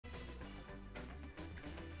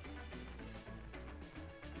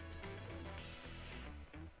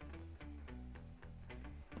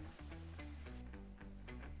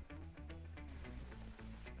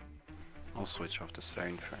I'll switch off the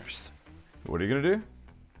sound first. What are you gonna do?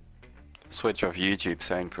 Switch off YouTube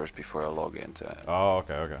sound first before I log into it. Oh,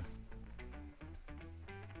 okay, okay.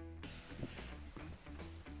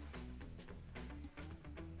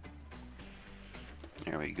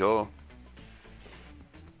 Here we go.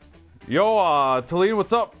 Yo, Talene,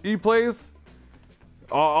 what's up? E-Plays?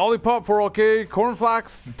 Olipop, 4OK,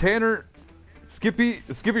 Cornflax, Tanner, Skippy,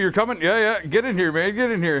 you're coming? Yeah, get in here, man, get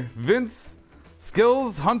in here. Vince,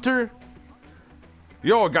 Skills, Hunter.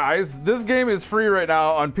 Yo, guys, this game is free right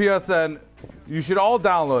now on PSN. You should all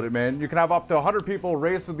download it, man. You can have up to 100 people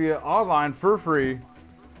race with you online for free.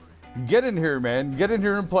 Get in here, man. Get in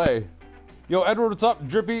here and play. Yo, Edward, what's up?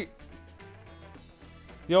 Drippy.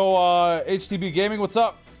 Yo, HTB Gaming, what's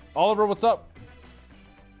up? Oliver, what's up?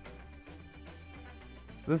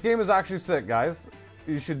 This game is actually sick, guys.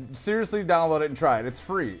 You should seriously download it and try it. It's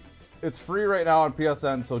free. It's free right now on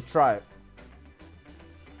PSN, so try it.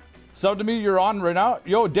 Sub to me, you're on right now.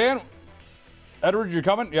 Yo, Dan. Edward, you're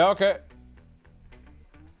coming? Yeah, okay.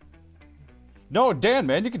 No, Dan,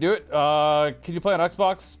 man, you can do it. Can you play on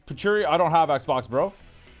Xbox? Pachuri, I don't have Xbox, bro.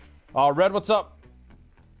 Red, what's up?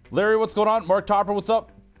 Larry, what's going on? Mark Topper, what's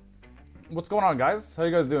up? What's going on, guys? How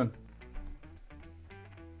you guys doing?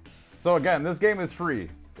 So again, this game is free.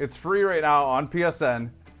 It's free right now on PSN.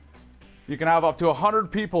 You can have up to 100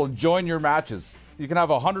 people join your matches. You can have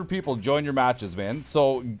 100 people join your matches, man.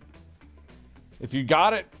 So if you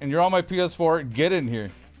got it and you're on my PS4, get in here.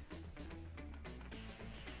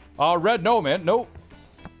 Red, no, man, nope.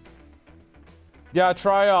 Yeah,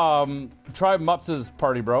 try Mups'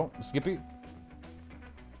 party, bro. Skippy.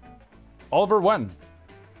 Oliver, when?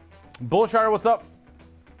 Bullshire, what's up?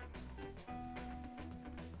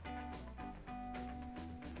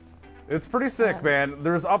 It's pretty sick, man.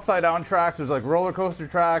 There's upside down tracks, there's like roller coaster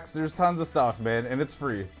tracks, there's tons of stuff, man, and it's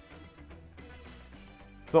free.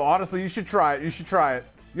 So honestly, you should try it. You should try it.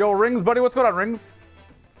 Yo, Rings, buddy, what's going on, Rings?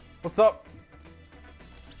 What's up?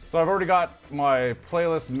 So I've already got my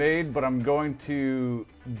playlist made, but I'm going to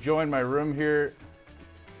join my room here.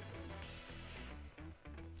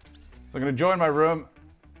 So I'm going to join my room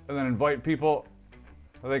and then invite people.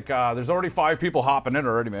 I think there's already 5 people hopping in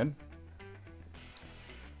already, man.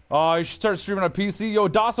 You should start streaming on PC. Yo,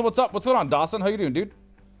 Dawson, what's up? What's going on, Dawson? How you doing, dude?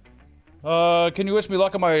 Can you wish me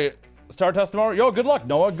luck on my star test tomorrow? Yo, good luck,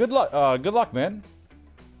 Noah. Good luck, man.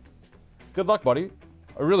 Good luck, buddy.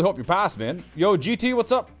 I really hope you pass, man. Yo, GT,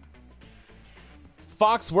 what's up?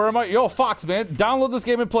 Fox, where am I? Yo, Fox, man. Download this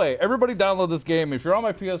game and play. Everybody download this game. If you're on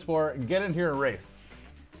my PS4, get in here and race.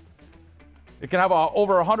 It can have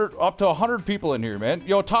over 100, up to 100 people in here, man.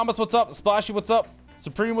 Yo, Thomas, what's up? Splashy, what's up?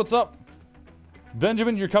 Supreme, what's up?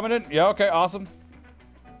 Benjamin, you're coming in? Yeah, okay, awesome.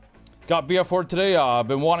 Got BF4 today.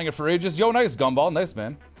 Been wanting it for ages. Yo, nice, Gumball. Nice,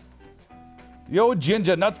 man. Yo,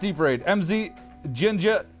 Jinja, Nuts Deep Raid. MZ,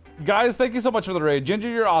 Jinja. Guys, thank you so much for the raid. Jinja,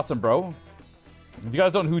 you're awesome, bro. If you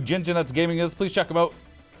guys don't know who Jinja Nuts Gaming is, please check him out.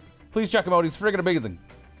 Please check him out. He's friggin' amazing.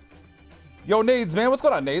 Yo, Nades, man. What's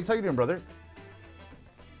going on, Nades? How you doing, brother?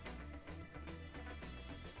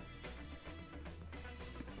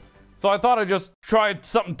 So I thought I'd just try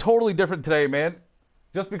something totally different today, man.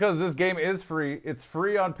 Just because this game is free. It's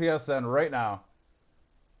free on PSN right now.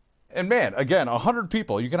 And man, again, 100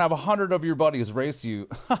 people. You can have 100 of your buddies race you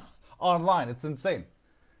online. It's insane.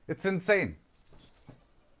 It's insane.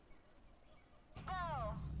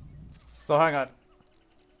 So hang on.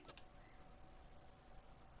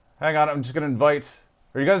 Hang on, I'm just gonna invite.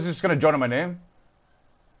 Are you guys just gonna join on my name?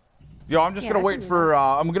 Yo, I'm just gonna wait for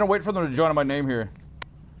I'm gonna wait for them to join on my name here.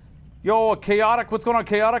 Yo, Chaotic, what's going on,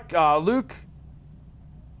 Chaotic? Luke?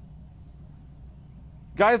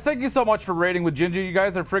 Guys, thank you so much for raiding with Gingy. You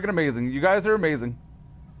guys are freaking amazing. You guys are amazing.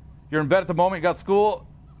 You're in bed at the moment, you got school.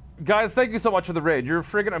 Guys, thank you so much for the raid. You're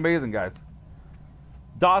freaking amazing, guys.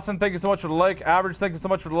 Dawson, thank you so much for the like. Average, thank you so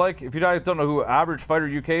much for the like. If you guys don't know who Average Fighter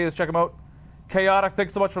UK is, check him out. Chaotic,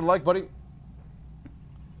 thanks so much for the like, buddy.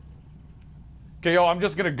 Okay, yo, I'm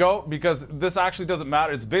just gonna go because this actually doesn't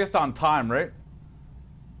matter. It's based on time, right?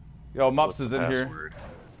 Yo, Mups is in here.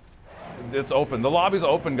 It's open. The lobby's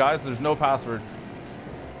open, guys. There's no password.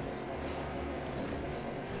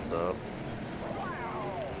 No.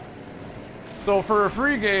 So for a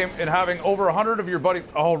free game and having over 100 of your buddies...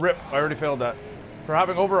 Oh, rip. I already failed that. For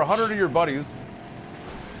having over 100 of your buddies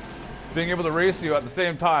being able to race you at the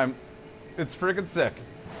same time, it's freaking sick.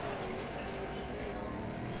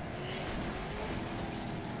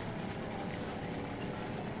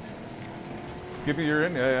 Skippy, you're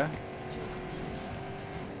in? Yeah.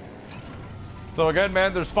 So again,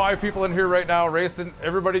 man, there's 5 people in here right now racing.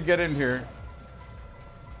 Everybody get in here.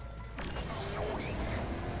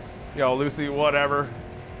 Yo, Lucy, whatever.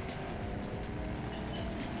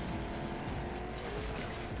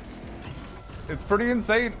 It's pretty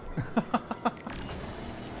insane.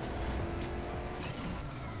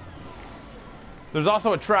 There's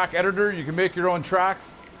also a track editor. You can make your own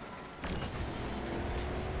tracks.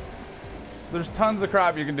 There's tons of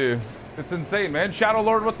crap you can do. It's insane, man. Shadow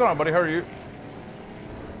Lord, what's going on, buddy? How are you?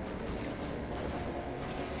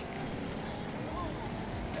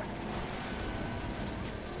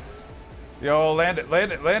 Yo, land it,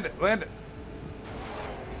 land it, land it, land it.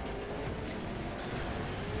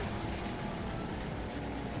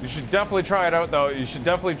 You should definitely try it out, though. You should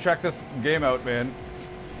definitely check this game out, man.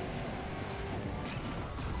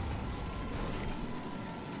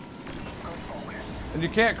 And you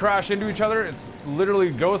can't crash into each other. It's literally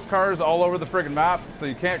ghost cars all over the friggin' map, so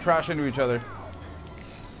you can't crash into each other.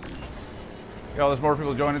 Yo, there's more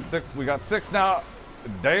people joining. 6. We got 6 now.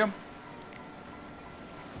 Damn.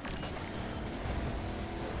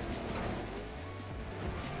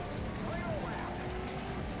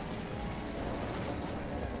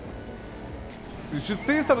 You should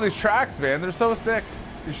see some of these tracks, man. They're so sick.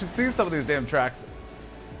 You should see some of these damn tracks.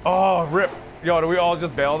 Oh, rip. Yo, do we all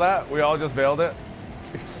just bail that? We all just bailed it?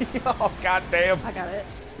 Yo, goddamn. I got it.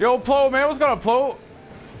 Yo, Plo, man. What's going on, Plo?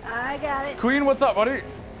 I got it. Queen, what's up, buddy?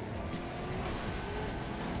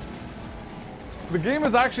 The game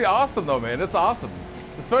is actually awesome, though, man. It's awesome.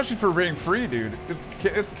 Especially for being free, dude.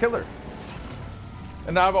 It's killer.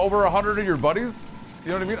 And now I have over 100 of your buddies. You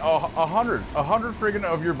know what I mean? 100 friggin'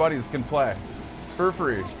 of your buddies can play. For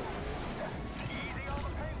free.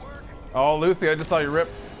 Oh, Lucy, I just saw you rip.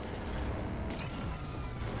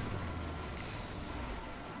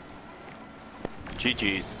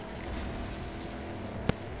 GG's.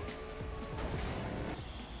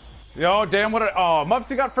 Yo, damn, what a... Oh,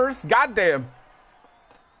 Mupsy got first? Goddamn.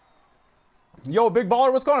 Yo, Big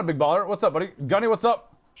Baller, what's going on, Big Baller? What's up, buddy? Gunny, what's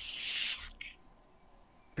up? If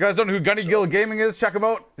you guys don't know who Gunny Gill Gaming is, check him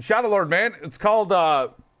out. Shadow Lord, man. It's called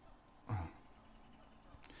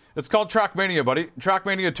Trackmania, buddy.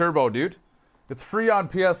 Trackmania Turbo, dude. It's free on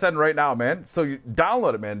PSN right now, man. So you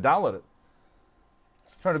download it, man. Download it.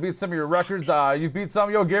 Trying to beat some of your records. You beat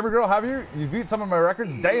some. Yo, Gamer Girl, have you? You beat some of my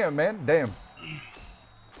records? Damn, man. Damn.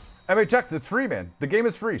 MHX, it's free, man. The game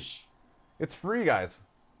is free. It's free, guys.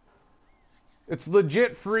 It's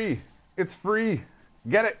legit free. It's free.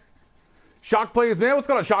 Get it. Shock Plays, man. What's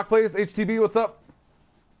going on, Shock Plays? HTB, what's up?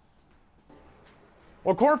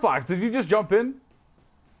 Well, Cornflax, did you just jump in?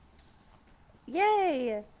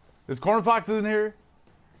 Yay. Is Cornflax in here?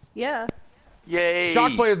 Yeah. Yay!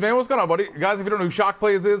 Shock Plays, man. What's going on, buddy? Guys, if you don't know who Shock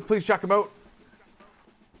Plays is, please check him out.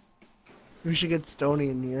 We should get Stony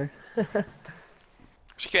in here.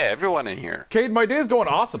 Should get everyone in here. Cade, my day's going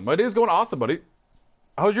awesome. My day's going awesome, buddy.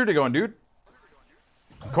 How's your day going, dude?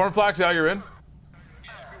 Cornflax, yeah, you're in?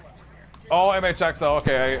 Oh, MHX, oh,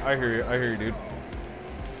 okay, I hear you. I hear you, dude.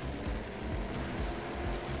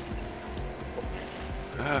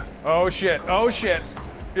 Oh, shit. Oh, shit.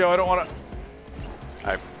 Yo, I don't want to...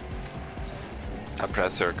 I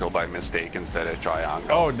pressed circle by mistake instead of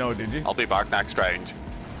triangle. Oh, no, did you? I'll be back next round.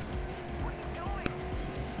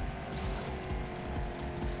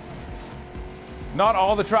 Not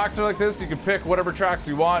all the tracks are like this. You can pick whatever tracks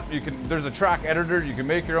you want. There's a track editor. You can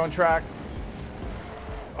make your own tracks.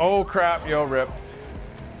 Oh, crap. Yo, rip.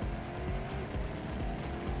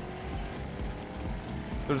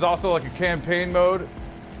 There's also like a campaign mode.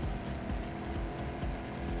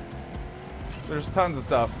 There's tons of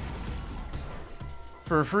stuff.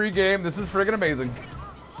 For a free game, this is friggin' amazing.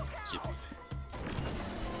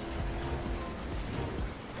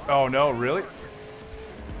 Oh no, really?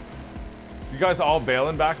 You guys all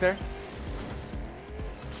bailing back there?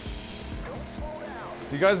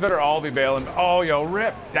 You guys better all be bailing. Oh, yo,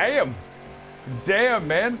 rip. Damn. Damn,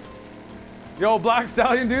 man. Yo, Black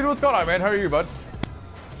Stallion, dude, what's going on, man? How are you, bud?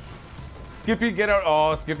 Skippy, get out.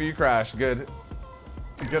 Oh, Skippy, you crashed. Good.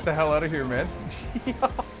 Get the hell out of here, man.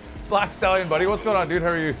 Black Stallion, buddy. What's going on, dude? How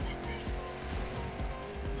are you?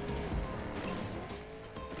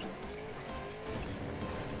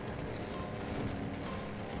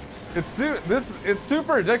 It's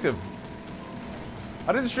super addictive.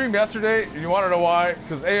 I didn't stream yesterday. You want to know why?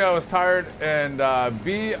 Because A, I was tired, and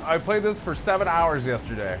B, I played this for 7 hours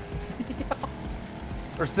yesterday.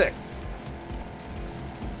 Or 6.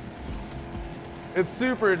 It's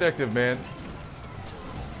super addictive, man.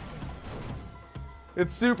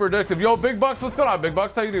 It's super addictive. Yo, Big Bucks, what's going on, Big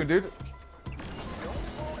Bucks? How you doing, dude?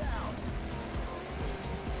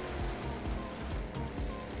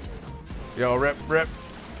 Yo, rip, rip.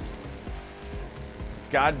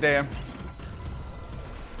 Goddamn.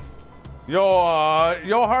 Yo,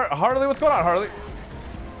 Harley, what's going on, Harley?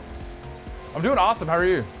 I'm doing awesome. How are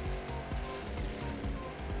you?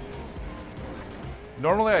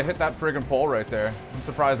 Normally I hit that friggin' pole right there. I'm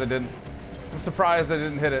surprised I didn't. I'm surprised I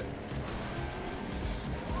didn't hit it.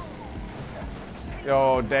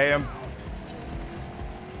 Yo, damn.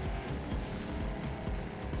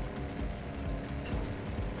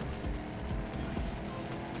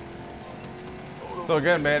 So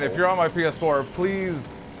again, man, if you're on my PS4, please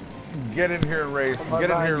get in here and race. Get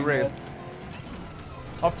in here and race.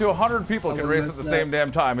 Up to 100 people can race at the same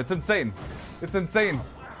damn time. It's insane. It's insane.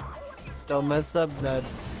 Don't mess up, Ned.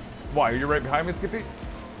 Why? Are you right behind me, Skippy?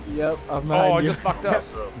 Yep, I'm Oh, I you. just fucked up.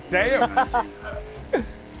 Damn.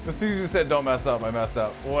 As soon as you said don't mess up, I messed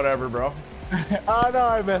up. Whatever, bro. Oh no,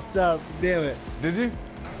 I messed up. Damn it. Did you?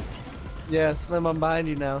 Yeah, Slim, I'm behind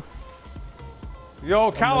you now.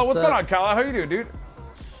 Yo, Kala, what's going on, Kala? How you doing, dude?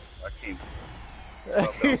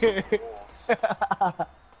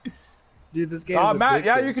 Dude, this game. Matt,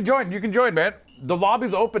 yeah, you can join. You can join, man. The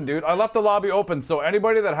lobby's open, dude. I left the lobby open, so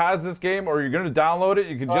anybody that has this game or you're gonna download it,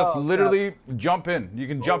 you can just literally jump in. You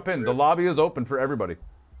can jump in. The lobby is open for everybody.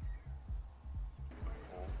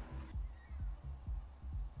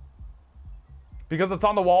 Because it's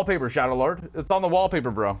on the wallpaper, Shadow Lord. It's on the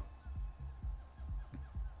wallpaper, bro.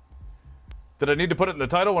 Did I need to put it in the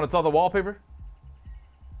title when it's on the wallpaper?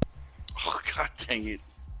 Oh, god dang it.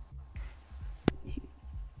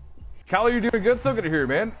 Callie, you're doing good. So good to hear,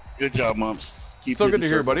 man. Good job, Mumps. Keep so hitting good to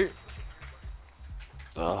hear, circle. buddy.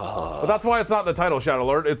 But that's why it's not in the title, Shadow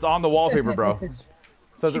Lord. It's on the wallpaper, bro.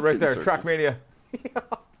 Says it right there. Trackmania.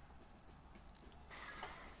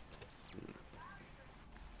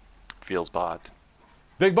 Feels bad.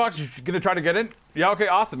 Big Bucks, you gonna try to get in? Yeah, okay,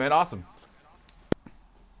 awesome, man, awesome.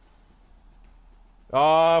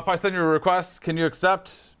 If I send you a request, can you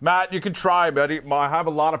accept? Matt, you can try, buddy. I have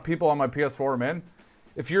a lot of people on my PS4, man.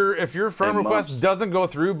 If your friend request doesn't go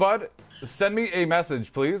through, bud, send me a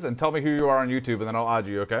message, please, and tell me who you are on YouTube, and then I'll add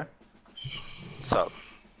you, okay? What's up?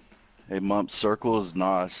 Hey, Mumps, circle is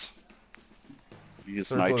NOS. You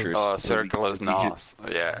use nitrous. Oh, circle is NOS.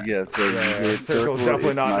 Yeah. Yeah, so Circle's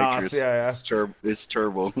definitely not NOS. Yeah, yeah. It's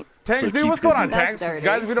turbo. Tanks, So dude, what's going on, That's Tanks? dirty.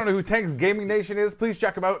 Guys, if you don't know who Tanks Gaming Nation is, please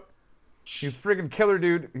check him out. He's friggin' killer,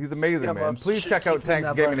 dude. He's amazing, Yeah, man. Mumps, Please check out keep Tanks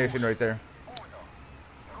that Gaming button. Nation right there.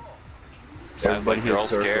 Sounds like you're all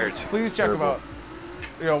Circle. scared. Please check him out.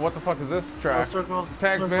 Yo, what the fuck is this track?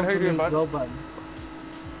 Tanks, man, how you doing, bud?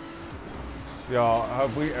 Yo,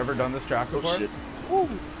 have we ever done this track before? Shit.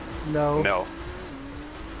 No. No.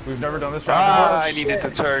 We've never done this track Ah, I before? needed to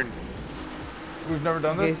turn. We've never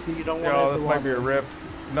done Okay, this? so you don't want Yo, to this might be a rip.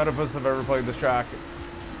 None of us have ever played this track.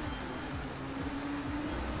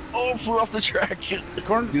 Oh, flew off the track. Dude, I keep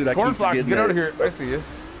Cornflakes, forgetting get out of that. here. I see you.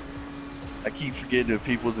 I keep forgetting that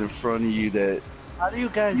people's in front of you that How do you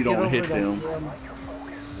guys You get don't over hit that? them.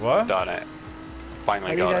 What? Done it. How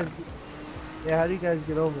Finally do you got guys? it. Yeah, how do you guys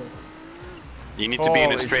get over it? You need to be in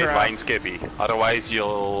a Holy straight crap. line, Skippy. Otherwise,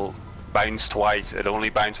 you'll bounce twice. It only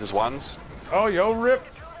bounces once. Oh, yo, Rip.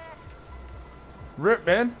 Rip,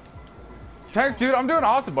 man. Tanks, dude, I'm doing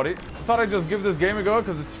awesome, buddy. I thought I'd just give this game a go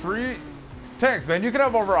because it's free. Tanks, man, you could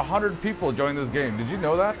have over 100 people join this game. Did you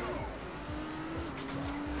know that?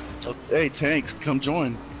 hey, Tanks, come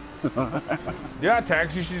join. Yeah,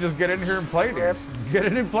 Tanks, you should just get in here and play, dude. Get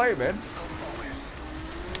in and play, man.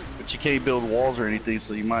 But you can't build walls or anything,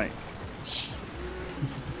 so you might.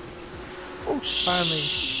 Oh, Finally.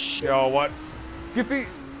 Yo, what? Skippy?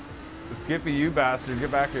 Skippy, you bastard.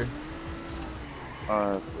 Get back here.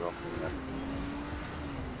 Well,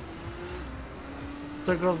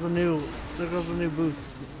 Circle's the new boost,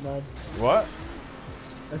 Ned. What?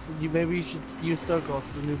 I said maybe you should use Circle.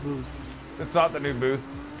 It's the new boost. It's not the new boost.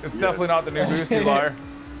 It's definitely not the new boost, you liar.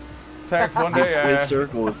 Tanks, one day, Play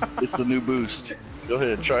Circle is it's the new boost. Go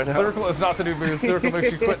ahead, try it out. Circle is not the new boost. Circle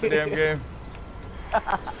makes you quit the damn game.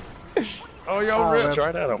 Oh, yo, Rip. Try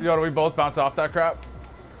it out. Yo, do we both bounce off that crap?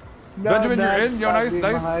 No, Benjamin, you're Ned, in? Yo, stop nice, being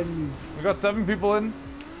nice. behind me. We got 7 people in.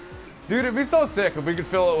 Dude, it'd be so sick if we could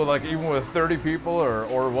fill it with, like, even with 30 people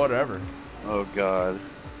or whatever. Oh God.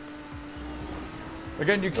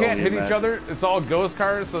 Again, you can't hit each other. It's all ghost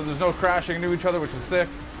cars, so there's no crashing into each other, which is sick.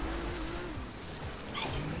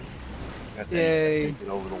 God dang it, Yay. I can't get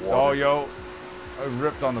over the Oh, water. yo. I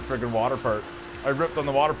ripped on the friggin' water part. I ripped on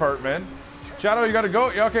the water part, man. Shadow, you gotta go?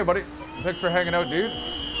 Yeah, okay, buddy. Thanks for hanging out, dude.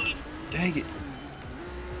 Dang it.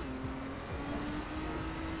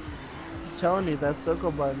 I'm telling you, that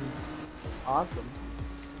Circle button's awesome.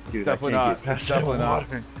 Dude, Definitely I can't not. get past Definitely that not.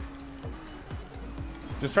 water.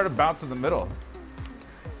 Just try to bounce in the middle.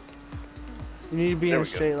 You need to be There in a we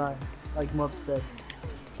go. straight line, like Mup said.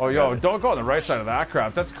 Oh, yo, don't go on the right side of that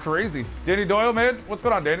crap. That's crazy. Danny Doyle, man. What's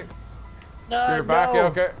going on, Danny? You're back? Yeah,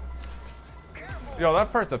 okay. Yo,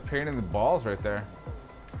 that part's a pain in the balls right there.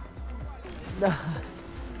 No.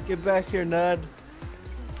 Get back here, Nud.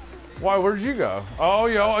 Why, where'd you go? Oh,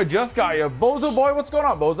 yo, I just got you. Bozo boy, what's going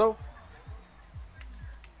on, Bozo?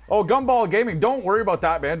 Oh, Gumball Gaming, don't worry about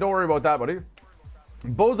that, man. Don't worry about that, buddy.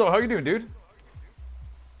 Bozo, how you doing, dude?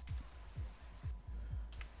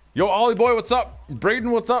 Yo, Ollie boy, what's up?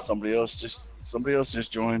 Braden, what's up? Somebody else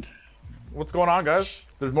just joined. What's going on, guys?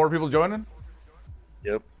 There's more people joining?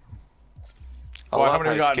 Yep. I Boy, how love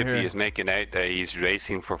many we how got in Skippy here? is making out that he's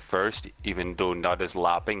racing for first, even though Nut is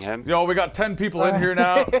lapping him. Yo, we got 10 people in here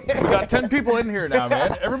now. We got 10 people in here now,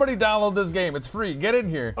 man. Everybody download this game. It's free. Get in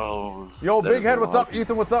here. Oh. Yo, there's Big Head, a what's lot. up?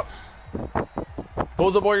 Ethan, what's up?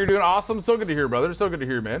 Bozo boy, you're doing awesome. So good to hear, brother. So good to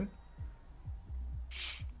hear, man.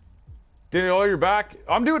 Daniel, you're back.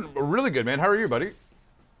 I'm doing really good, man. How are you, buddy?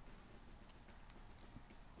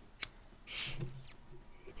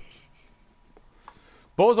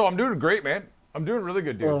 Bozo, I'm doing great, man. I'm doing really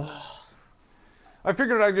good, dude. I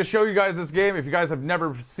figured I'd just show you guys this game. If you guys have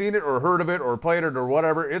never seen it or heard of it or played it or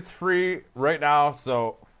whatever, it's free right now,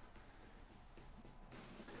 so...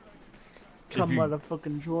 Come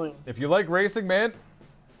motherfucking join. If you like racing, man,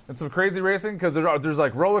 and some crazy racing, because there's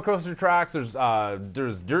like roller coaster tracks, there's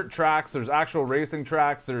dirt tracks, there's actual racing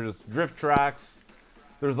tracks, there's drift tracks,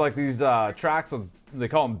 there's like these tracks with, they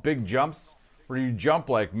call them big jumps, where you jump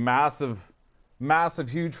like massive,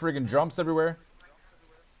 huge friggin' jumps everywhere.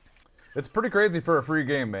 It's pretty crazy for a free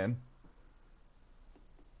game, man.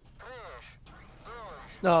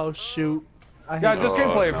 Oh shoot. Yeah, just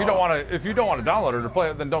gameplay. If you don't want to download it or play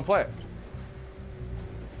it, then don't play it.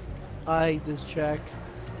 I hate this track.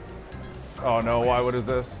 Oh no, why? What is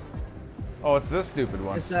this? Oh, it's this stupid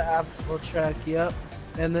one. It's that obstacle track, yep.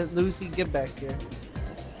 And then Lucy, get back here.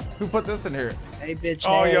 Who put this in here? Hey bitch.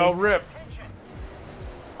 Oh, hey. yo, rip.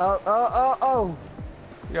 Oh.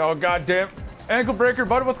 Yo, goddamn. Ankle breaker,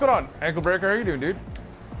 bud, what's going on? Ankle breaker, how you doing, dude?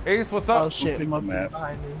 Ace, what's up? Oh shit, pick the Mumps is map.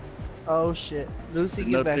 behind me. Oh shit. Lucy, Did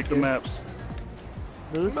get not back pick the here. maps.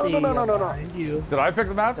 Lucy, No. I'm behind you. Did I pick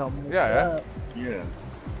the maps? Don't mess Yeah. up. Yeah.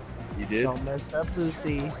 You did? Don't mess up,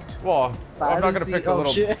 Lucy. Well, Bye, I'm not gonna Lucy. pick the Oh,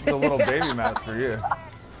 little shit. baby maps for you,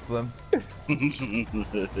 Slim.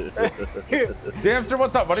 Damster,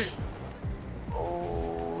 what's up, buddy?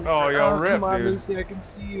 Oh, yo, rip, come on, dude. Lucy, I can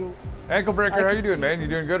see you. Ankle breaker, I how can you doing, see man? You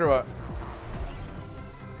doing Lucy. good or what?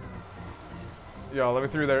 Yo, let me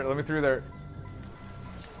through there. Let me through there.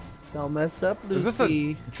 Don't mess up, Is this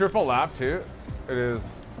Lucy. a triple lap too? It is.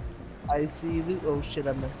 I see Lu. Oh shit,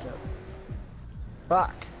 I messed up.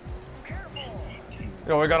 Fuck.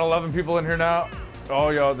 Yo, we got 11 people in here now. Oh,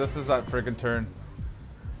 yo, this is that freaking turn.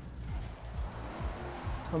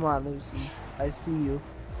 Come on, Lucy. I see you.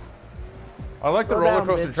 I like the Slow roller down,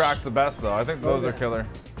 coaster bitch. tracks the best though. I think Slow those are down. killer.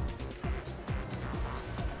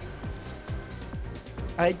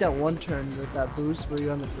 I hate that one turn with that boost where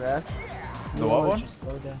you're on the grass. The what one? Just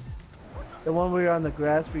slow down. The one where you're on the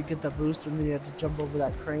grass where you get the boost and then you have to jump over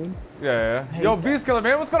that crane. Yeah. hate Yo, that. Beast Killer,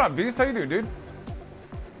 man, what's going on, Beast? How you doing, dude?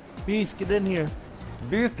 Beast, get in here.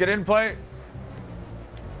 Beast, get in, play.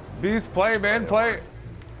 Beast, play, man, play.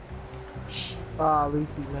 Ah,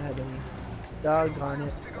 Lucy's ahead of me. Doggone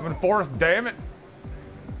it. I'm in fourth, damn it.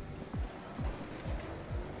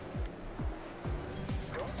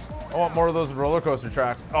 I want more of those roller coaster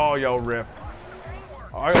tracks. Oh, yo, rip.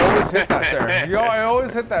 I always hit that there. Yo, I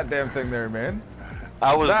always hit that damn thing there, man.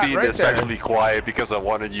 I was That being right there. especially quiet because I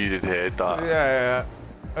wanted you to hit that. Yeah.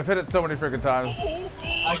 I've hit it so many freaking times.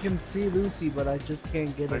 I can see Lucy, but I just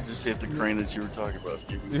can't get I her. just hit the crane that you were talking about,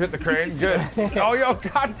 Stevie. You hit the crane? Good. Oh, yo,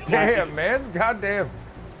 goddamn, man. Goddamn.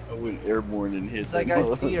 I went airborne and hit It's like that I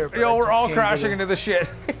mother- see her. but Yo, I we're just all can't get crashing her. into the shit.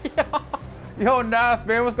 Yo, Nath,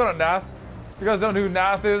 man, what's going on, Nath? If you guys don't know who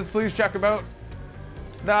Nath is, please check him out.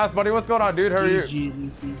 Nath, buddy, what's going on, dude? How are you? GG,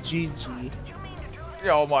 Lucy. GG.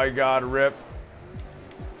 Yo, my God, rip.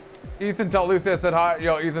 Ethan, tell Lucy I said hi.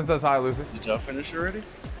 Yo, Ethan says hi, Lucy. Did y'all finish already?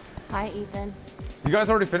 Hi, Ethan. You guys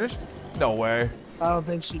already finished? No way. I don't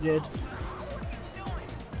think she did.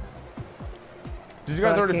 Did you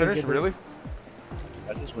guys I already can't finish? get her. Really?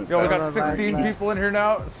 I just went Yo, we fast. got on last 16 lap. people in here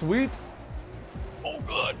now. Sweet. Oh,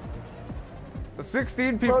 God.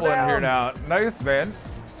 16 people in here down. now. Nice, man.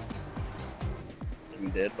 I'm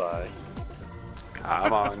dead by.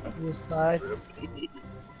 Come on. This side.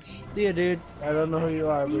 See ya, dude. I don't know who you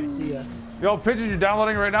are, but see ya. Yo, Pigeon, you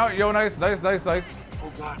downloading right now? Yo, nice. Oh,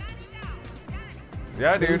 God.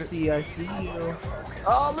 Yeah, dude. Lucy, I see you.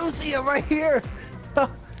 Oh, Lucy, I'm right here.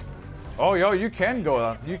 Oh, yo, you can go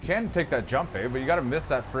on. You can take that jump, babe, but you gotta miss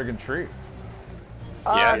that friggin' tree.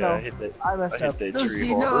 Ah, Yeah, no. I hit that. I messed hit up. that Lucy,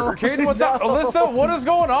 tree no. hard. Caden, what's up? No. Alyssa, what is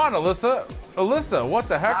going on, Alyssa? Alyssa, what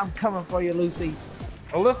the heck? I'm coming for you, Lucy.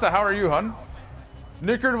 Alyssa, how are you, hun?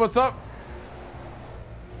 Nickard, what's up?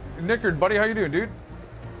 Nickard, buddy, how you doing, dude?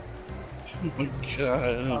 Oh my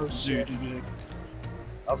god. Oh, shit. Dude,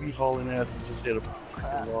 I'll be hauling ass and just hit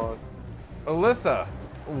a log. Alyssa,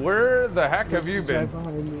 where the heck have you Lucy's been? right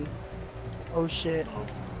behind me. Oh shit.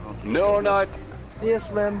 No, not. Yeah,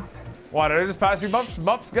 Slim. Why did I just pass you, Mups?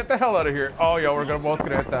 Mups, get the hell out of here. Oh, yo, we're both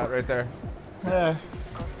gonna hit that right there.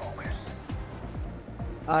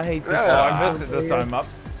 I hate this. Oh, Yeah. I missed it this time, Mups.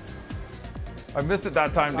 I missed it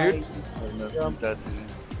that time, I dude. hate this Oh, one. that's Yep. that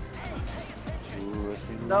too. Ooh, I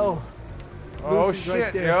see No. Oh, Lucy's right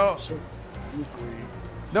shit, there. yo. Shit.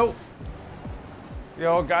 Nope.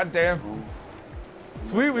 Yo, goddamn. Oh,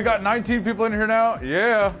 Sweet, we got 19 people in here now.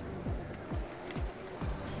 Yeah.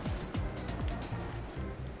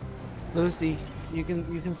 Lucy, you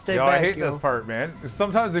can stay Yo, back. I hate yo. this part, man.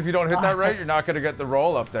 Sometimes if you don't hit that right, you're not gonna get the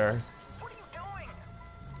roll up there.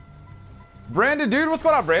 Brandon, dude, what's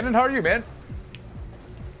going on, Brandon? How are you, man?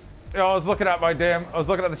 Yo, I was looking at I was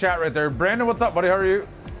looking at the chat right there. Brandon, what's up, buddy? How are you?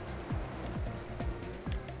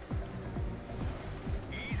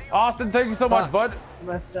 Austin, thank you so much, bud.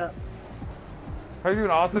 Messed up. How you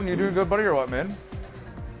doing, Austin? You doing good, buddy, or what, man?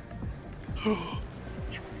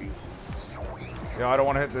 Yo, I don't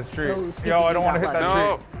want to hit this tree. Oh, Skippy, Yo, I don't you want to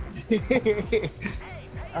hit got that tree.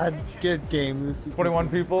 A good game, Lucy. 21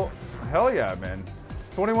 people. Hell yeah, man.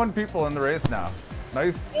 21 people in the race now.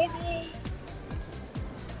 Nice.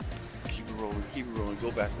 keep it rolling,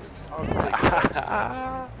 go back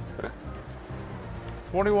there.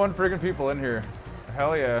 21 friggin' people in here.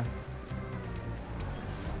 Hell yeah.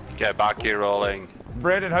 Get back here rolling.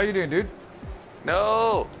 Brandon, how you doing, dude?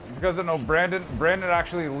 No! If you guys don't know, Brandon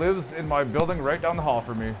actually lives in my building right down the hall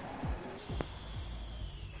from me.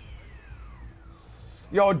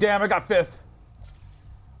 Yo, damn, I got 5th.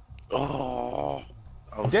 Oh.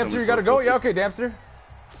 I was Damster, coming you gotta so go? quick. Yeah, okay, Damster.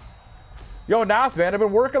 Yo, Nath, man, I've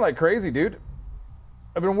been working like crazy, dude.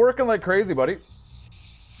 I've been working like crazy, buddy.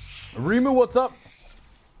 Rimu, what's up?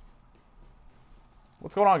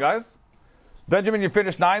 What's going on, guys? Benjamin, you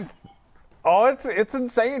finished 9th. Oh, it's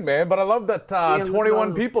insane, man. But I love that Yeah, look at all 21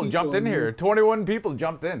 those people people jumped in in here. here. 21 people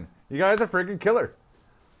jumped in. You guys are freaking killer.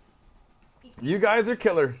 You guys are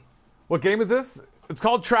killer. What game is this? It's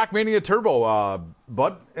called Trackmania Turbo,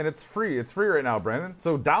 bud, and it's free. It's free right now, Brandon.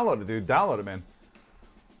 So download it, dude. Download it, man.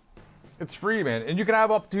 It's free, man, and you can have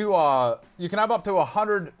up to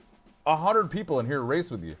 100 people in here race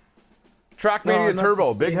with you. Trackmania not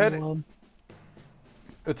Turbo, the big same head. one.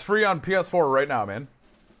 It's free on PS4 right now, man.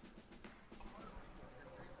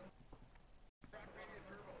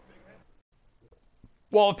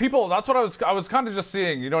 Well, people, that's what I was kind of just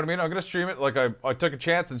seeing, you know what I mean? I'm going to stream it, like I took a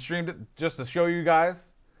chance and streamed it just to show you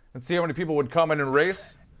guys and see how many people would come in and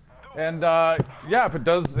race. And yeah,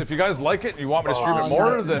 if you guys like it and you want me to stream it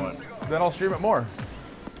more, then I'll stream it more.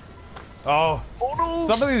 Oh,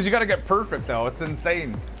 some of these you got to get perfect though. It's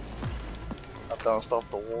insane. I bounced off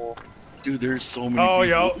the wall. Dude, there's so many Oh,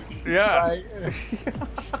 people. yo, yeah. Right.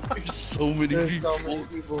 There's so many There's people. so many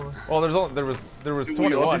people. Well, there was Dude,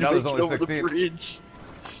 we all 21. did Now there's make it only over the 16. bridge.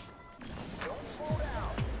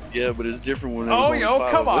 Yeah, but it's different when there's Oh, only yo,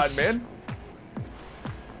 5 come of on, us. man.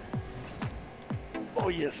 Oh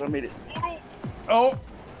yes, I made it. Oh,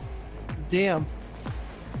 Damn.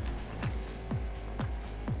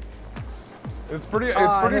 it's pretty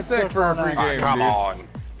I hit sick for a circle free on that. game, Come dude. on.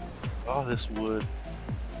 Oh, this wood.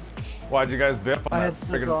 Why'd you guys bip on I that had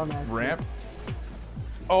circle on friggin' accident. ramp?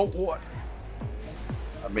 Oh, what?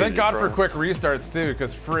 I made Thank it God for across. quick restarts too,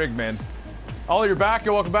 because frig, man. Ollie, you're back.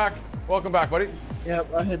 Yo, welcome back. Welcome back, buddy.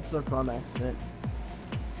 Yep, I hit circle on accident.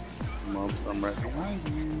 Mom, I'm right behind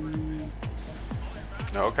you.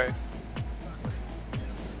 Okay.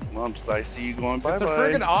 Mom, I see you going bye It's a bye.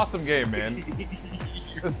 friggin' awesome game, man.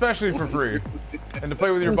 Especially for free. And to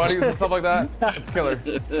play with your buddies and stuff like that, it's killer.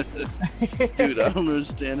 Dude, I don't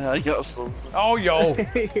understand how y'all so. Oh, yo.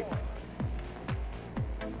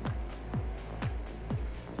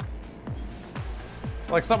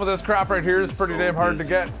 Like some of this crap right here is pretty So damn hard to busy.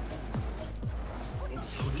 get. I'm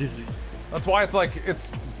so dizzy. That's why it's like, it's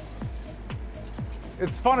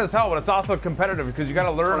fun as hell, but it's also competitive because you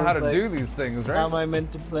gotta learn how to do Complex. these things, How right? am I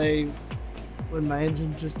meant to play when my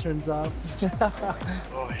engine just turns off?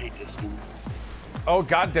 Oh, I hate this one. Oh,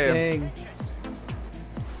 goddamn. Dang.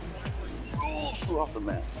 Oh, flew off the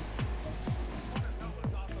map.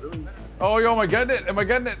 Oh, yo, am I getting it? Am I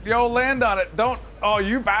getting it? Yo, land on it. Don't. Oh,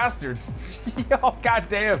 you bastard. Yo,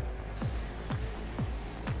 goddamn.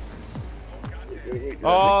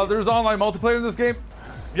 There's online multiplayer in this game?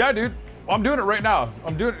 Yeah, dude. I'm doing it right now.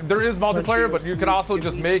 There is multiplayer, but you can also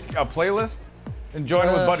just make a playlist and join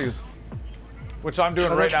it with buddies. Which I'm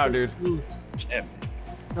doing right now, dude. Damn.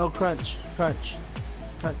 No, crunch. Crunch.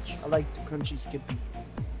 crunch. I like the crunchy Skippy.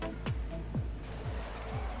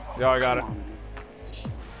 Yo, I got it.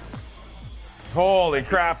 Holy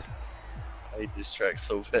crap. I hate this track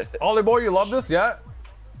so bad. Ollie boy, you love this? Yeah?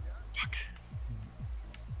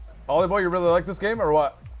 Ollie boy, you really like this game or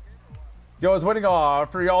what? Yo, I was waiting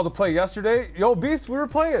for y'all to play yesterday. Yo, Beast, we were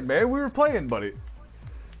playing, man. We were playing, buddy.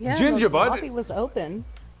 Yeah, Ginger, the bud. lobby was open.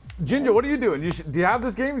 Ginger, what are you doing? Do you have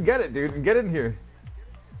this game? Get it, dude. Get in here.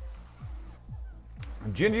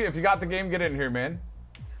 Ginger, if you got the game, get in here, man.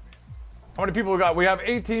 How many people we got? We have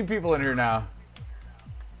 18 people in here now.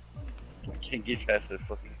 I can't get past that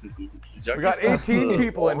fucking. We got 18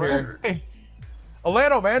 people in here.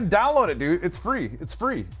 Alano, man, download it, dude. It's free. It's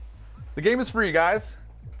free. The game is free, guys.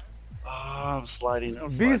 Oh, I'm sliding.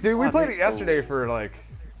 These, dude, we played it yesterday for like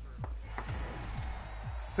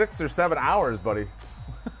 6 or 7 hours, buddy.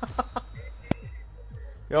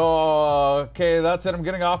 Yo, okay, that's it. I'm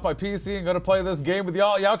getting off my PC and gonna play this game with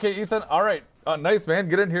y'all. Yeah, okay, Ethan. All right, nice, man.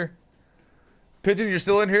 Get in here. Pigeon, you're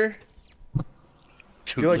still in here?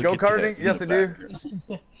 Dude, You like look at go-karting? that in Yes, the I do.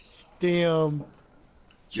 background. Damn.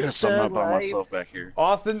 Yes, I'm not by myself back here.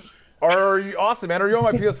 Austin, Austin, man, are you on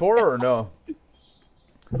my PS4 or no?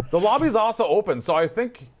 The lobby's also open, so I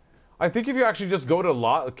think if you actually just go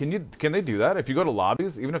to can they do that? If you go to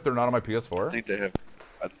lobbies, even if they're not on my PS4? I think they have.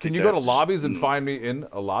 Can you go to lobbies and find me in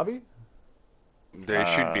a lobby? They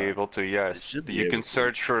should be able to, yes. You can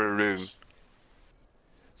search for a room.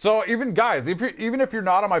 So even guys, even if you're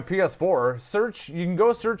not on my PS4, you can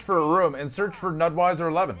go search for a room and search for Nudwiser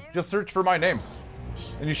 11. Just search for my name,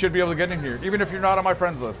 and you should be able to get in here, even if you're not on my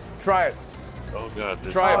friends list. Try it. Oh god,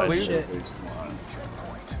 this Try it, slide please. shit.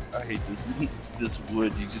 I hate this this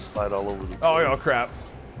wood. You just slide all over the. Oh, yo, crap.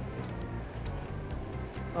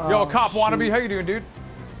 Yo, cop wannabe, how you doing, dude?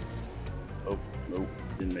 Oh nope,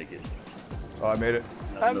 didn't make it. Oh, I made it.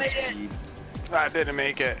 I made it. I didn't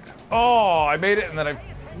make it. Oh, I made it, and then I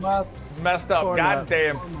Mups. messed up. Poor God Mups.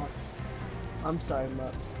 damn. Poor Mups. I'm sorry,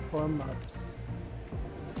 Mups. Poor Mups.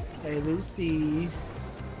 Hey, Lucy.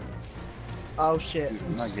 Oh shit. Dude,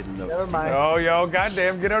 I'm not getting enough. Never mind. Oh, yo,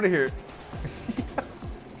 goddamn, get out of here.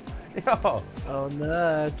 Yo, Oh,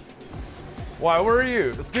 Nud. why, where are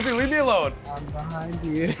you? Skippy, leave me alone. I'm behind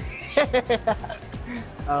you.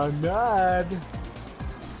 Oh, Nud.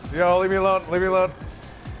 Yo, leave me alone, leave me alone.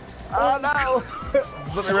 Oh, no.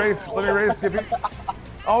 Let me race, Skippy.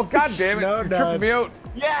 Oh, god damn it, No, you're Dad. tripping me out.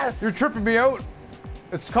 Yes. You're tripping me out.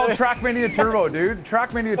 It's called Trackmania Turbo, dude.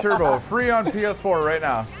 Trackmania Turbo, free on PS4 right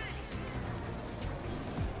now.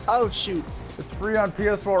 Oh, shoot. It's free on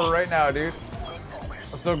PS4 right now, dude.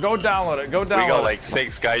 So go download it, go download We got it. like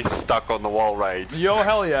 6 guys stuck on the wall ride. Yo,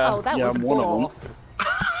 hell yeah. Oh, that Yeah, was I'm one of cool. them.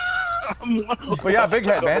 I'm one of them. But yeah, big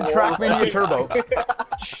head, man. Trackmania Turbo.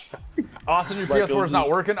 Austin, your Like, PS4 is not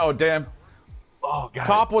just- working? Oh, damn. Oh god.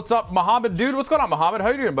 Cop, what's up? Mohammed, dude, what's going on, Mohammed? How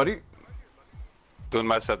you doing, buddy? Don't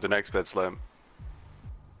mess up the next bit, Slim.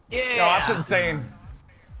 Yo, that's insane.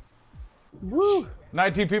 Woo.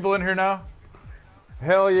 19 people in here now.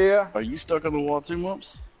 Hell yeah. Are you stuck on the wall too,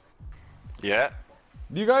 Mumps? Yeah.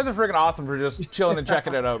 You guys are freaking awesome for just chilling and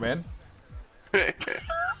checking it out, man.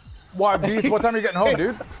 Why, Beast, what time are you getting home,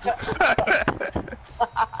 dude?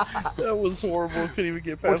 That was horrible. Couldn't even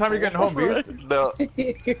get past. What time are you getting home, Beast? No,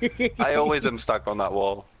 I always am stuck on that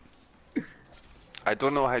wall. I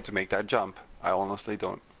don't know how to make that jump. I honestly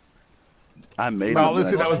don't. I made No, it.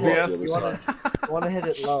 listen, that was I BS. the other side. Want to hit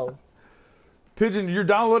it low. Pigeon, you're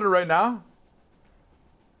downloaded right now?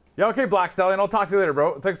 Yeah, okay, Black Stallion. I'll talk to you later,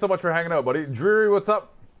 bro. Thanks so much for hanging out, buddy. Dreary, what's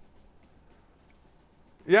up?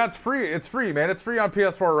 Yeah, it's free. It's free, man. It's free on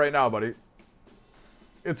PS4 right now, buddy.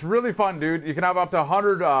 It's really fun, dude. You can have up to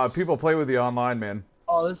 100 people play with you online, man.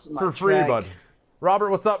 Oh, this is my For free, track. bud.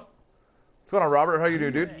 Robert, what's up? What's going on, Robert? How you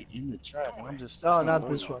doing, dude? In the track, I'm just. No, not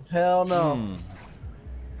this one. Hell no.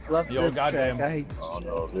 Left Yo, this goddamn. track. I hate this Oh track.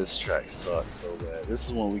 no, this track sucks so bad. This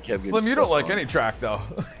is one we kept getting Slim, you don't stuck like on. any track, though.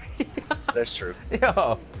 That's true.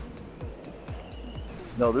 Yo.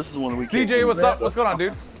 No, this is one we kept CJ, getting what's stuck up? What's going on,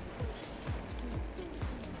 dude?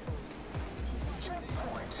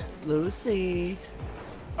 Lucy.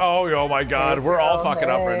 Oh, yo, my God. We're all fucking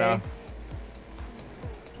up right now.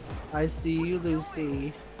 I see you,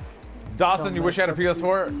 Lucy. Dawson, Don't you wish you had a mess up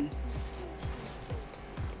PS4? Lucy.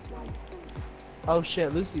 Oh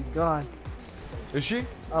shit, Lucy's gone. Is she?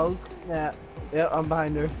 Oh snap. Yep, I'm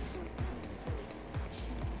behind her.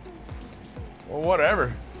 Well,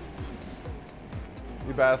 whatever.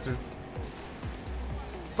 You bastards.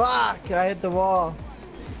 Fuck! I hit the wall.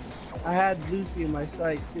 I had Lucy in my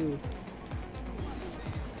sight too.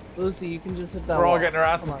 Lucy, you can just hit that We're all wall. getting our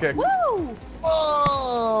asses Come on. kicked. Woo!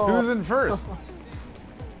 Oh! Who's in first?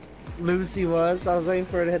 Lucy was. I was waiting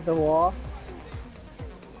for it to hit the wall.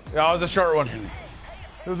 Yeah, it was a short one.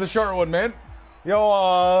 It was a short one, man.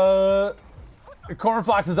 Yo,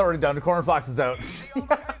 Cornflakes is already done. The Cornflakes is out.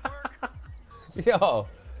 Yo,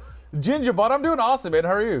 Ginger, bud, I'm doing awesome, man.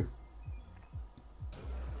 How are you?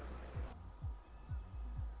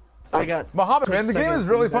 I got Muhammad, man, the game seconds is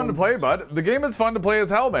really to fun to down. play, bud. The game is fun to play as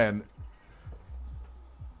hell, man.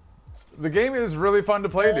 The game is really fun to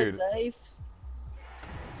play, dude. Life.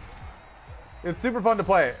 It's super fun to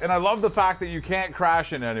play, and I love the fact that you can't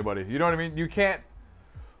crash into anybody. You know what I mean? You can't...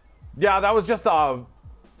 Yeah, that was just like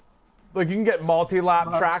you can get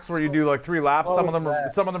multi-lap tracks where you do like 3 laps. What Some of was them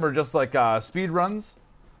that? some of them are just like speed runs.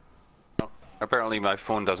 Apparently my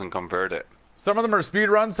phone doesn't convert it. Some of them are speed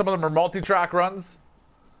runs, some of them are multi-track runs.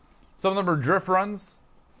 Some of them are drift runs.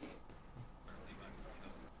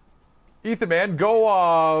 Ethan, man,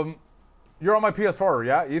 go you're on my PS4,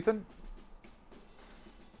 yeah, Ethan?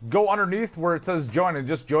 Go underneath where it says join and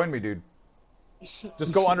just join me, dude.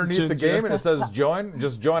 Just go underneath the game and it says join.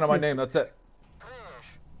 Just join on my name. That's it.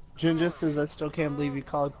 Ginger says, I still can't believe you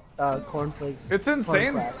called cornflakes. It's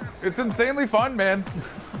insane. Cornflakes. It's insanely fun, man.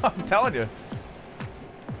 I'm telling you.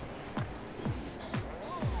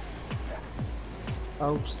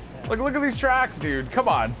 Oh, snap. Look at these tracks, dude. Come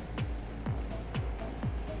on.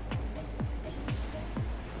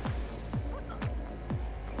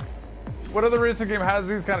 What other racing game has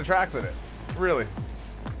these kind of tracks in it? Really?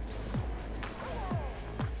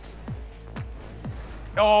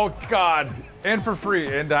 Oh, God. And for free.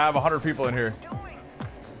 And to have 100 people in here.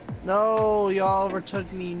 No, y'all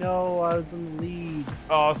overtook me. No, I was in the lead.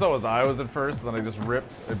 Oh, so was I. I was at first. Then I just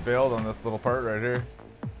ripped. It bailed on this little part right here.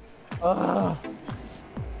 Ugh.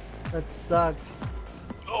 That sucks.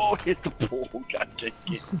 Oh, hit the pole. God dang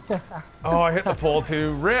it. Oh, I hit the pole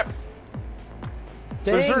too. Rip.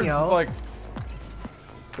 There's Dang, certain, yo. like,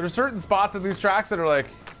 there's certain spots in these tracks that are like,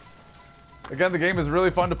 again, the game is really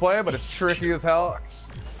fun to play, but it's tricky as hell.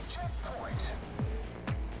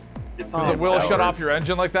 Because it will shut off your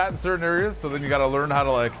engine like that in certain areas, so then you gotta learn how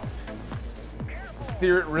to like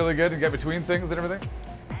steer it really good and get between things and everything.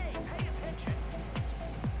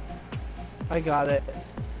 I got it.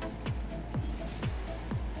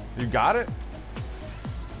 You got it?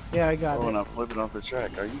 Yeah, I got Oh, it. and I'm flipping off the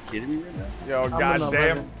track. Are you kidding me right now? Yo, I'm gonna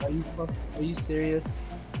goddamn. let it. Are you serious?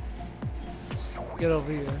 Get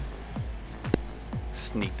over here.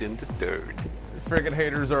 Sneaked into third. Friggin'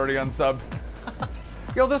 haters already unsubbed.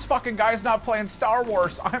 Yo, this fucking guy's not playing Star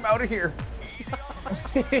Wars. I'm out of here.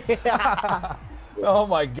 Oh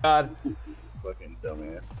my god. Fucking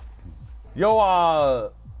dumbass.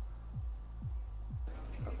 Yo,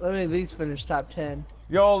 Let me at least finish top 10.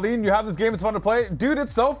 Yo, Lean, you have this game, it's fun to play? Dude,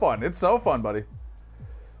 it's so fun. It's so fun, buddy.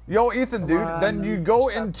 Yo, Ethan, dude, on, then you go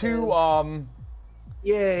stop into,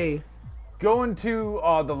 Yay. go into,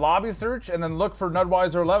 the lobby search and then look for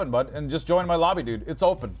Nudwiser 11, bud, and just join my lobby, dude. It's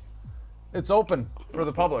open. It's open for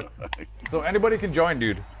the public. So anybody can join,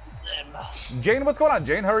 dude. Jane, what's going on,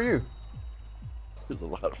 Jane? How are you? There's a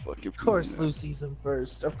lot of fucking Of course, Lucy's in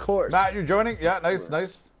first. Of course. Matt, you're joining? Yeah, nice,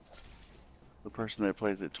 nice. The person that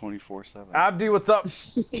plays it 24/7. Abdi, what's up?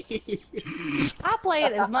 I play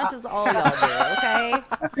it as much as all y'all do, okay?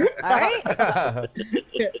 Alright?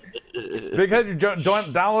 Big Head, you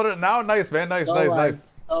download it now? Nice, man. Nice, Don't nice, lie.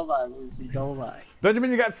 nice. Don't lie, Lucy. Don't lie.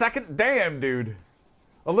 Benjamin, you got second? Damn, dude.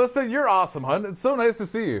 Alyssa, you're awesome, hun. It's so nice to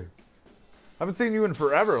see you. Haven't seen you in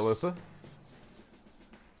forever, Alyssa.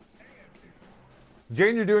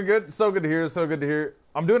 Jane, you're doing good. So good to hear. So good to hear.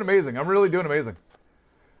 I'm doing amazing. I'm really doing amazing.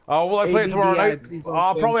 Will I play it tomorrow night? please don't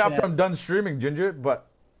spam Probably after chat. I'm done streaming, Ginger. But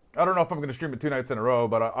I don't know if I'm going to stream it 2 nights in a row.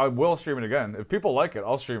 But I will stream it again. If people like it,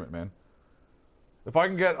 I'll stream it, man. If I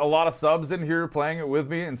can get a lot of subs in here playing it with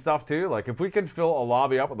me and stuff too, like if we can fill a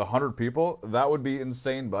lobby up with 100 people, that would be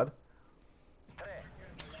insane, bud.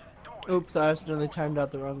 Oops, I accidentally timed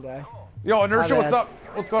out the wrong guy. Yo, Inertia, My what's bad. up?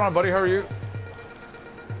 What's going on, buddy? How are you?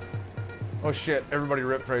 Oh shit, everybody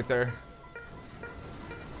ripped right there.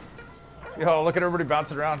 Yo, look at everybody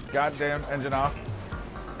bouncing around. Goddamn, engine off.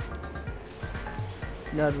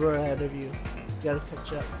 Nud, we're ahead of you. You gotta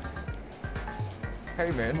catch up. Hey,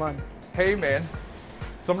 man. Come on. Hey, man.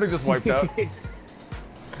 Somebody just wiped out.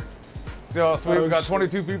 So, sweet, Oh, we got shit.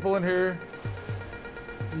 22 people in here.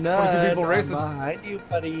 Nud, people I'm racing. behind you,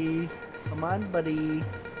 buddy. Come on, buddy.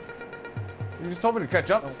 You just told me to catch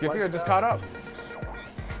up, Oh, Skippy. what I just the- caught up.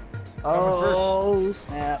 Oh,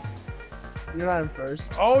 snap. You're not in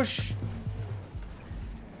first. Oh,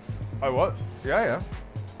 I what? Yeah, I am.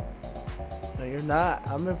 No, you're not.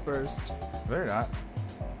 I'm in first. No, you're not.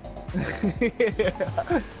 No,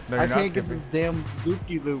 I you're not, can't get Skippy. this damn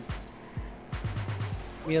loopy loop.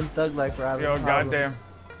 Me and Thug like Robin. Yo, goddamn.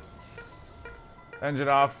 Engine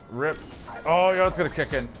off. Rip. Oh, yo, it's gonna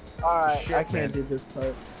kick in. Alright, Shit, I can't man. do this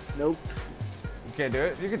part. Nope. You can't do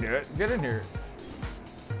it? You can do it. Get in here.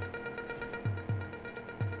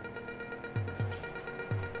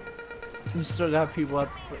 You still got people at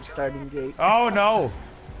the starting gate. Oh no!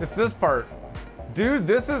 It's this part. Dude,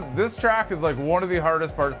 this track is like one of the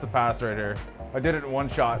hardest parts to pass right here. I did it in one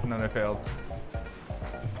shot and then I failed.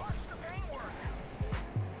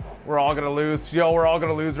 We're all gonna lose. Yo, we're all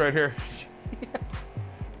gonna lose right here.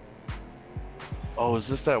 Oh, is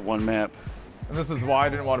this that one map? And this is why I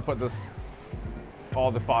didn't want to put this,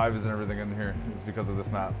 all the fives and everything in here. It's because of this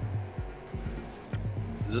map.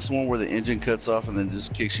 Is this one where the engine cuts off and then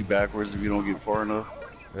just kicks you backwards if you don't get far enough?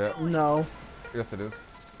 Yeah. No, Yes, it is.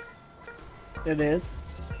 it is.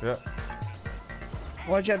 Yeah.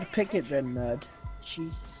 Why'd you have to pick it then, Nud?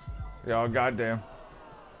 Jeez. Yo, goddamn.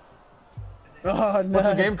 Oh, no. What's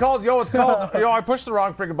the game called? Yo, it's called. Yo, I pushed the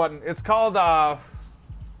wrong freaking button. It's called.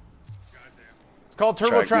 It's called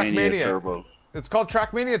Turbo Trackmania. Turbo. It's called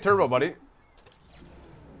Trackmania Turbo, buddy.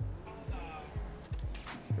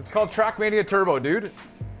 It's called Trackmania Turbo, dude.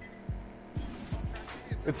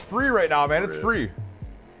 It's free right now, man. It's free.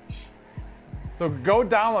 So go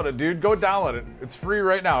download it, dude. Go download it. It's free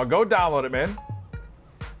right now. Go download it, man.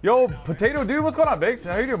 Yo, Potato Dude, what's going on, Baked?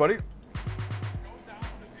 How you doing, buddy?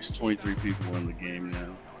 There's 23 people in the game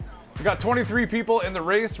now. We got 23 people in the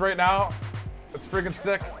race right now. It's freaking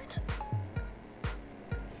sick.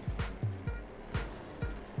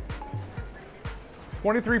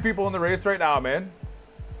 $23 people in the race right now, man.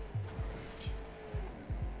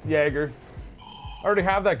 Jaeger. I already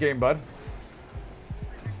have that game, bud.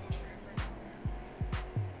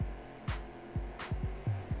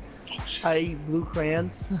 I eat blue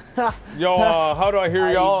crayons. Yo, how do I hear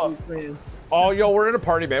I eat y'all? blue crayons. Oh, yo, we're in a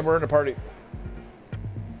party, man. We're in a party.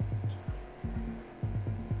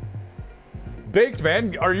 Baked,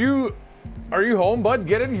 man. Are you home, bud?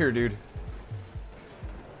 Get in here, dude.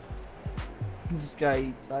 This guy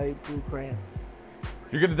eats. I eat blue crayons.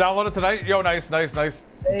 You're gonna download it tonight? Yo, nice, nice, nice.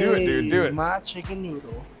 Do it, dude. Do it. My chicken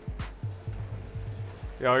noodle.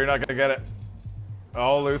 Yo, you're not gonna get it.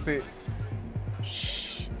 Oh, Lucy.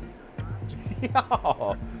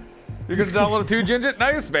 Yo. You're gonna download it too, Ginget?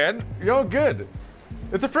 Nice, man. Yo, good.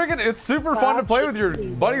 It's it's super fun to play with your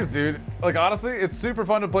buddies, dude. Like, honestly, it's super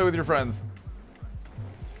fun to play with your friends.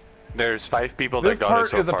 There's 5 people that This got part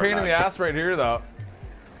it so is a far pain in now. the ass right here, though.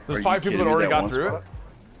 There's Are 5 you people that kidding me? already That got one through spot?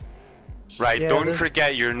 it. Right, Yeah, don't this-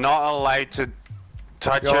 forget you're not allowed to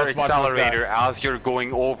touch Yo, your let's watch this guy. accelerator as you're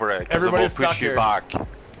going over it, because it will Everybody's stuck push you here. back.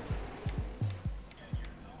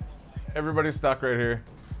 Everybody's stuck right here.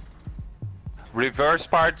 Reverse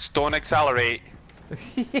parts, don't accelerate.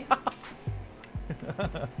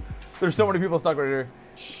 There's so many people stuck right here.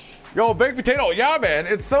 Yo, baked potato, yeah, man,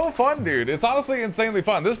 it's so fun, dude. It's honestly insanely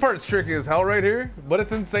fun. This part's tricky as hell right here, but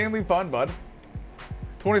it's insanely fun, bud.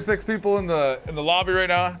 26 people in the lobby right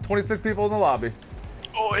now. 26 people in the lobby.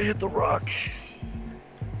 Oh, I hit the rock.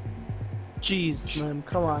 Jeez, Slim,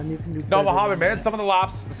 come on, you can do No, better Mohammed, than man. that.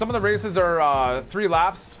 Some of the races are 3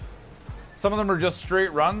 laps. Some of them are just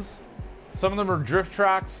straight runs. Some of them are drift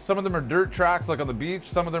tracks. Some of them are dirt tracks, like on the beach.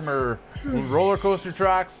 Some of them are roller coaster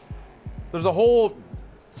tracks. There's a whole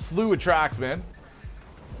slew of tracks, man.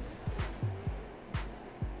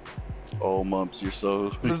 Oh, Mumps, you're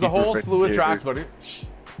so... There's a whole right slew of there. tracks, buddy.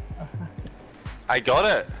 I got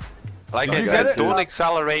it. Like Did I you said, get it? don't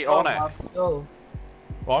accelerate Oh, on it. I'm still.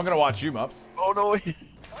 Well, I'm gonna watch you, Mups. Oh, no.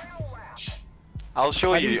 I'll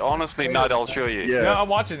show do you. you- Honestly, not. I'll show you. Yeah. Yeah, I'm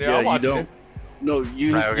watching you. Yeah, I'm you watching don't. you. No,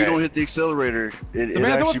 you Right, okay. you don't hit the accelerator. It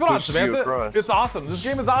Samantha, what's actually going on, pushes you Samantha? across. It's awesome. This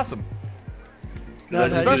game is awesome. No, I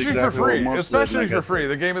just did Especially exactly for what free. Mumps said, and I Especially for got- free.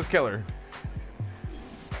 The game is killer.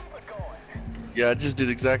 Yeah, I just did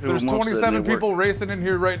exactly There's what Mumps said. 27 and it worked. people racing in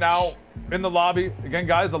here right now in the lobby. Again,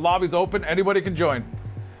 guys, the lobby's open. Anybody can join.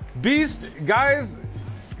 Beast, guys,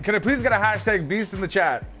 can I please get a hashtag Beast in the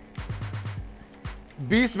chat?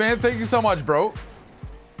 Beast, man, thank you so much, bro.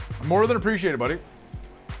 More than appreciated, buddy.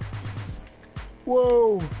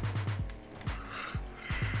 Whoa.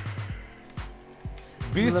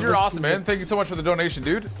 Beast, Love you're this awesome, game. man. Thank you so much for the donation,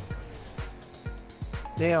 dude.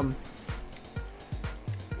 Damn.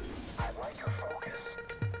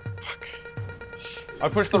 I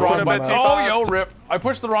pushed the Run wrong a bit button. too Oh, fast. yo, rip. I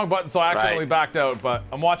pushed the wrong button, so I accidentally Right. backed out, but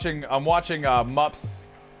I'm watching Mups.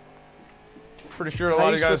 Pretty sure a How lot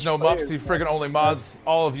you of you guys switch know players, Mups. He man? friggin' only mods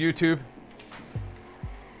all of YouTube.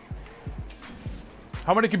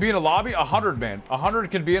 How many can be in a lobby? 100, man. 100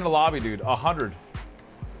 can be in a lobby, dude. 100.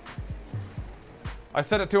 I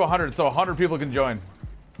set it to 100, so 100 people can join.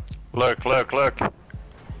 Look, look, look.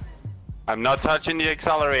 I'm not touching the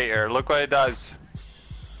accelerator. Look what it does.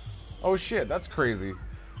 Oh shit, that's crazy.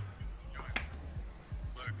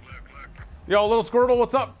 Yo, little Squirtle,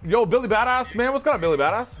 what's up? Yo, Billy Badass, man, what's going on, Billy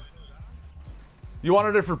Badass? You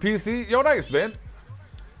wanted it for PC? Yo, nice, man.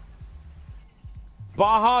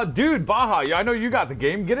 Baja, dude, Baja, yeah, I know you got the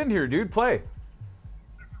game. Get in here, dude, play.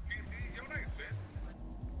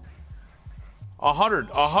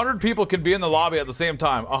 100 people can be in the lobby at the same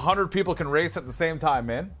time. 100 people can race at the same time,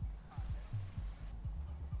 man.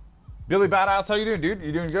 Billy Badass, how you doing, dude?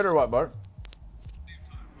 You doing good or what, Bart?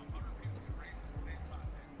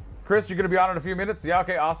 Chris, you're gonna be on in a few minutes? Yeah,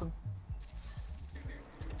 okay, awesome.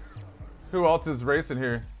 Who else is racing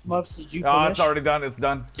here? Mups, did you Oh, finish? it's already done. It's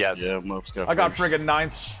done. Yes. Yeah, Mups got I got first. friggin'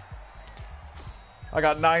 ninth. I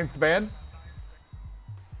got ninth, man.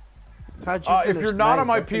 How'd you If finish you're not on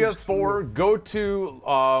my ninth? I finished PS4, go to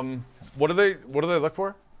what do they look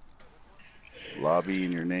for? Lobby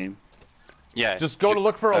in your name. Yeah. Just go to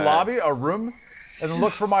look for a lobby, a room, and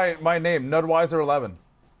look for my name, Nudwiser11.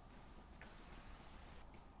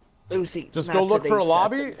 Lucy. Just not go look for a today's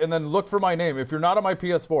lobby second. and then look for my name. If you're not on my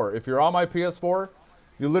PS4, if you're on my PS4,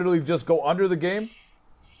 you literally just go under the game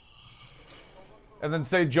and then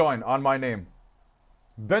say join on my name.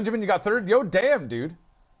 Benjamin, you got third? Yo, damn, dude.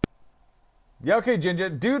 Yeah, okay, Ginger.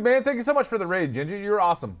 Dude, man, thank you so much for the raid, Ginger. You're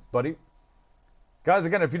awesome, buddy. Guys,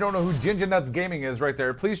 again, if you don't know who Ginger Nuts Gaming is right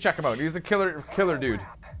there, please check him out. He's a killer dude.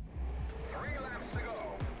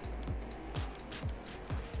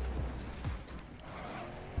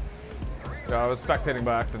 Yeah, I was spectating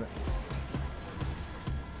by accident.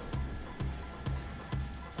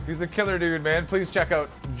 He's a killer dude, man. Please check out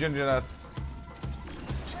Ginger Nuts.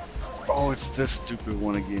 Oh, it's this stupid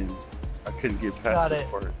one again. I couldn't get past Got this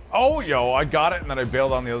it. part. Oh, yo, I got it, and then I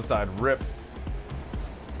bailed on the other side. Rip.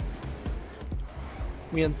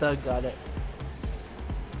 Me and Thug got it.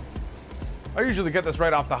 I usually get this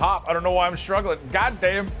right off the hop. I don't know why I'm struggling. God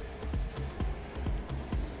damn.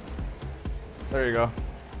 There you go.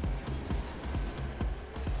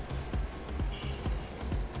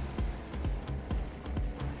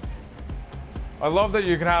 I love that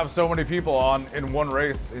you can have so many people on in one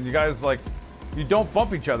race, and you guys, like, you don't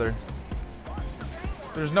bump each other.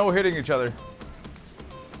 There's no hitting each other.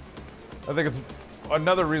 I think it's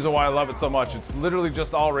another reason why I love it so much. It's literally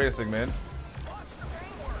just all racing, man.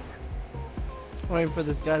 Waiting for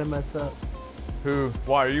this guy to mess up. Who?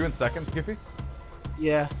 Why, are you in second, Skippy?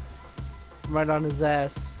 Yeah. I'm right on his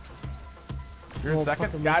ass. You're in Won't second?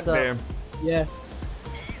 fucking God mess up. damn. Yeah.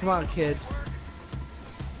 Come on, kid.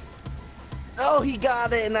 Oh, he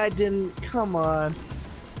got it and I didn't. Come on.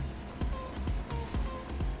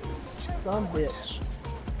 Some bitch.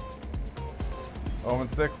 Oh, I'm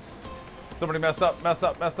in sixth. Somebody mess up, mess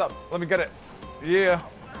up, mess up. Let me get it. Yeah.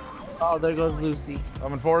 Oh, there goes Lucy.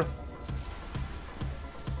 I'm in fourth.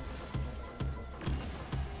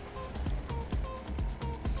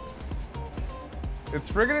 It's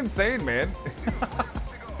friggin' insane, man.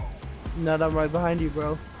 Nut, I'm right behind you,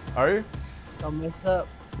 bro. Are you? Don't mess up.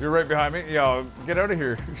 You're right behind me? Yo, get out of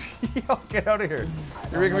here. Yo, get out of here.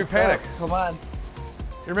 You're making me Mess up. panic. Come on.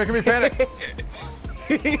 You're making me panic.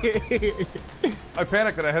 I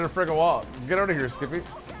panicked and I hit a friggin' wall. Get out of here, Skippy.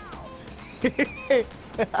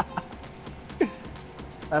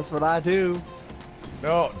 That's what I do.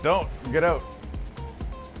 No, don't. Get out.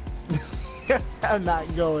 I'm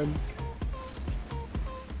not going.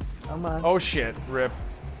 Come on. Oh shit, rip.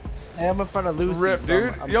 Hey, I'm in front of Lucy. Rip, so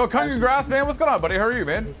dude. I'm Yo, Cunning actually Grass, man. What's going on, buddy? How are you,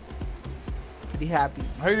 man? pretty happy.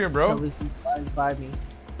 How you doing, So bro? Lucy flies by me.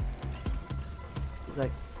 He's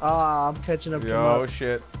like, oh, I'm catching up to Yo, Mups.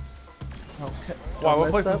 shit. Okay. Wow, Don't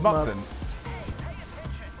what mess place is up, Mups in? Mups.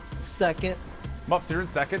 Second. Mups, you're in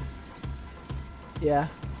second? Yeah.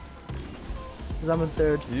 Because I'm in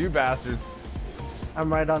third. You bastards.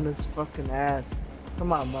 I'm right on his fucking ass.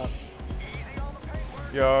 Come on, Mups.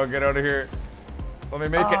 Yo, get out of here. Let me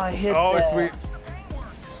make Oh, it. I hit Oh, that. sweet.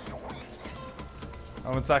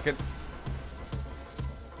 I'm in second.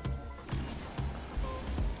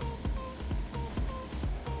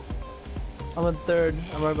 I'm in third.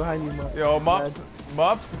 I'm right behind you, Mups. Yo, Mups.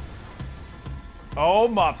 Mups. Oh,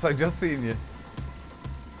 Mups, I just seen you.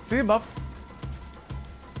 See you, Mups.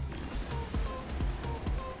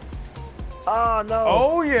 Oh, no.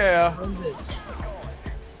 Oh, yeah. Son of a bitch.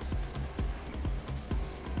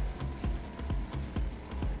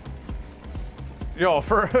 Yo,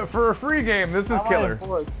 for a free game, this is I'm killer. in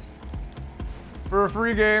fourth. For a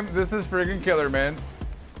free game, this is friggin' killer, man.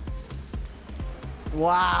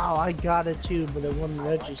 Wow, I got it too, but it wouldn't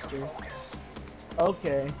register.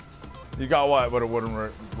 Okay. You got what? But it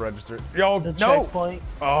wouldn't register. Yo, The no. checkpoint.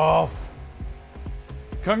 Oh.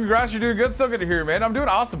 Congrats, you're doing good. So good to hear, man. I'm doing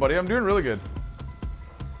awesome, buddy. I'm doing really good.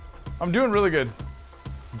 I'm doing really good.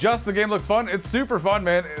 Just the game looks fun. It's super fun,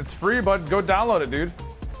 man. It's free, but go download it, dude.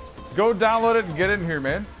 Go download it and get in here,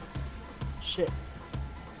 man. Shit.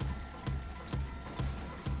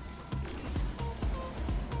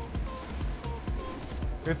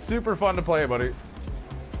 It's super fun to play, buddy.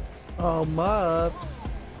 Oh, Mups.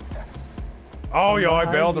 Oh, yo, I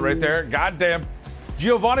bailed it right there. God damn.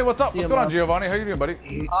 Giovanni, what's up? What's going on, Giovanni? How you doing, buddy?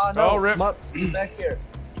 No, Oh, rip. Mups, get back here.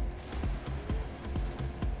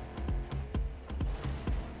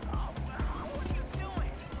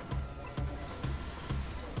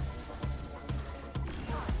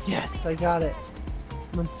 Yes, I got it.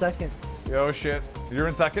 I'm in second. Yo, shit. You're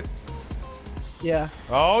in second? Yeah.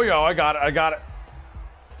 Oh, yo, I got it. I got it.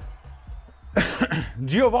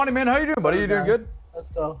 Giovanni, man, how you doing, buddy? You doing good? Let's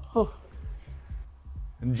go.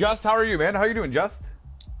 And Just, how are you, man? How you doing, Just?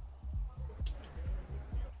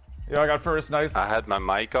 Yeah, I got first. Nice. I had my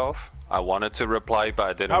mic off. I wanted to reply, but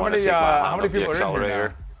I didn't How want many, to take my hand how many off the people are in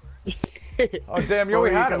here accelerator. Oh, damn, yo, What we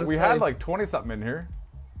were you had gonna we say? had like 20 something in here.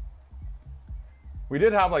 We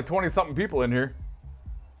did have like 20 something people in here.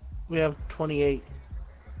 We have 28.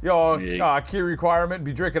 Yo, Yeah. key requirement: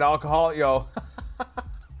 be drinking alcohol. Yo,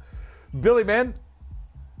 Billy, man,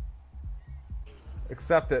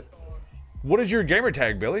 accept it. What is your gamer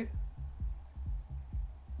tag, Billy?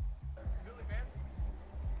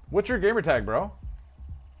 What's your gamer tag, bro?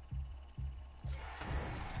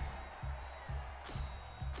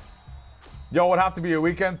 Yo, it would have to be a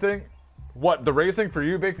weekend thing. What, the racing for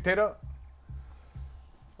you, Baked Potato?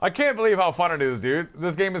 I can't believe how fun it is, dude.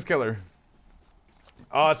 This game is killer.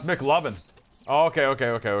 Oh, it's McLovin. Oh, okay.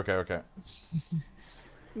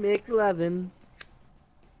 McLovin.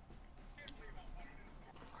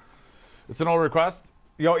 It's an old request.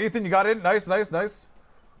 Yo, Ethan, you got in? Nice.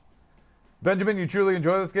 Benjamin, you truly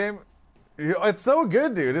enjoy this game? It's so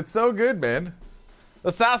good, dude. It's so good, man.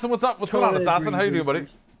 Assassin, what's up? What's going on, Assassin? How you doing, buddy?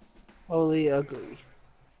 Holy ugly.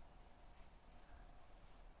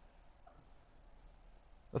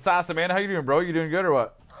 Assassin, man, how you doing, bro? You doing good or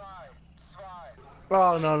what?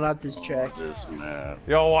 Oh no, not this track. This map.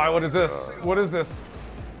 Yo, why? What is this? What is this?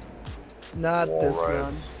 Not this one.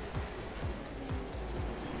 Walrus.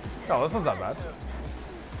 Oh, this one's not bad.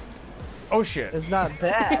 Oh, shit. It's not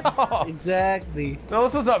bad. No. Exactly. No,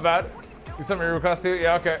 this one's not bad. You sent me a request too?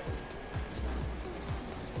 Yeah, okay.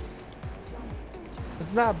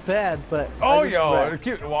 It's not bad, but Oh, I just yo,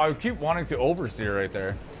 wrecked. I keep wanting to oversteer right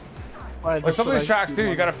there. Why, Like that's some of what these I tracks keep too, you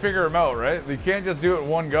wanting. gotta figure them out, right? You can't just do it in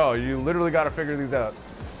one go. You literally gotta figure these out.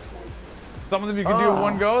 Some of them you can do in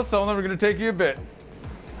one go, some of them are gonna take you a bit.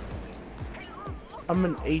 I'm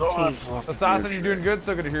an 18. Assassin, you're doing good.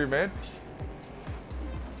 So good to hear you, man.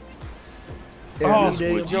 Every Oh,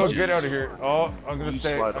 day yo, of get out of here. Oh, I'm gonna You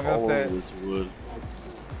stay. slide I'm all gonna over stay. this wood.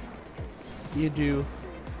 You do.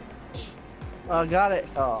 Oh, got it.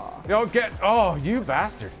 Oh. Yo, get. Oh, you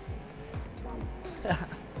bastard.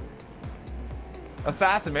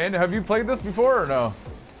 Assassin, man, have you played this before or no?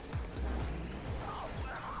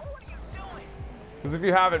 Because if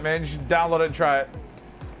you haven't, man, you should download it and try it.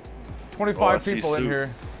 25 Oh, I see people in soup.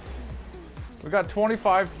 here. We got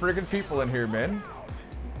 25 friggin' people in here, man.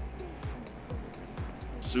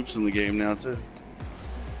 Soup's in the game now too.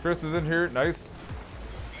 Chris is in here. Nice.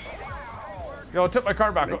 Yo, tip my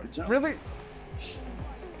car back. Make the jump. Really?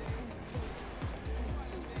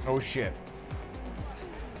 Oh, shit.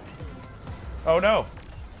 Oh, no.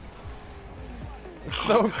 It's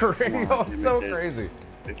so crazy. on, Oh, you it's so make that- crazy.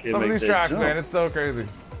 They can't Some of make these that tracks, jump. man, it's so crazy.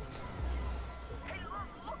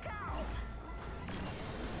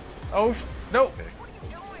 Oh, no.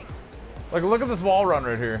 Like, look at this wall run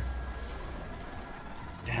right here.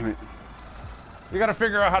 Damn it. You gotta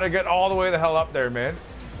figure out how to get all the way the hell up there, man.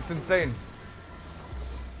 It's insane.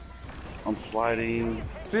 I'm sliding.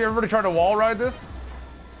 See, everybody trying to wall ride this?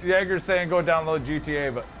 Jaeger's saying go download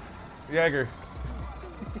GTA, but... Jaeger.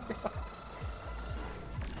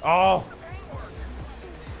 Oh!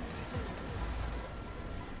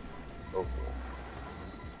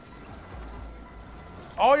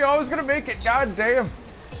 Oh, yo, I was gonna make it. God damn.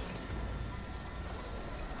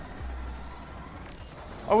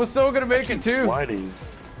 I was so gonna make it Keep too. sliding.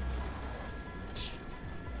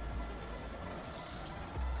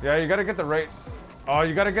 Yeah, you gotta get the right. Oh,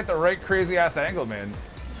 you gotta get the right crazy ass angle, man.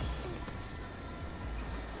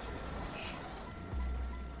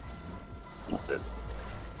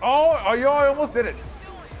 Oh, yo, I almost did it.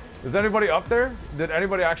 Is anybody up there? Did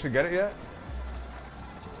anybody actually get it yet?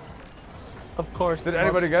 Of course. Did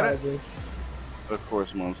anybody get it? Monster. Of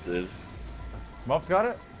course, Mums did. Mups got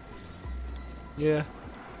it? Yeah.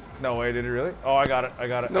 No way, did he really? Oh, I got it. I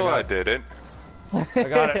got it. No, I got didn't. it. I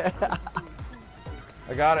got it.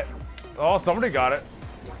 I got it. Oh, somebody got it.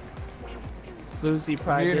 Lucy Me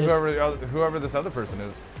probably and did. whoever this other person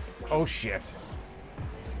is. Oh shit.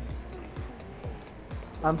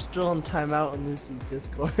 I'm still in timeout in Lucy's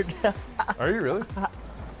Discord. Are you really?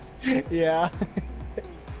 Yeah.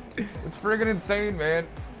 It's friggin' insane, man.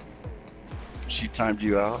 She timed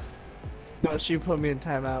you out. No, she put me in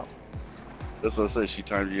timeout. That's what I said. She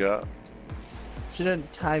timed you out. She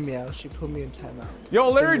didn't time me out, she put me in timeout. Yo,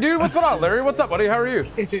 Larry, dude, what's going on? Larry, what's up, buddy? How are you?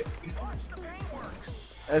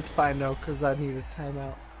 It's fine though, cause I need a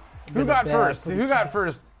timeout. Who got first? Who got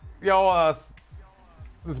first? Yo,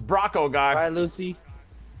 this Brocco guy. Bye, Lucy.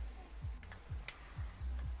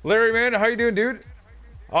 Larry, man, how you doing, dude?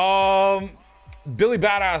 Billy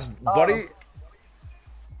Badass, buddy.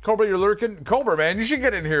 Cobra, you're lurking. Cobra, man, you should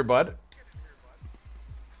get in here, bud.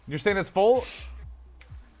 You're saying it's full?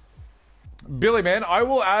 Billy, man, I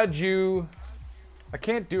will add you. I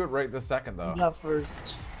can't do it right this second, though. You got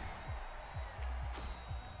first.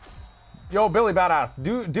 Yo, Billy Badass,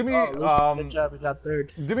 do me Lucy, good job, you got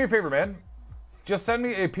third. do me a favor, man. Just send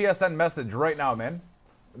me a PSN message right now, man.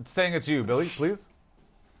 Saying it's you, Billy, please.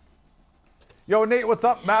 Yo, Nate, what's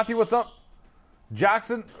up? Matthew, what's up?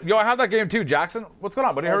 Jackson, yo, I have that game too. Jackson, what's going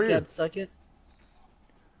on, buddy? How are Who you? got second?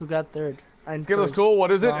 Who got third? This game looks cool.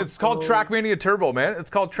 What is it? It's called Bronco. Trackmania Turbo, man. It's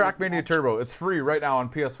called Trackmania Turbo. It's free right now on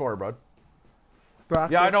PS4, bro. Brock,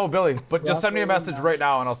 Yeah, I know, Billy, but just send me a Bronco message right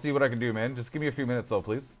now and I'll see what I can do, man. Just give me a few minutes though,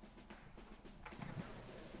 please.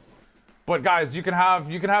 But guys, you can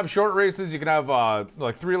have short races, you can have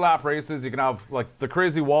like 3-lap races, you can have like the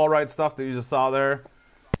crazy wall ride stuff that you just saw there.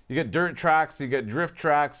 You get dirt tracks, you get drift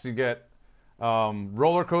tracks, you get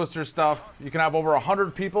roller coaster stuff. You can have over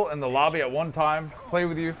 100 people in the lobby at one time play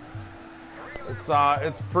with you.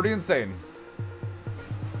 It's pretty insane.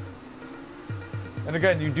 And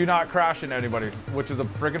again, you do not crash into anybody, which is a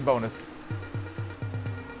friggin' bonus.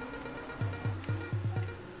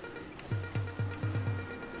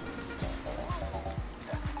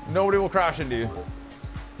 Nobody will crash into you.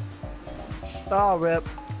 Oh, rip.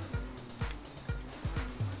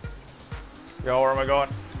 Yo, where am I going?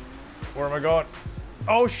 Where am I going?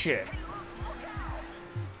 Oh shit.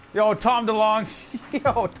 Yo, Tom DeLong.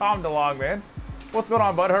 Yo, Tom DeLong, man. What's going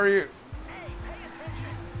on, bud? How are you?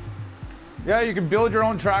 Yeah, you can build your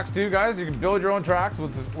own tracks too, guys. You can build your own tracks,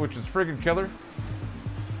 which is friggin' killer.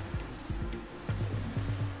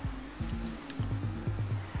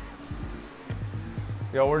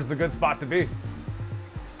 Yo, where's the good spot to be?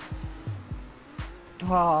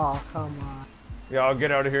 Oh, come on. Yeah, I'll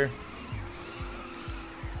get out of here.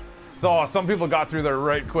 So, some people got through there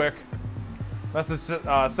right quick. Message sent.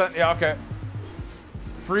 Yeah, okay.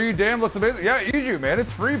 Free, damn, looks amazing. Yeah, Eju, man,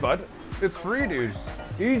 it's free, bud. It's free, dude.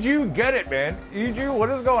 Eju, get it, man. Eju, what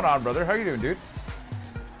is going on, brother? How you doing, dude?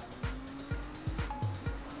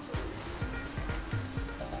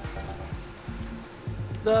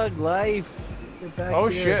 Thug life. Get back Oh,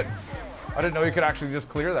 here. shit. I didn't know you could actually just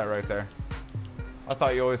clear that right there. I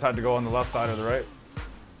thought you always had to go on the left side or the right.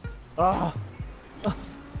 Oh,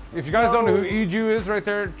 If you guys don't know who Eju is right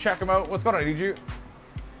there, check him out. What's going on, Eju?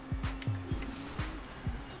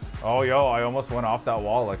 Oh, yo, I almost went off that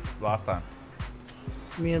wall like last time.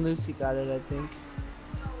 me and Lucy got it, I think.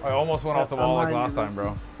 I almost went off the wall like last time,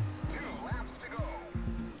 bro.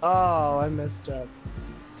 Oh, I messed up.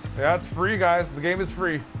 Yeah, it's free, guys. The game is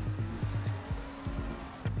free.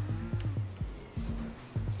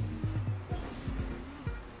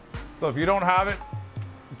 So if you don't have it,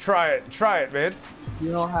 try it. Try it, man.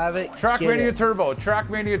 You don't have it? Get Trackmania it. Turbo.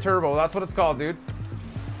 Trackmania Turbo. That's what it's called, dude.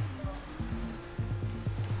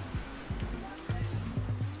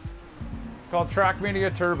 It's called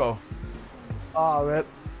Trackmania Turbo. Oh, rip.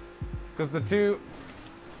 Because the two...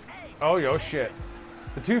 Oh, yo, shit.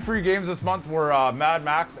 The two free games this month were Mad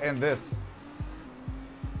Max and this.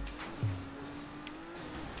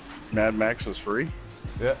 Mad Max was free.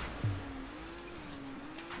 Yeah.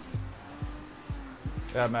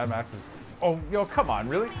 Yeah, Mad Max is... Oh, yo, come on,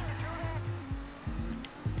 really?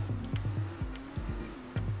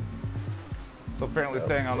 So apparently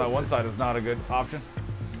staying on that one side is not a good option.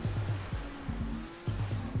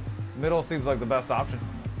 Middle seems like the best option.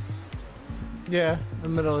 Yeah, the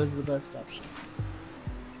middle is the best option.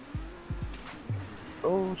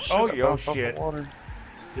 Oh shit! Oh, I yo, bounced off the shit. water.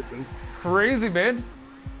 Skipping. Crazy, man.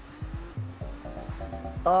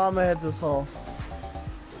 Oh, I'm gonna hit this hole.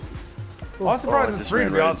 I'm surprised I it's just free, to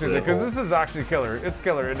ran be right honest with into you, that because this is actually killer. It's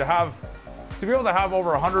killer. To be able to have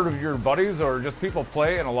over 100 of your buddies or just people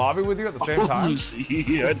play in a lobby with you at the same time.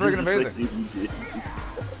 Lucy, I did friggin' the same amazing. thing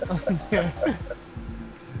you did.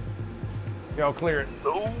 Yo, clear it.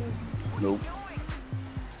 Nope.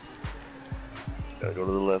 Gotta go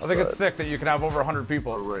to the left I think side. it's sick that you can have over 100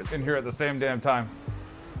 people Right in here at the same damn time.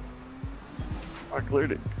 I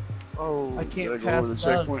cleared it. Oh, I can't gotta go pass over the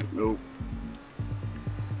Doug. checkpoint. Nope.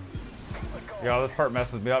 Yo, this part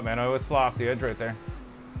messes me up, man. I always fly off the edge right there.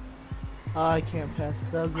 I can't pass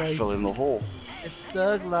Doug I life. fell in the hole. It's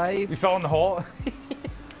Doug life. You fell in the hole?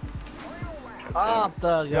 Ah,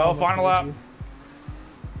 Doug. I Yo, almost final hit lap. you.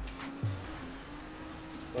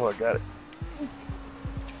 Oh, I got it.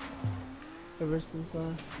 Ever since come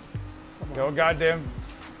on. Yo, goddamn.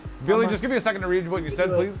 Billy, on. just give me a second to read what you said,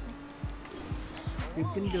 Do it. please. You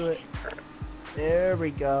can do it. There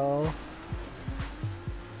we go.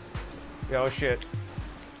 Yo, shit.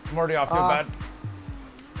 I'm already off to a bad.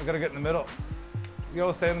 I gotta get in the middle.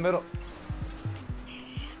 Yo, stay in the middle.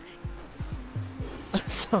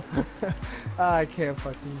 So, I can't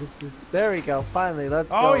fucking get this. There we go. Finally, let's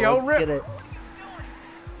Oh, go. yo, let's rip. get it.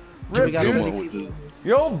 Rip, we got dude. many Come on with people.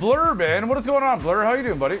 Yo, Blur, man. What is going on, Blur? How you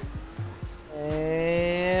doing, buddy?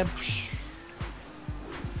 And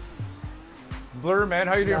Blur, man.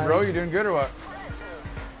 How you doing, bro? You Nice. doing good or what?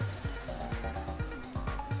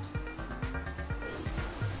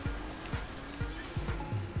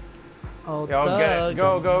 oh, Yo, Doug, get it.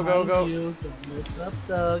 Go, I'm go, go, behind go. You. Don't mess up,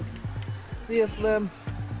 Doug. See ya, Slim.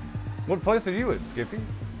 What place are you in, Skippy?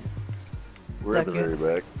 We're at the very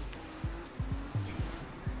Second.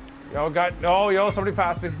 back. Yo, yo, somebody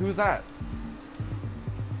passed me. Who's that?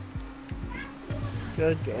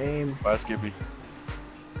 Good game. Bye, Skippy.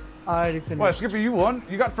 I already finished. What, Skippy, you won?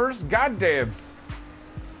 You got first? God damn.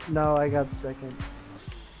 No, I got second.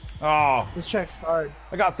 Oh, This track's hard.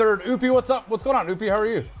 I got third. Oopie, what's up? What's going on, Oopie? How are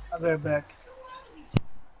you? I'll be right back.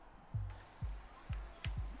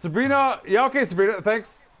 Sabrina, yeah, okay, Sabrina,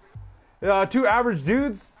 thanks. Two average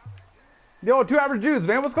dudes. Yo, two average dudes,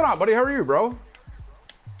 man. What's going on, buddy? How are you, bro?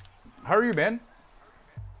 How are you, man?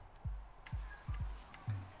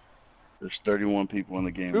 There's 31 people in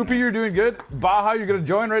the game. Oopie, now. you're doing good. Baja, you're gonna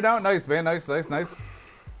join right now. Nice, man. Nice, nice, nice.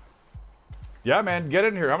 Yeah, man, get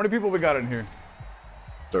in here. How many people we got in here?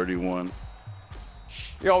 31.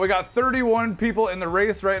 Yo, we got 31 people in the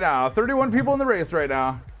race right now. 31 people in the race right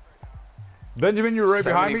now. Benjamin, you're right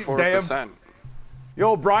behind me. Damn. 74%.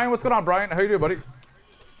 Yo, Brian, what's going on, Brian? How you doing, buddy?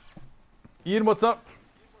 Ian, what's up?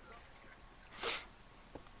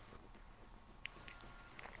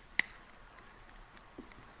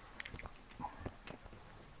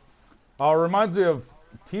 Reminds me of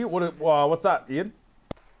what's that, Ian?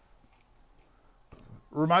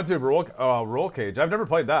 Reminds me of Roll Cage. I've never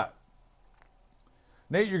played that.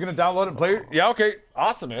 Nate, you're gonna download it and play it? Yeah, okay.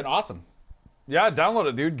 Awesome, man. Awesome. Yeah, download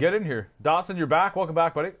it, dude. Get in here. Dawson, you're back. Welcome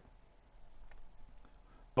back, buddy.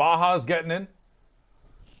 Baja's getting in.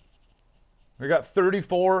 We got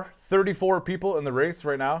 34 people in the race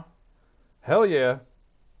right now. Hell yeah.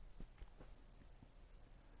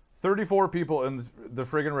 34 people in the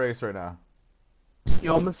friggin' race right now.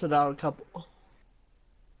 You almost hit out a couple.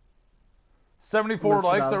 74 Listen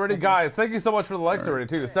likes out. already. Guys, thank you so much for the likes already,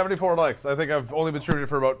 too. 74 likes. I think I've only been streaming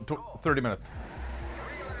for about 30 minutes.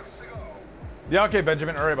 Yeah, okay,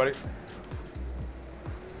 Benjamin. All right, buddy.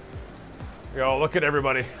 Yo, look at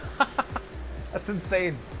everybody. That's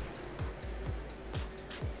insane.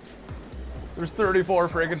 There's 34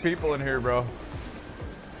 friggin' people in here, bro.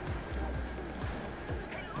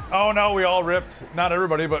 Oh, no, we all ripped. Not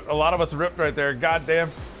everybody, but a lot of us ripped right there. God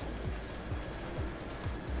damn.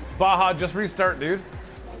 Baja, just restart, dude.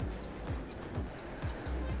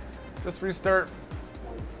 Just restart.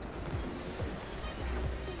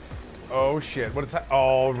 Oh, shit. What is that?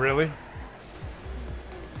 Oh, really?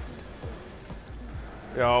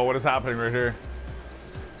 Yo, what is happening right here?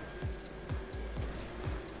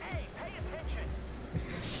 Hey, pay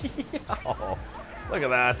attention. Oh, look at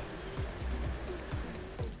that.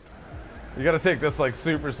 You gotta take this like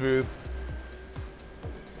super smooth.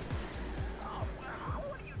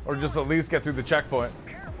 Or just at least get through the checkpoint.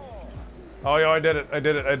 Oh, yo, I did it. I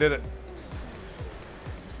did it. I did it.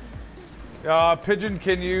 Pigeon,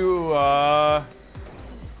 can you,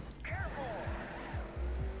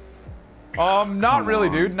 not really,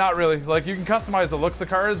 dude. Not really. Like, you can customize the looks of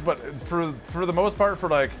cars, but for the most part, for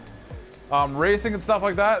like, racing and stuff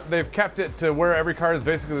like that, they've kept it to where every car is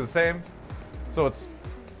basically the same. So it's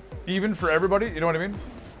even for everybody, you know what I mean?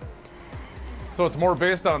 So it's more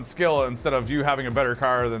based on skill instead of you having a better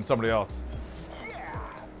car than somebody else.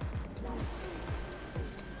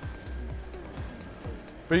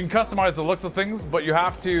 But you can customize the looks of things, but you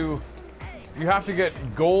have to get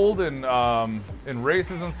gold in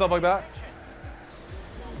races and stuff like that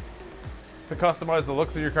to customize the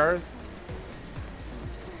looks of your cars.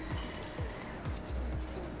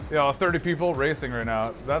 Yo, 30 people racing right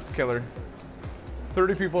now. That's killer.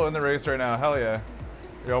 30 people in the race right now. Hell yeah.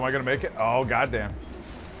 Yo, am I gonna make it? Oh, goddamn.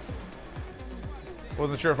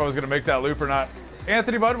 Wasn't sure if I was gonna make that loop or not.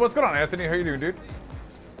 Anthony, bud, what's going on, Anthony? How you doing, dude?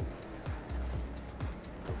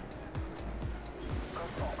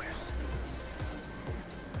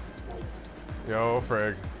 Yo,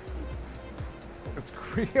 frig. It's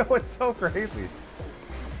yo, it's so crazy.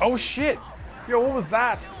 Oh shit! Yo, what was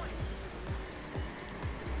that?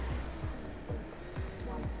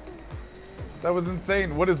 That was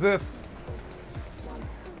insane. What is this?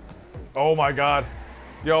 Oh my god.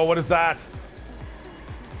 Yo, what is that?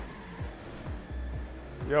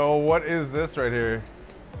 Yo, what is this right here?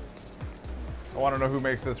 I want to know who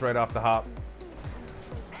makes this right off the hop.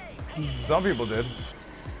 Some people did.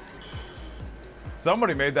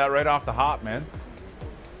 Somebody made that right off the hop, man.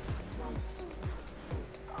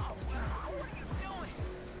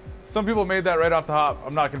 Some people made that right off the hop.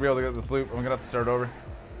 I'm not going to be able to get this loop. I'm going to have to start over.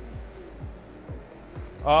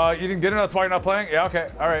 You didn't get it? That's why you're not playing? Yeah, okay.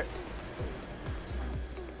 Alright.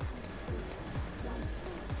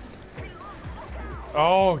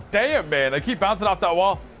 Oh, damn, man. I keep bouncing off that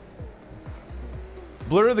wall.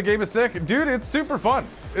 Blur, the game is sick. Dude, it's super fun.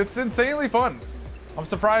 It's insanely fun. I'm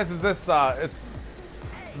surprised it's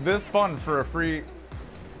this fun for a free...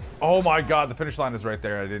 Oh my god, the finish line is right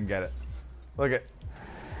there. I didn't get it. Look at...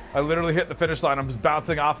 I literally hit the finish line. I'm just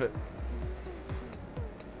bouncing off it.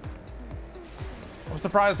 I'm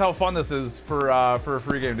surprised how fun this is for a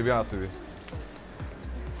free game, to be honest with you.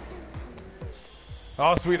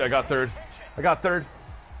 Oh, sweet. I got third. I got third.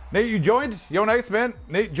 Nate, you joined? Yo, nice, man.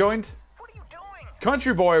 Nate joined. What are you doing?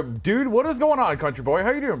 Country boy. Dude, what is going on, country boy?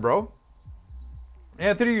 How you doing, bro?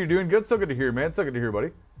 Anthony, you're doing good. So good to hear, man. So good to hear, buddy.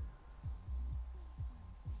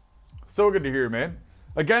 So good to hear, man.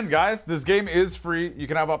 Again, guys, this game is free. You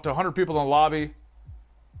can have up to 100 people in the lobby.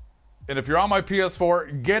 And if you're on my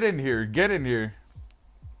PS4, get in here. Get in here.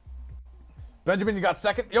 Benjamin, you got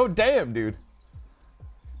second? Yo, damn, dude.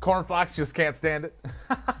 Cornflakes just can't stand it.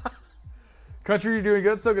 Country, you're doing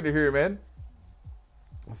good. So good to hear, man.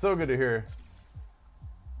 So good to hear.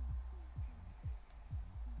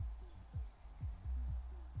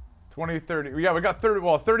 $20, $30. Yeah, we got 30.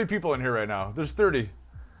 Well, 30 people in here right now. There's 30.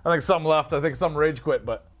 I think some left. I think some rage quit,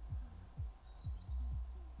 but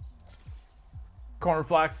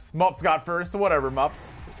Cornflakes. Mups got first. Whatever,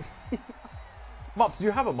 Mups. Mups, do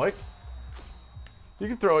you have a mic? You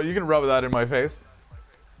can throw it. You can rub that in my face.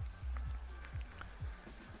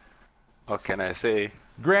 What can I say?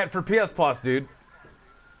 Grant, for PS Plus, dude.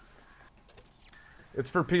 It's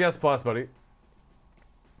for PS Plus, buddy.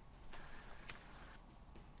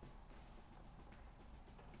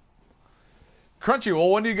 Crunchy, well,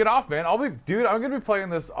 when do you get off, man? Dude, I'm gonna be playing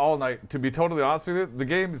this all night. To be totally honest with you, the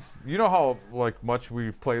game's, you know how like much we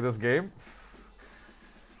play this game.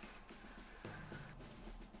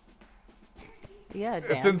 Yeah,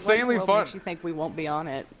 Dan. It's insanely what fun. Makes you think we won't be on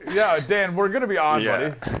it? Yeah, Dan, we're gonna be on,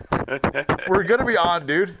 buddy. We're gonna be on,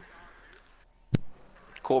 dude.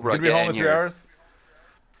 Cobra, Gonna be home in 3 hours.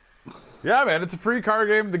 Yeah, man, it's a free car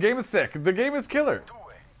game. The game is sick. The game is killer.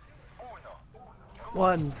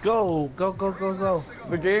 One, go, go, go, go, go.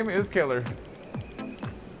 The game is killer.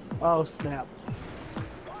 Oh snap!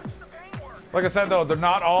 Like I said, though, they're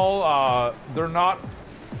not all.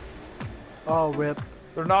 Oh rip!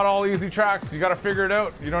 They're not all easy tracks. You gotta figure it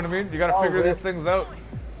out. You know what I mean? You gotta figure these things out.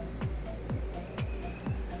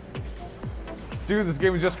 Dude, this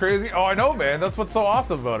game is just crazy. Oh, I know, man. That's what's so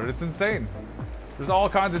awesome about it. It's insane. There's all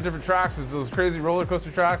kinds of different tracks. There's those crazy roller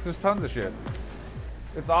coaster tracks. There's tons of shit.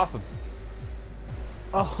 It's awesome.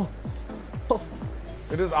 Oh.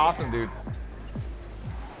 It is awesome, dude.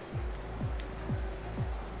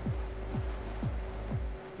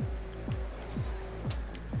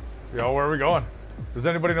 Yo, where are we going? Does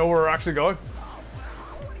anybody know where we're actually going?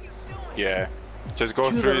 Yeah. Just go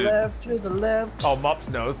To the through. left, to the left. Oh, Mups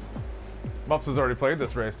knows. Mups has already played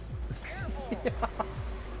this race.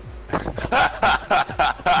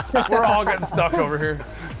 We're all getting stuck over here.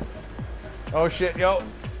 Oh shit, yo.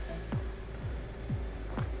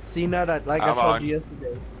 See now that, like I'm I told on. you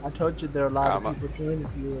yesterday, I told you there are a lot I'm of people joining if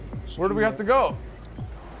you were. Where do we have to go?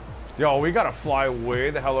 Yo, we gotta fly way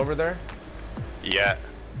the hell over there. Yeah.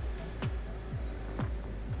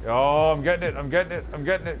 Yo, I'm getting it, I'm getting it, I'm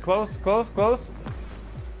getting it. Close, close, close.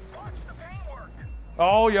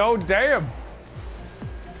 Oh, yo, damn.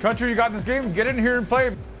 Country, you got this game? Get in here and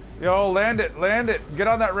play. Yo, land it, land it. Get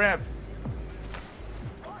on that ramp.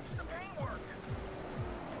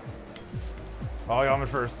 Oh, yeah, I'm in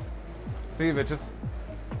first. See you, bitches.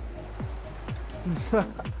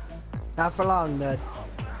 Not for long, Ned.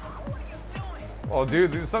 Oh,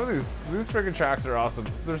 dude, some of these freaking tracks are awesome.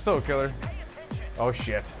 They're so killer. Oh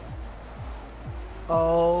shit.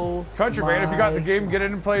 Oh. Country man, if you got the game, God. get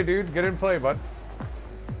in and play, dude. Get in and play, bud.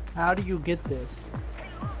 How do you get this?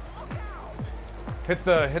 Hit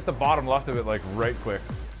the bottom left of it like right quick.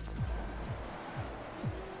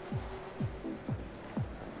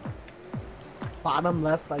 Bottom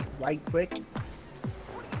left, like right quick.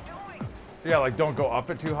 Yeah, like don't go up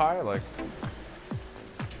it too high, like.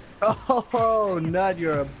 Oh, nut!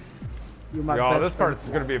 You're my Yo, best this part's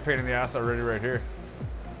friend. gonna be a pain in the ass already right here.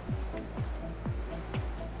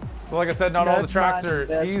 So like I said, not all the That's tracks my are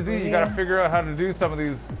best easy. You gotta friend. figure out how to do some of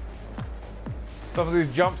these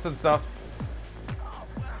jumps and stuff.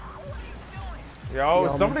 Yo,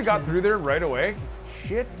 Yo, somebody got McKin- through there right away.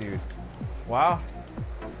 Shit, dude. Wow.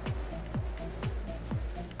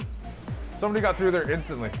 Somebody got through there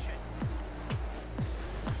instantly.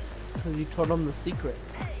 Because you told them the secret.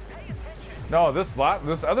 No,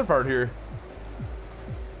 this other part here.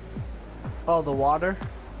 Oh, the water?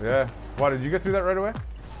 Yeah. Why, did you get through that right away?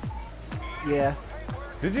 Yeah.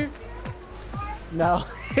 Did you? No.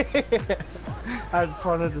 I just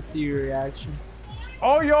wanted to see your reaction.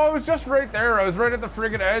 Oh, yo, I was just right there. I was right at the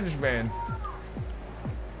friggin' edge, man.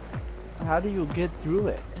 How do you get through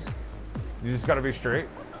it? You just gotta be straight.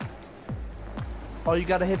 Oh, you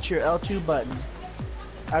gotta hit your L2 button.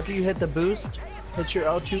 After you hit the boost, hit your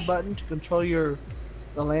L2 button to control the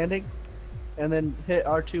landing, and then hit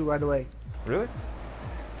R2 right away. Really?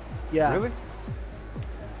 Yeah. Really?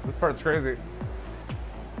 This part's crazy.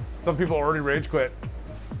 Some people already rage quit.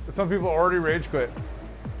 Some people already rage quit.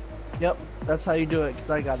 Yep, that's how you do it, because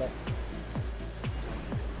I got it.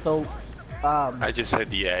 So, I just hit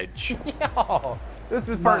the edge. Yo, this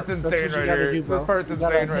is part's Mux, that's insane what you right gotta here. do, bro. This part's You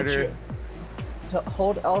gotta insane right hit here.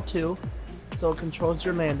 hold L2, so it controls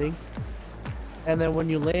your landing, and then when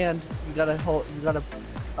you land, you gotta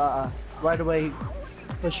right away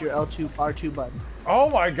push your L2 R2 button. Oh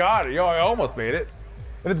my god, yo, I almost made it.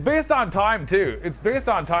 And it's based on time too. It's based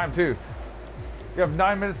on time too. You have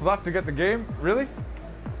 9 minutes left to get the game? Really?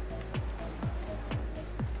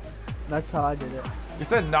 That's how I did it. You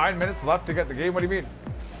said 9 minutes left to get the game? What do you mean?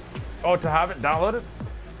 Oh, to have it downloaded?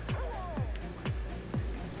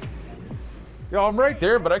 Yo, I'm right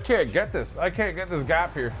there, but I can't get this. I can't get this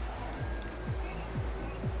gap here.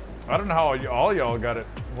 I don't know how all y'all got it.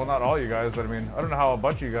 Well, not all you guys, but I mean, I don't know how a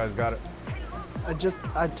bunch of you guys got it.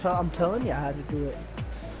 I'm telling you how to do it.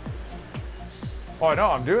 Oh, I know,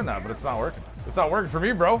 I'm doing that, but it's not working. It's not working for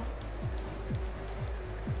me, bro.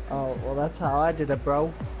 Oh, well, that's how I did it,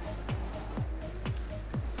 bro.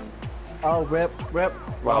 Oh, rip.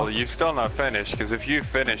 Well, you've still not finished, because if you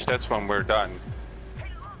finish, that's when we're done.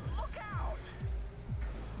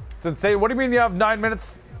 It's insane. What do you mean you have 9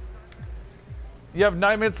 minutes? You have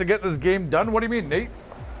 9 minutes to get this game done? What do you mean, Nate?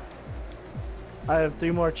 I have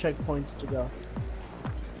 3 more checkpoints to go.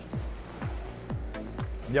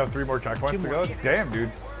 You have 3 more checkpoints to go? Damn,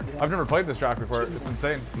 dude. Yeah. I've never played this track before. It's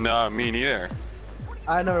insane. No, me neither.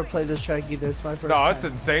 I never played this track either. It's my first No, time. it's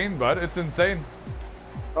insane, bud. It's insane.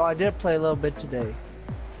 Oh, I did play a little bit today.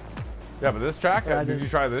 Yeah, but this track, Yeah, I did did. you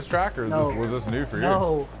try this track, or No. was this new for you?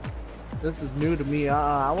 No, this is new to me.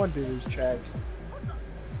 I want to do this track.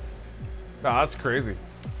 No, that's crazy.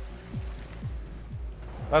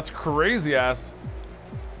 That's crazy ass.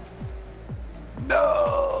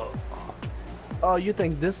 No! Oh, you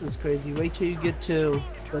think this is crazy? Wait till you get to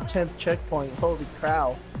the 10th checkpoint. Holy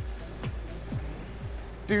cow.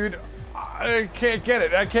 Dude, I can't get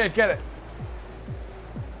it. I can't get it.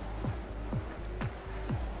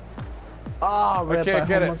 Oh, rip, can't I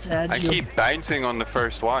get it. almost had I you. keep bouncing on the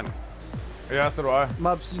first one. Yeah, so do I.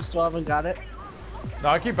 Mups, you still haven't got it? No,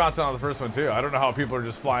 I keep bouncing on the first one too. I don't know how people are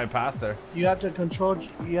just flying past there. You have to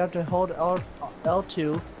hold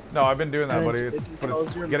L2. No, I've been doing that, And buddy. it But it's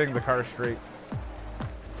controls your- getting the car straight.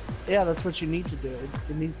 Yeah, that's what you need to do.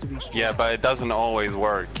 It needs to be straight. Yeah, but it doesn't always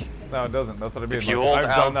work. No, it doesn't. That's what I mean. If you Like, hold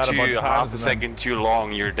I've done that a bunch L2 of half times. a and second too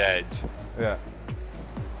long, you're dead. then- Yeah.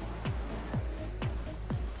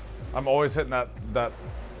 I'm always hitting that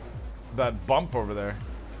bump over there.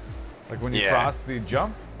 Like when you Yeah. cross the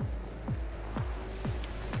jump.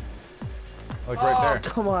 Like Oh, right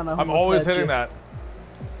there. come on. I I'm almost always had hitting you. that.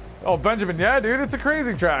 Oh, Benjamin, yeah, dude, it's a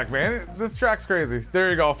crazy track, man. This track's crazy.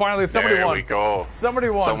 There you go. Finally, somebody There won. we go. Somebody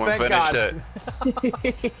won. Someone Thank finished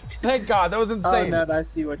God. it. Thank God. That was Oh, insane. Ned, I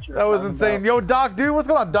see what you're That was talking insane. about. Yo, Doc, dude, what's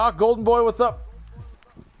going on? Doc, Golden Boy, what's up?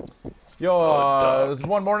 Yo, Doc. it was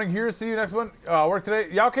one morning here. See you next one. Work today.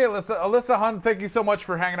 Yeah, okay, Alyssa Hun, thank you so much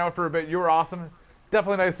for hanging out for a bit. You were awesome.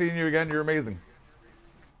 Definitely nice seeing you again. You're amazing.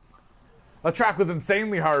 That track was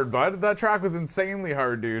insanely hard, bud. That track was insanely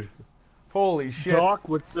hard, dude. Holy shit. Doc,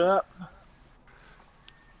 what's up?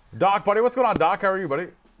 Doc, buddy, what's going on, Doc? How are you, buddy?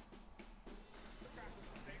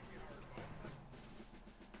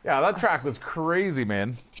 Yeah, that track was crazy,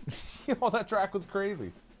 man. That track was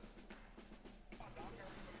crazy.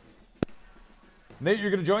 Nate,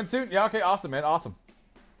 you're gonna join soon? Yeah, okay, awesome, man, awesome.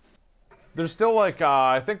 There's still like,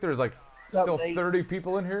 I think there's like still 30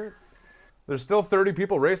 people in here. There's still 30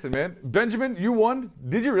 people racing, man. Benjamin, you won?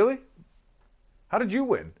 Did you really? How did you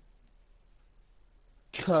win?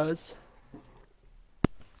 Cuz.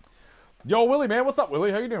 Yo, Willie, man, what's up,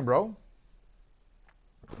 Willie? How you doing, bro?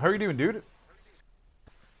 How are you doing, dude?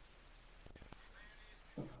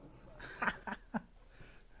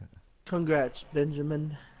 Congrats,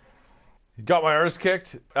 Benjamin. You got my arse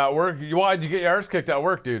kicked at work. Why'd you get your arse kicked at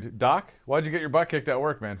work, dude? Doc? Why'd you get your butt kicked at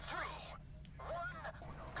work, man?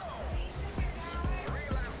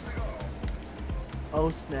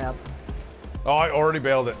 Oh, snap. Oh, I already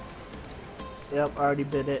bailed it. Yep, already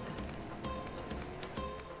bit it.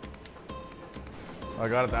 I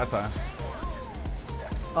got it that time.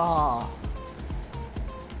 Ah.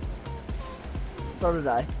 So did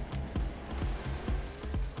I.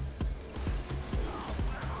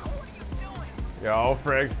 Yo,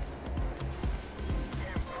 frig.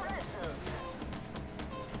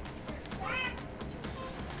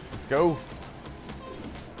 Let's go.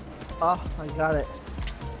 Oh, I got it.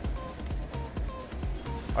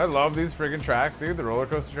 I love these friggin' tracks, dude. The roller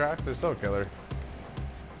coaster tracks, they're so killer.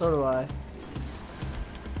 So do I.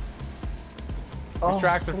 These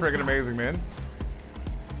tracks are friggin' amazing, man.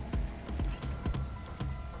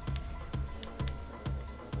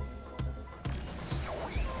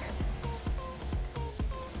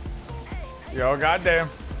 Yo, goddamn.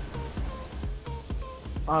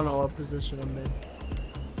 I don't know what position I'm in.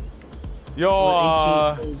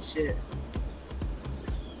 Yo, Shit.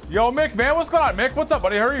 Yo, Mick, man, what's going on, Mick? What's up,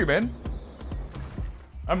 buddy? How are you, man?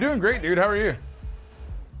 I'm doing great, dude. How are you?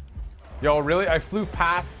 Yo, really? I flew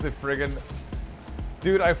past the friggin'...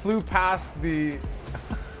 Dude, I flew past the...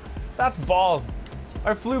 That's balls.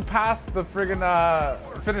 I flew past the friggin'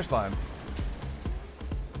 finish line.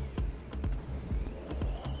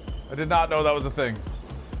 I did not know that was a thing.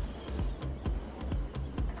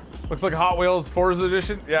 Looks like a Hot Wheels Forza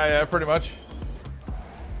edition. Yeah, pretty much.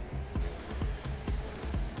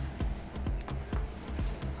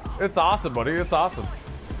 It's awesome, buddy. It's awesome.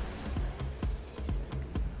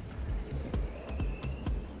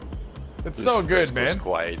 It's so good, man. She's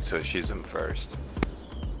quiet, so she's in first.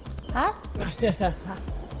 Huh?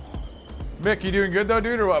 Mick, you doing good though,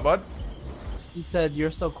 dude, or what, bud? He said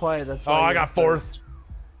you're so quiet. That's why. Oh, I you're got first. forced.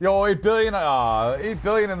 Yo, 8 billion, 8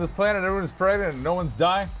 billion in this planet. Everyone's pregnant and no one's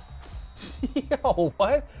dying. Yo,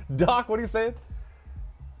 what? Doc, what are you saying?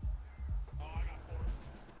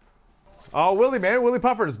 Oh, Willie, man. Willie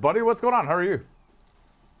Puffers, buddy. What's going on? How are you?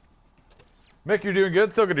 Mick, you're doing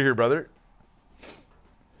good? So good to hear, brother.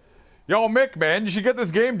 Yo, Mick, man. You should get this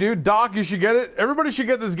game, dude. Doc, you should get it. Everybody should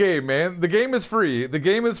get this game, man. The game is free. The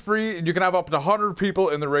game is free, and you can have up to 100 people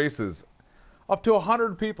in the races. Up to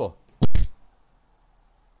 100 people.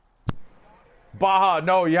 Baja,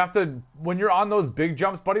 no, you have to, when you're on those big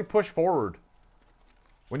jumps, buddy, push forward.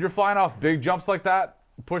 When you're flying off big jumps like that,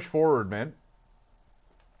 push forward, man.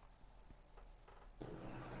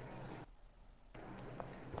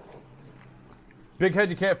 Big Head,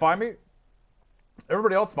 you can't find me?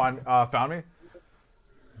 Everybody else found me.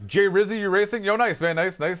 Jay Rizzy, you racing? Yo, nice, man,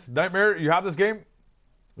 nice. Nightmare, you have this game?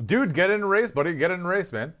 Dude, get in a race, buddy. Get in a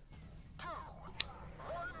race, man.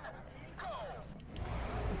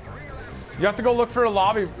 You have to go look for a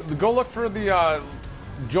lobby. Go look for the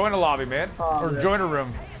join a lobby, man. Or join a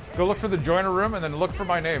room. Go look for the joiner room and then look for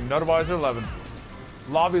my name, Nutadvisor 11.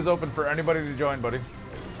 Lobby's open for anybody to join, buddy.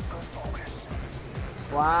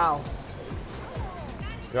 Wow.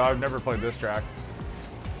 Yeah, I've never played this track.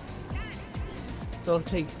 So it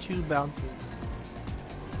takes 2 bounces.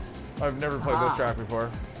 I've never played this track before.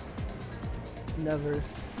 Never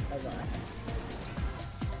have I.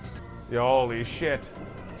 Yo, holy shit.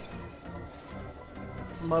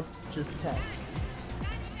 Mups just passed.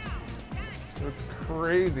 That's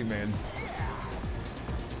crazy, man.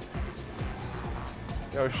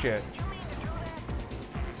 Yo, shit.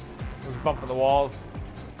 Just bumping the walls.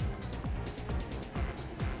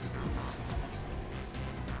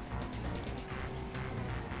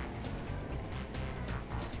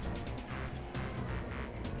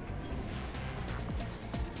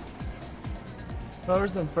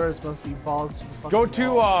 Whoever's in first must be balls to the fucking Go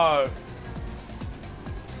to, walls.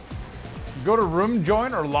 Go to room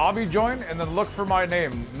join or lobby join and then look for my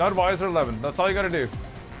name, Nutadvisor 11. That's all you gotta do.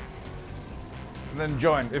 and then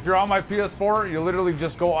join. If you're on my PS4, you literally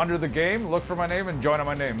just go under the game, look for my name, and join on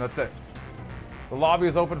my name. That's it. The lobby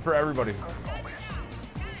is open for everybody.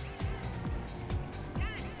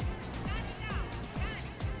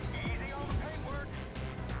 Easy on the paintwork.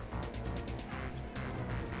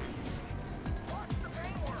 Watch the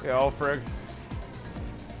paintwork. Yeah, oh frig.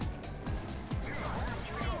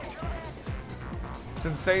 It's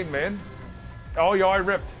insane, man. Oh, yo, I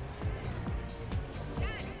ripped.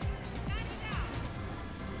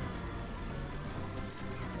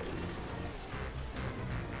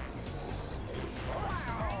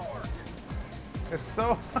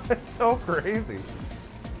 It's so crazy.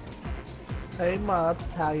 Hey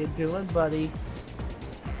Mops, how you doing, buddy?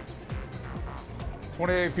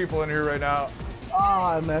 28 people in here right now. Oh,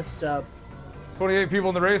 I messed up. 28 people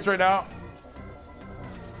in the race right now.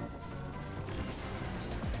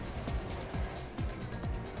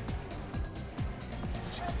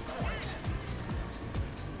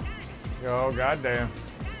 Yo, goddamn.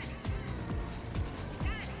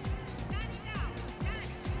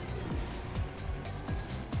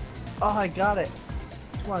 Oh, I got it.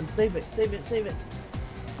 Come on, save it, save it, save it.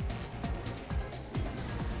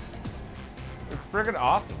 It's freaking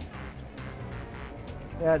awesome.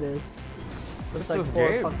 Yeah, it is. It's It's like this 4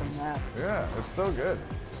 game. fucking maps. Yeah, it's so good.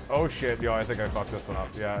 Oh shit, yo, I think I fucked this one up.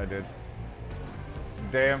 Yeah, I did.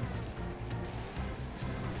 Damn.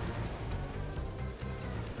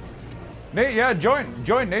 Nate, yeah, join, Nate.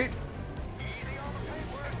 Easy on the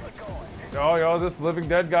paintwork. Get going. Oh, yo, this living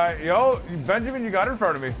dead guy. Yo, Benjamin, you got in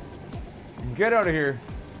front of me. Get out of here.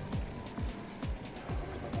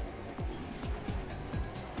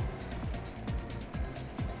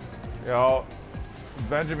 Yo,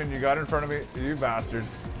 Benjamin, you got in front of me. You bastard.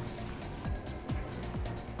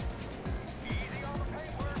 Easy on the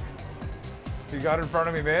paintwork. You got in front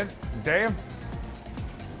of me, man. Damn.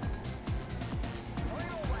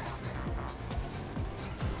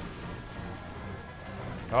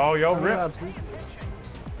 Oh, yo, Coming rip. up, this-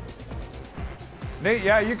 Nate,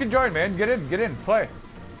 yeah, you can join, man. Get in, play.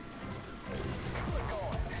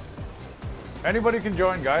 Anybody can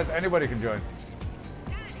join, guys. Anybody can join.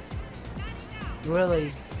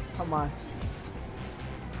 Really? Come on.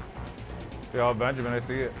 Yo, Benjamin, I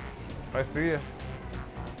see it. I see you.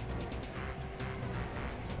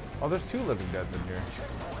 Oh, there's 2 Living Deads in here.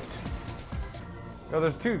 Yo,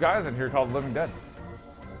 there's 2 guys in here called Living Dead.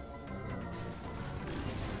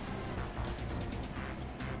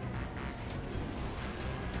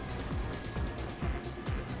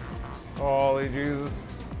 Holy Jesus.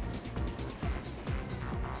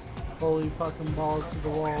 Holy fucking balls to the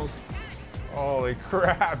walls. Holy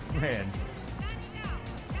crap, man.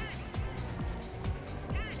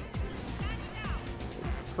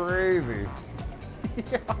 It's crazy.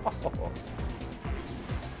 Yo.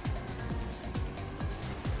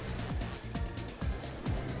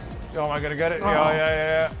 Yo, am I gonna get it? Oh.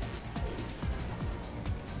 Yeah.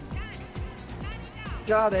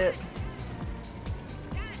 Got it.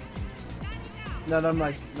 No, I'm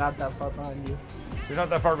like not that far behind you. You're not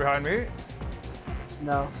that far behind me?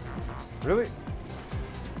 No. Really?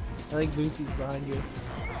 I think Lucy's behind you.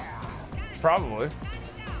 Probably.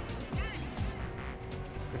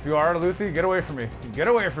 If you are, Lucy, get away from me. Get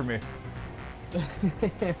away from me. I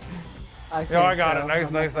Yo, I can't got it. tell. Nice,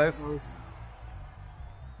 I'm nice, not nice. close.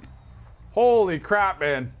 Holy crap,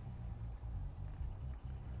 man.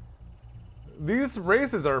 These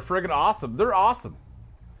races are friggin' awesome. They're awesome.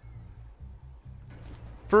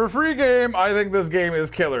 For a free game, I think this game is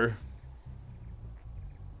killer.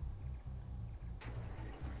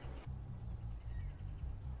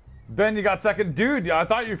 Ben, you got second. Dude, I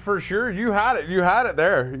thought you for sure. You had it. You had it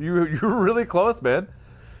there. You were really close, man.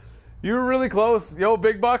 You were really close. Yo,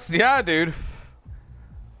 Big Bucks. Yeah, dude.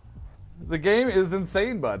 The game is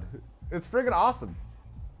insane, bud. It's friggin' awesome.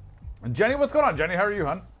 Jenny, what's going on? Jenny, how are you,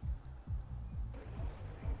 hon?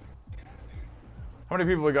 How many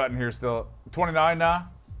people we got in here still? 29 now?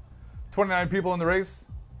 29 people in the race?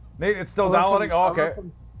 Nate, it's still downloading? Oh, okay.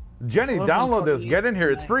 Jenny, download this. Get in here.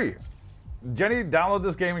 It's free. Jenny, download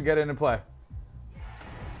this game and get in and play.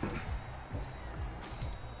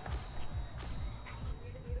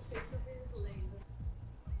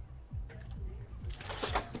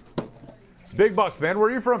 Big Bucks, man. Where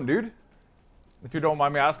are you from, dude? If you don't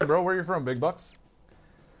mind me asking, bro, where are you from, Big Bucks?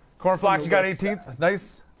 Cornflakes, you got 18th.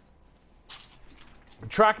 Nice.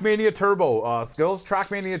 Trackmania Turbo skills.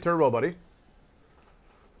 Trackmania Turbo, buddy.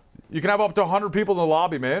 You can have up to 100 people in the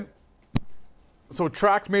lobby, man. So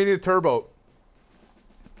Trackmania Turbo.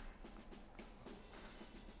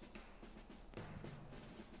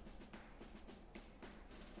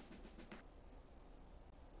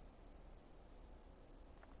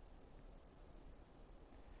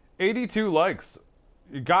 82 likes.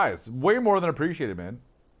 You guys, way more than appreciated, man.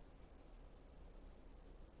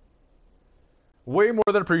 Way more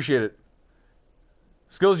than appreciated.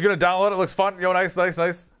 Skills, you gonna download it? Looks fun. Yo, nice, nice,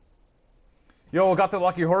 nice. Yo, got the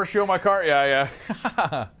lucky horseshoe in my car? Yeah,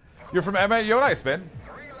 yeah. You're from MA? Yo, nice, man.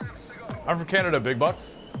 I'm from Canada, big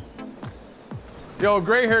bucks. Yo,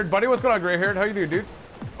 gray-haired buddy, what's going on, gray-haired? How you doing, dude?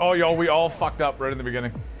 Oh, yo, we all fucked up right in the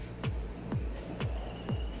beginning.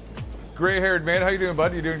 Gray-haired man, how you doing,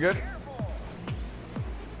 bud? You doing good?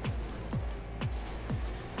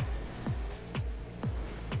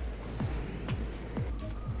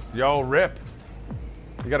 Yo, rip.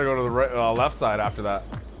 You gotta go to the right, left side after that.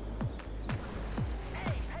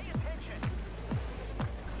 Hey, pay attention.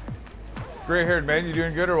 Gray-haired man, you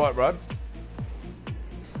doing good or what, bud?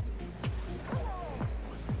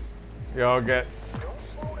 Yo, get.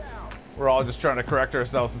 We're all just trying to correct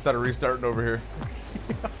ourselves instead of restarting over here.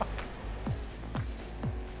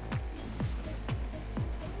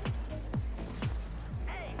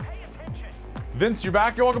 Hey, pay attention. Vince, you're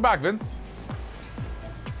back? Yo, welcome back, Vince.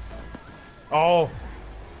 Oh.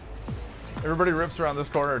 Everybody rips around this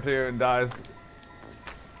corner too and dies.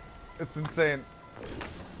 It's insane.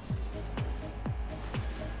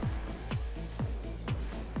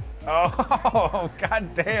 Oh,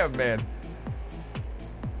 god damn, man.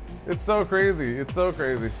 It's so crazy. It's so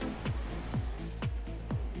crazy.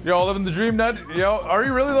 Yo, living the dream, Ned. Yo, are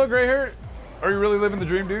you really though, gray hair? Are you really living the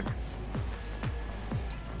dream, dude?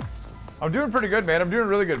 I'm doing pretty good, man. I'm doing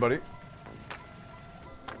really good, buddy.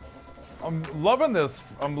 I'm loving this.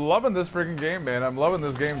 I'm loving this freaking game, man. I'm loving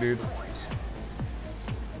this game, dude.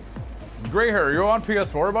 Gray hair, you on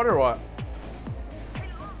PS4, buddy, or what?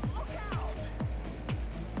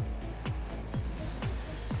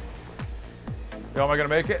 Yo, am I gonna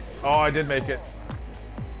make it? Oh, I did make it.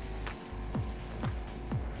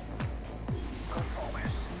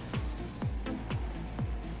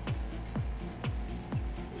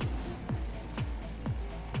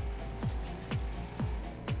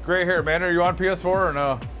 Gray hair, man. Are you on PS4 or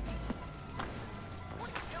no?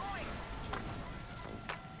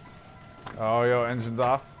 Oh, yo, engine's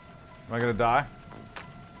off. Am I gonna die?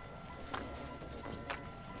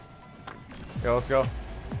 Yo, let's go.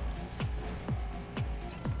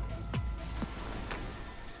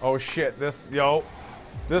 Oh shit, this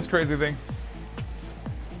crazy thing.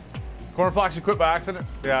 Corner flash, you quit by accident?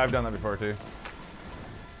 Yeah, I've done that before too.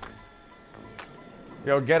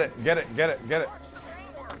 Yo, get it, get it, get it, get it.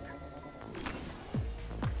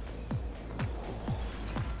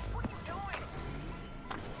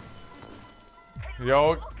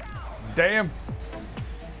 Yo, damn.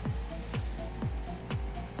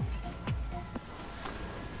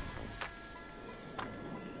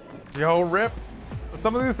 Yo, rip.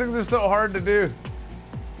 Some of these things are so hard to do.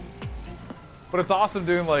 But it's awesome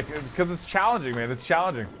doing like, because it's challenging, man. It's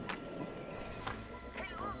challenging.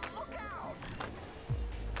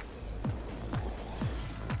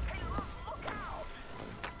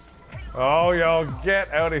 Oh, yo,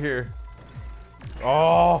 get out of here.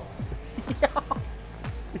 Oh.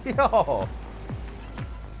 Yo.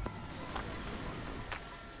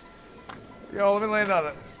 Yo, let me land on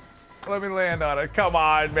it. Let me land on it. Come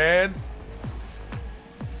on, man.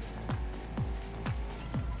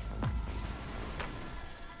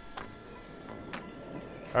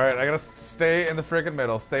 Alright, I gotta stay in the freaking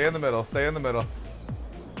middle. Stay in the middle. Stay in the middle.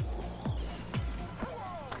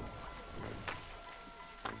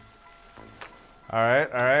 Alright,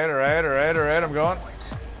 alright, alright, alright, alright. I'm going.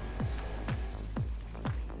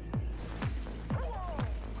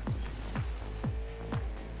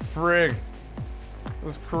 Frig. It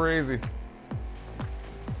was crazy.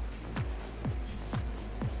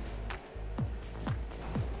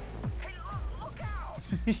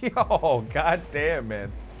 Yo, goddamn,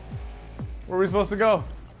 man. Where are we supposed to go?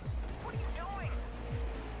 What are you doing?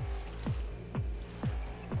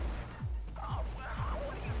 Oh, wow.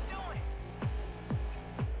 What are you doing?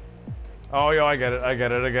 Oh, yo, I get it. I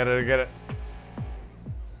get it. I get it. I get it.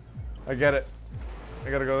 I get it. I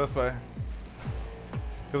gotta go this way.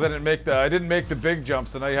 Because I didn't make the big jump,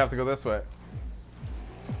 so now you have to go this way.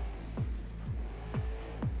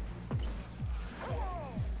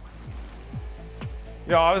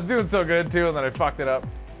 Yo, I was doing so good too, and then I fucked it up.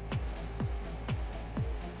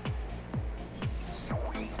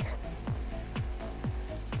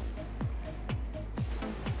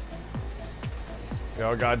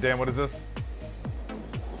 Yo, goddamn, what is this?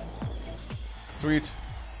 Sweet.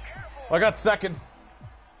 I got second.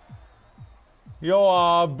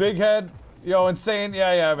 Yo, big head. Yo, insane.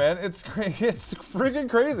 Yeah, man. It's it's freaking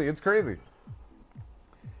crazy. It's crazy.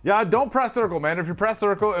 Yeah, don't press circle, man. If you press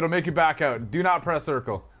circle, it'll make you back out. Do not press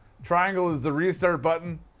circle. Triangle is the restart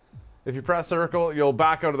button. If you press circle, you'll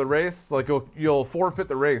back out of the race. Like you'll forfeit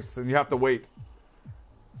the race, and you have to wait.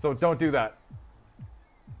 So don't do that.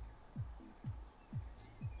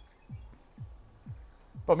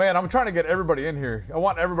 But man, I'm trying to get everybody in here. I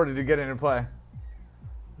want everybody to get in and play.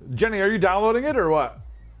 Jenny, are you downloading it or what?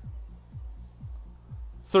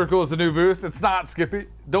 Circle is the new boost. It's not, Skippy.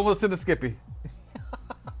 Don't listen to Skippy.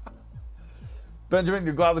 Benjamin,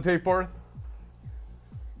 you gladly take fourth?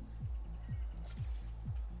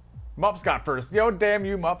 Mups got first. Yo, damn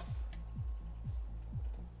you, Mups.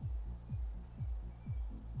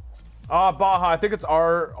 Baja, I think it's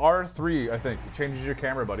R3, I think. It changes your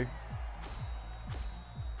camera, buddy.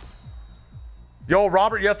 Yo,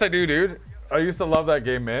 Robert, yes I do, dude. I used to love that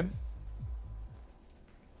game, man.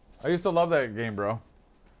 I used to love that game, bro.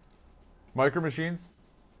 Micro Machines.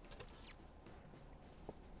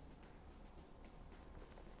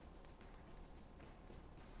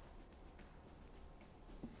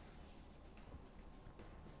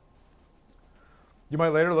 You might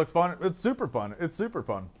later. Looks fun. It's super fun. It's super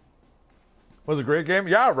fun. Was it a great game?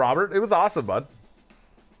 Yeah, Robert. It was awesome, bud.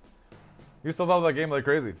 You still love that game like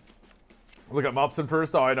crazy. Look at Mopson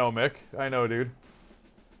first. Oh, I know, Mick. I know, dude.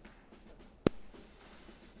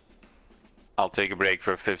 I'll take a break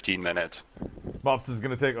for 15 minutes. Mops is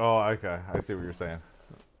gonna take. Oh, okay. I see what you're saying.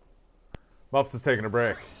 Mops is taking a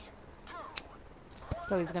break.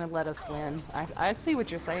 So he's gonna let us win. I see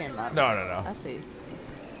what you're saying, Mops. No. I see.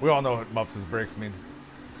 We all know what Mops' breaks mean.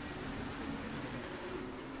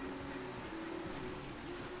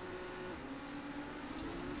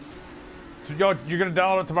 So, yo, you're gonna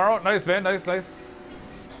download it tomorrow? Nice, man. Nice.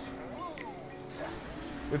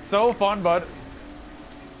 It's so fun, bud.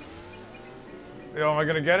 Yo, am I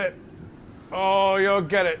gonna get it? Oh, yo,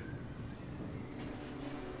 get it.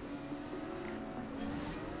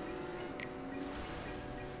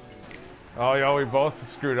 Oh, yo, we both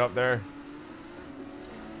screwed up there.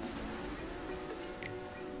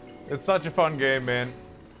 It's such a fun game, man.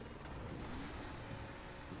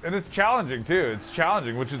 And it's challenging, too. It's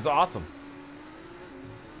challenging, which is awesome.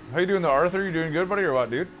 How you doing, though, Arthur? You doing good, buddy, or what,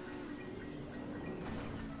 dude?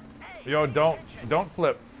 Yo, don't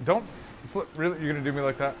flip. Don't flip. Really? You're gonna do me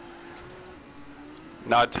like that?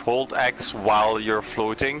 Not hold X while you're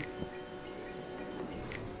floating.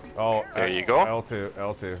 Oh, there you go.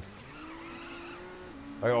 L2.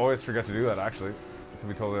 I always forget to do that, actually, to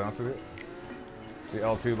be totally honest with you. The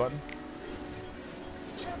L2 button.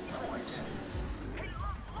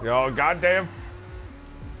 Yo, goddamn.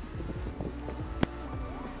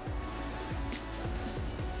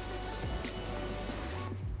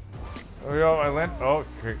 Oh, yo, I land. Oh,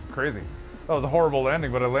 crazy. That was a horrible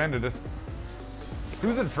landing, but I landed it.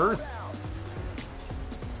 Who's in first?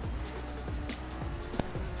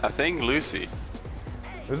 I think Lucy.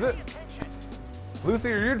 Is it?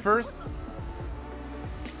 Lucy, are you in first?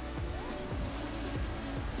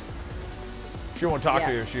 She won't talk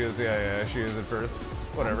to you if she is. Yeah, she is in first.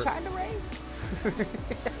 Whatever. I'm trying to race.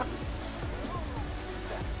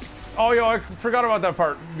 Oh, yo, I forgot about that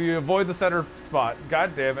part. You avoid the center spot.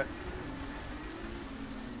 God damn it.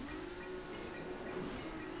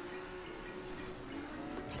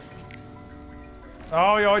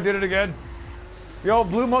 Oh, yo, I did it again. Yo,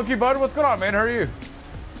 Blue Monkey Bud, what's going on, man? How are you?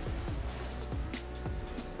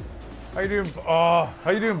 How you doing? Oh,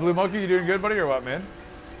 how you doing, Blue Monkey? You doing good, buddy, or what, man?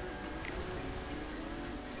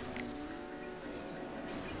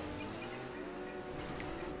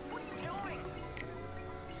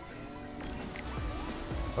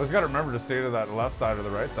 I always gotta remember to stay to that left side or the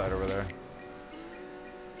right side over there.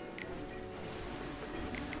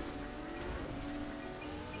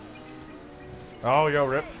 Oh, yo,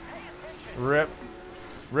 rip.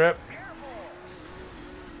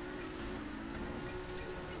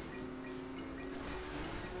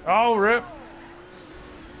 Oh, rip.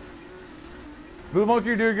 Blue Monkey,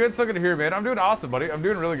 you're doing good? So good to hear, man. I'm doing awesome, buddy. I'm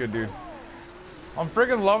doing really good, dude. I'm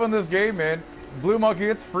freaking loving this game, man. Blue Monkey,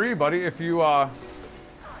 it's free, buddy. If you want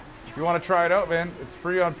to try it out, man, it's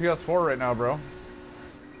free on PS4 right now, bro.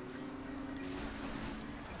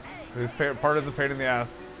 This part is a pain in the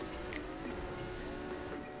ass.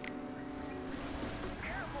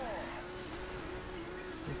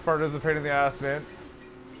 This part is a pain in the ass, man.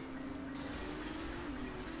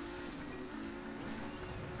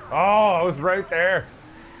 Oh, I was right there.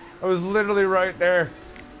 I was literally right there.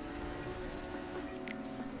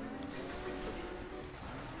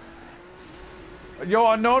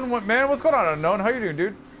 Yo, Unknown, man, what's going on, Unknown? How you doing,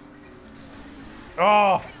 dude?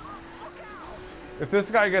 Oh. If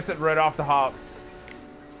this guy gets it right off the hop.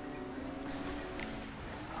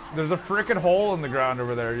 There's a freaking hole in the ground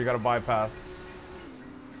over there you gotta bypass.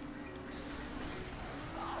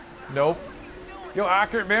 Nope. Yo,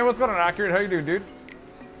 Accurate, man. What's going on, Accurate? How you doing, dude?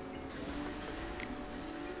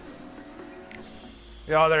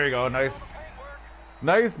 Yo, there you go. Nice.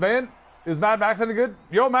 Nice, man. Is Mad Max any good?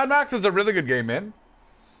 Yo, Mad Max is a really good game, man.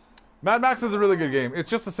 Mad Max is a really good game. It's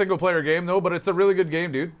just a single-player game, though, but it's a really good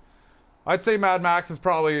game, dude. I'd say Mad Max is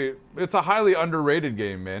probably... It's a highly underrated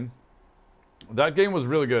game, man. That game was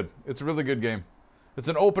really good. It's a really good game. It's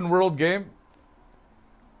an open-world game.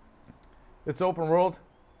 It's open world.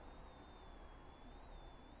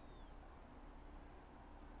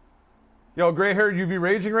 Yo, gray hair, you be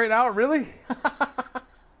raging right now? Really?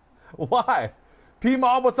 Why?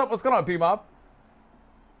 P-Mob, what's up? What's going on, P-Mob?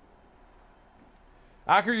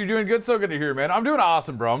 Accurate, you doing good? So good to hear, man. I'm doing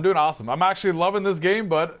awesome, bro. I'm doing awesome. I'm actually loving this game,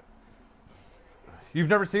 but... You've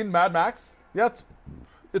never seen Mad Max? Yeah,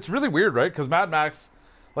 it's really weird, right? Because Mad Max...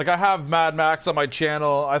 Like, I have Mad Max on my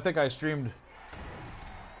channel. I think I streamed...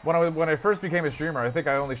 When I first became a streamer, I think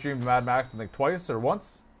I only streamed Mad Max, I think, twice or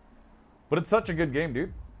once. But it's such a good game,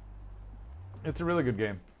 dude. It's a really good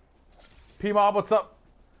game. P-Mob, what's up?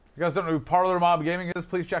 You guys don't know who Parlor Mob Gaming is?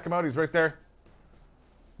 Please check him out. He's right there.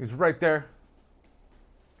 He's right there.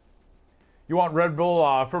 You want Red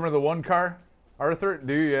Bull Formula 1 car, Arthur?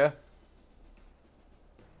 Do you? Yeah.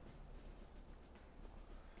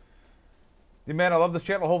 Yeah, man, I love this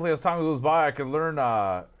channel. Hopefully, as time goes by, I can learn.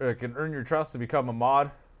 I can earn your trust to become a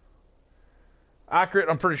mod. Accurate.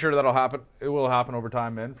 I'm pretty sure that'll happen. It will happen over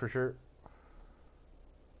time, man, for sure.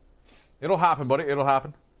 It'll happen, buddy. It'll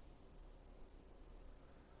happen.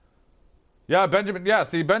 Yeah, Benjamin. Yeah,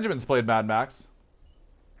 see, Benjamin's played Mad Max.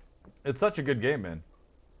 It's such a good game, man.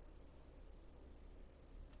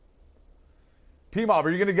 P-Mob,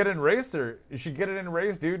 are you going to get in race? Or you should get it in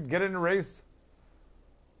race, dude. Get in a race.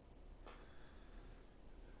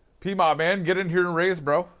 P-Mob, man. Get in here and race,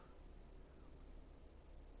 bro.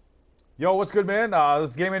 Yo, what's good, man?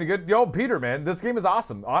 This game ain't good. Yo, Peter, man. This game is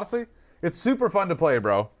awesome. Honestly, it's super fun to play,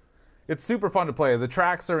 bro. It's super fun to play. The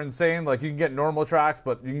tracks are insane. Like, you can get normal tracks,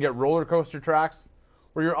 but you can get roller coaster tracks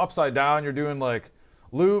where you're upside down. You're doing, like,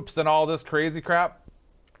 loops and all this crazy crap.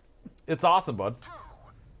 It's awesome, bud.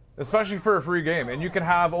 Especially for a free game. And you can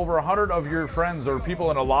have over 100 of your friends or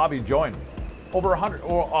people in a lobby join. Over 100.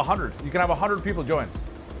 Or 100. You can have 100 people join.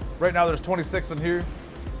 Right now, there's 26 in here.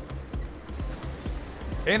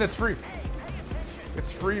 And it's free.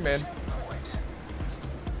 It's free, man.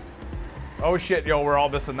 Oh, shit. Yo, we're all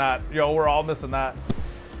missing that. Yo, we're all missing that.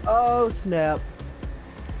 Oh, snap.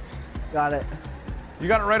 Got it. You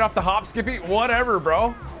got it right off the hop, Skippy? Whatever,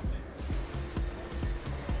 bro.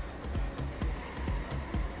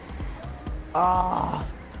 Ah.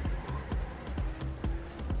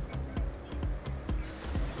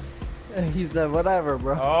 He said, whatever,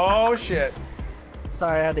 bro. Oh, shit.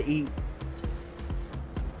 Sorry, I had to eat.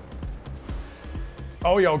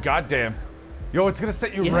 Oh, yo, goddamn. Yo, it's gonna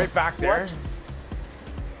set you right back there. What?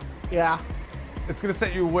 Yeah. It's gonna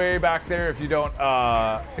set you way back there if you don't,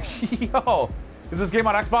 Yo! Is this game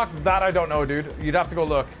on Xbox? That I don't know, dude. You'd have to go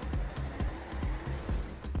look.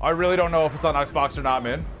 I really don't know if it's on Xbox or not,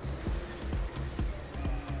 man.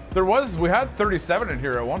 We had 37 in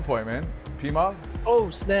here at one point, man. P-Mob? Oh,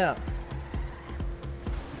 snap.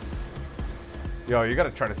 Yo, you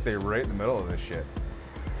gotta try to stay right in the middle of this shit.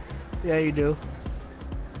 Yeah, you do.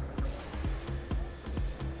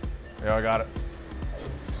 Yo, I got it.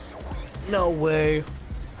 No way.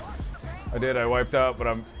 I did, I wiped out, but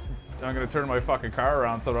I'm gonna turn my fucking car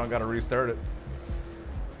around so I don't gotta restart it.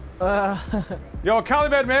 Yo,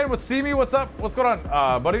 Calimed, man, what's see me? What's up? What's going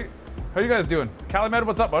on, buddy? How you guys doing? Calimed,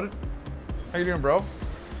 what's up, buddy? How you doing, bro?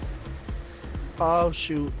 Oh,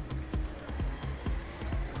 shoot.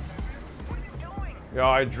 Yo,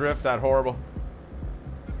 I drift that horrible.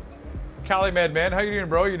 Calimed, man, how you doing,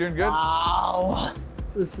 bro? You doing good? Wow.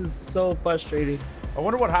 This is so frustrating. I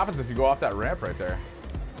wonder what happens if you go off that ramp right there.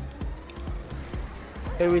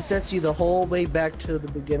 It resets you the whole way back to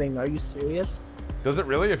the beginning. Are you serious? Does it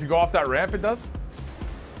really? If you go off that ramp, it does?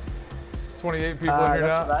 There's 28 people in here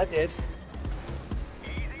that's now. what I did.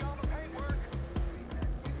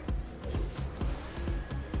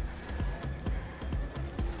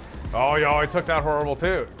 Oh, yo, I took that horrible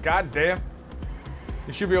too. God damn.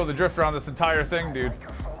 You should be able to drift around this entire thing, dude.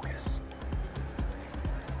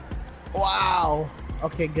 Wow.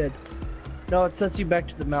 Okay, good. No, it sets you back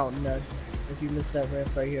to the mountain then. If you miss that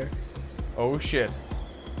ramp right here. Oh, shit.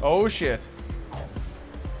 Oh, shit.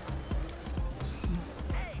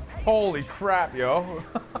 Holy crap, yo.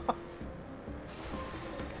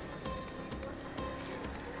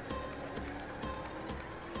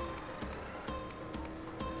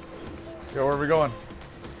 Yo, where are we going?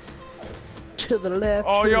 To the left.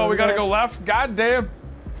 Oh, to yo, the we gotta left. go left? God damn.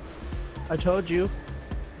 I told you.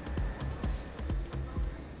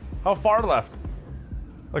 How far left?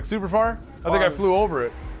 Like super far? I think I flew over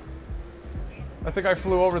it. I think I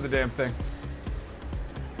flew over the damn thing.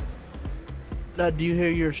 Do you hear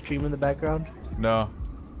your stream in the background? No.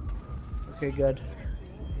 Okay, good.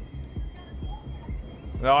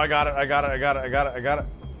 No, I got it. I got it. I got it. I got it. I got it.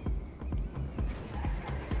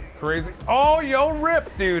 Crazy. Oh, yo, Rip,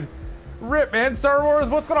 dude. Rip, man. Star Wars.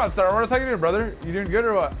 What's going on, Star Wars? How you doing, brother? You doing good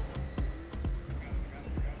or what?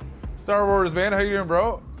 Star Wars, man. How you doing,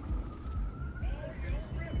 bro?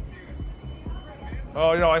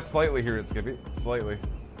 Oh, you know, I slightly hear it, Skippy. Slightly.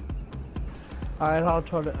 Alright, I'll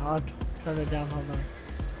turn it down. Hold on.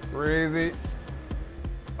 Crazy.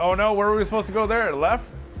 Oh no, where were we supposed to go there? Left?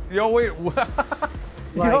 Yo, wait.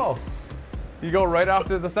 Yo. You go right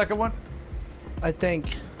after the second one? I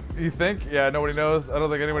think. You think? Yeah, nobody knows. I don't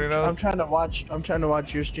think anybody knows. I'm trying to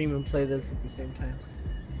watch your stream and play this at the same time.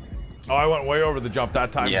 Oh, I went way over the jump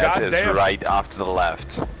that time. Yes, God it's damn. right after the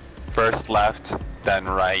left. First left, then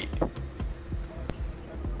right.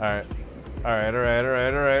 Alright.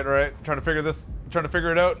 Alright. Trying to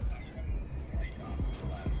figure it out.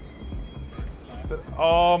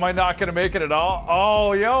 Oh, am I not gonna make it at all?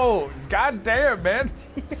 Oh, yo. God damn, man.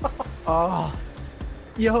 Oh.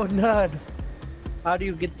 Yo, Nud. How do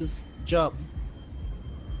you get this jump?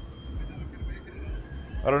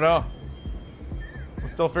 I don't know. I'm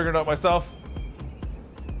still figuring it out myself.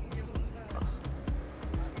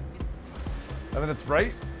 And then it's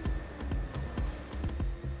right.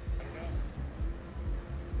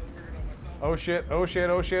 Oh shit, oh shit,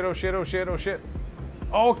 oh shit, oh shit, oh shit, oh shit.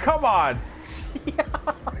 Oh, come on!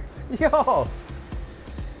 Yo!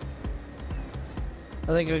 I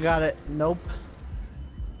think I got it. Nope.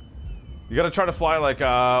 You gotta try to fly like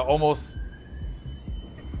almost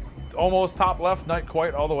top left, not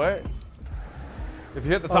quite all the way. If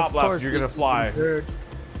you hit the top left, you're gonna fly.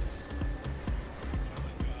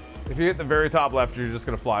 If you hit the very top left, you're just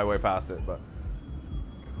gonna fly way past it, but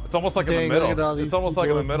it's almost like in the middle. It's almost like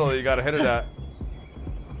in the middle that you gotta hit it at.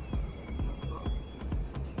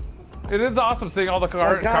 It is awesome seeing all the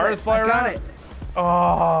cars fly around.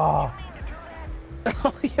 Oh.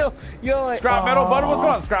 yo, Scrap Metal, bud, what's going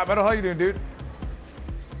on? Scrap Metal, how you doing, dude?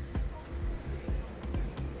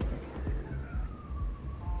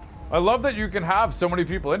 I love that you can have so many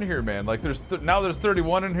people in here, man. Like now there's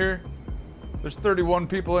 31 in here. There's 31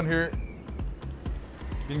 people in here.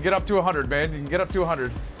 You can get up to 100, man. You can get up to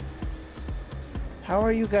 100. How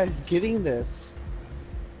are you guys getting this?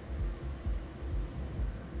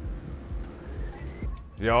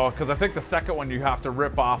 Yo, because I think the second one you have to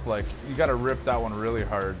rip off, like, you gotta rip that one really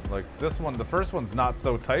hard. Like, this one, the first one's not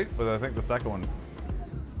so tight, but I think the second one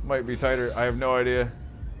might be tighter. I have no idea.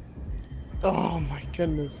 Oh my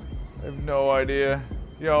goodness. I have no idea.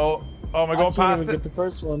 Yo, oh my god, I can't even get the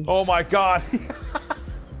first one. Oh my god.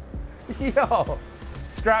 Yo,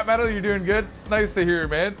 Scrap Metal, you're doing good? Nice to hear,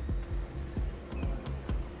 man.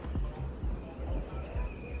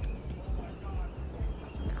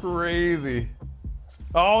 It's crazy.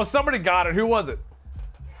 Oh, somebody got it. Who was it?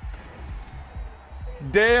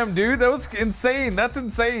 Damn, dude, that was insane. That's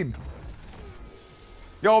insane.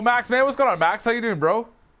 Yo, Max, man, what's going on, Max? How you doing, bro?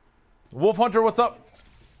 Wolf Hunter, what's up?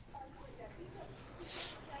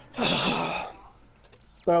 That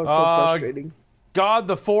was so frustrating. God,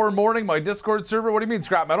 the 4 morning, my Discord server. What do you mean,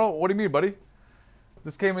 Scrap Metal? What do you mean, buddy?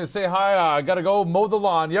 Just came in to say hi. I gotta go mow the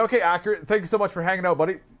lawn. Yeah, okay, accurate. Thank you so much for hanging out,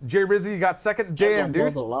 buddy. Jay Rizzy, you got second. Damn, dude. Mow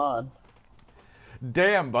the lawn.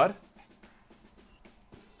 Damn, bud.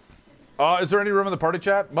 Is there any room in the party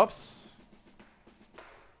chat, Mups?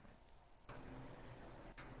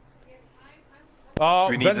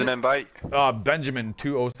 Who needs an invite? Benjamin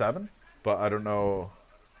 207, but I don't know.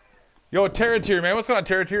 Yo, Terratier, man, what's going on,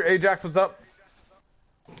 Terratier? Ajax, what's up?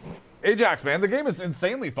 Ajax, man, the game is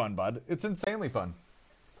insanely fun, bud. It's insanely fun.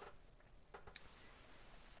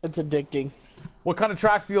 It's addicting. What kind of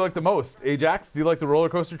tracks do you like the most, Ajax? Do you like the roller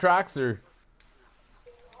coaster tracks, or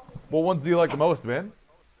what ones do you like the most, man?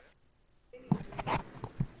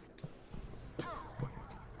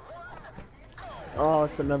 Oh,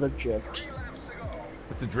 it's another drift.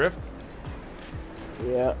 It's a drift?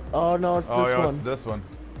 Yeah. Oh no, it's this one. It's this one.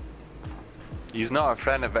 He's not a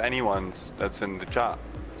friend of anyone's that's in the chat.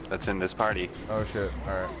 That's in this party. Oh shit,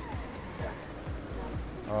 alright.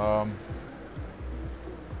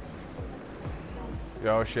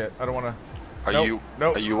 Yo, shit, I don't wanna... Are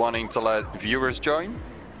you wanting to let viewers join?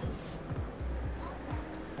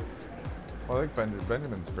 Well, I think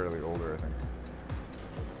Benjamin's fairly older, I think.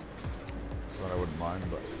 So I wouldn't mind,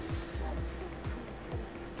 but...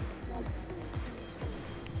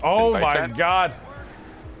 Oh my god!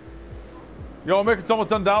 Yo, Mick, it's almost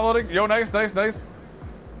done downloading. Yo, nice, nice, nice.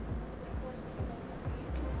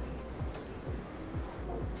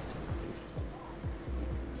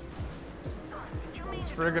 It's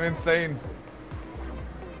friggin' insane.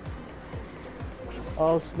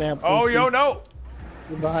 Oh snap! Oh, Lucy. yo, no!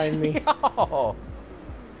 You're behind me. Yo!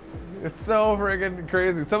 It's so friggin'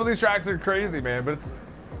 crazy. Some of these tracks are crazy, man, but it's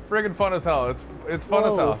friggin' fun as hell. It's fun as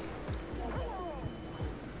Whoa. hell.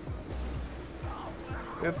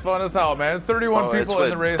 It's fun as hell, man. 31 Oh, it's people in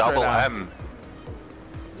the with race right double now. M.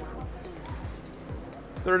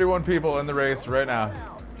 31 people in the race right now.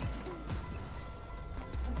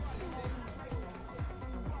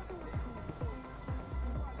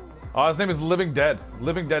 Oh, his name is Living Dead.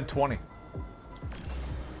 Living Dead 20.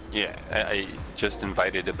 Yeah, I just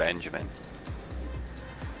invited a Benjamin.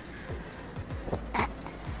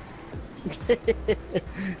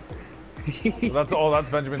 That's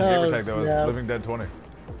Benjamin's Oh, gamer tag though. snap. Is Living Dead 20.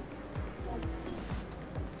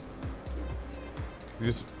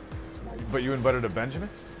 But you invited a Benjamin?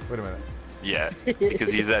 Wait a minute. Yeah,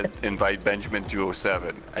 because he said invite Benjamin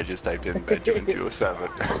 207. I just typed in Benjamin 207.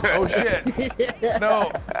 Oh shit!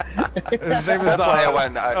 No. His name is. That's why I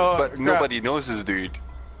went. oh, But crap. nobody knows this dude.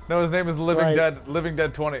 No, his name is Living Right. Dead. Living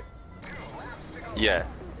Dead 20. Yeah.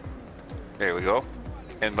 There we go.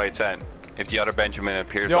 Invite sent. If the other Benjamin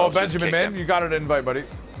appears, Yo, I'll just Benjamin, kick man, him. you got an invite, buddy,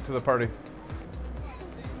 to the party.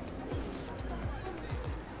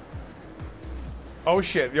 Oh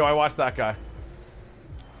shit! Yo, I watched that guy.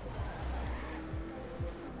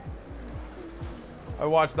 I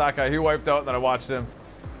watched that guy. He wiped out, and then I watched him.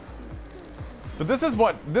 But this is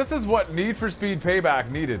what Need for Speed Payback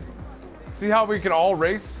needed. See how we can all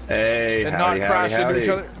race Hey, and howdy, not crash howdy, into howdy. each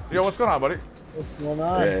other. Yo, what's going on, buddy? What's going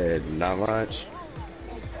on? Hey, not much.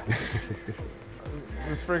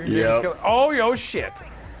 This freaking game Yep. is killing. Oh, yo, shit!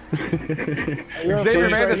 You're Xavier,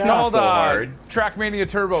 first man, right it's now. called So hard. Trackmania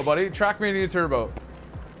Turbo, buddy. Trackmania Turbo.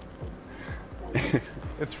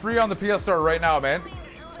 It's free on the PS Store right now, man.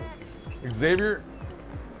 Xavier,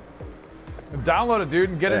 download it, dude,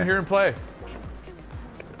 and get in Yeah. here and play.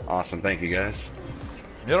 Awesome, thank you guys.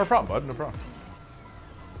 Yeah, no problem, bud. No problem.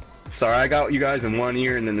 Sorry, I got you guys in one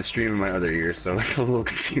ear and then the stream in my other ear, so it's a little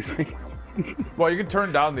confusing. Well, you can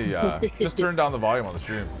turn down the just turn down the volume on the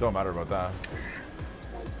stream. Don't matter about that.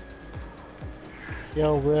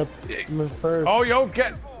 Yo, Rip. I'm in first. Oh, yo,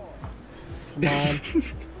 get. Come on.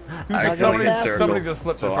 I somebody, got that. somebody just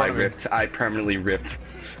flipped in so I front of me. ripped. I permanently ripped.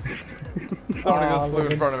 Somebody Aw, just flew in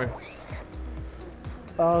Living- front of me.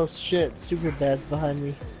 Oh shit! Super bad's behind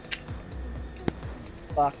me.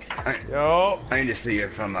 Fuck. Yo, I need to see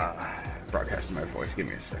if I'm broadcasting my voice. Give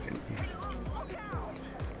me a second.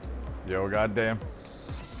 yo, goddamn.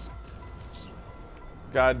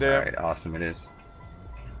 Goddamn. Alright, awesome it is.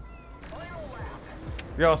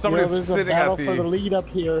 Yo, somebody's Yo, there's a sitting battle at the. for the lead up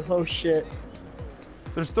here. Oh shit.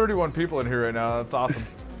 There's 31 people in here right now. That's awesome.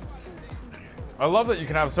 I love that you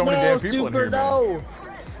can have so many No, damn people Super, in here, man. no!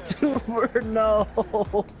 Super, no!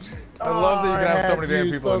 I love that you can have so many damn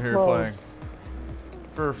you people so in here close.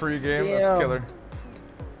 For a free game. That's Damn. killer.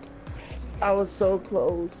 I was so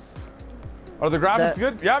close. Are the graphics That-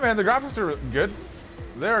 good? Yeah, man, the graphics are good.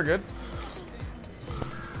 They are good.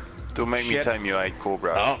 Don't make me Shit. time you, I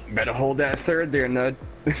Cobra. Oh, better hold that third there, Nud.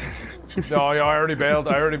 No, yo, I already bailed.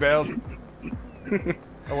 I already bailed.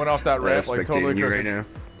 I went off that ramp like totally spectating you crooked. right now.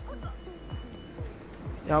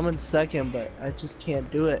 Yeah, I'm in second, but I just can't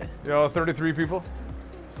do it. Yo, 33 people.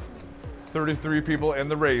 33 people in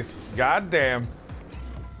the race. God damn.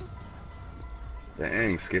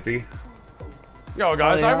 Dang, Skippy. Yo,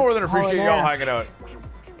 guys, Oh, yeah? I more than Hauling appreciate y'all ass. hanging out.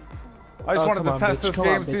 I just Oh, wanted come to on, test bitch. this Come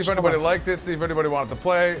game, on, see if bitch. anybody Come on. liked it, see if anybody wanted to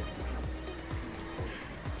play.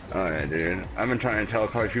 Oh yeah, dude. I've been trying to tell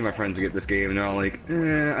quite a few of my friends to get this game, and they're all like,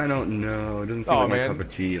 I don't know. It doesn't seem Oh like my man, cup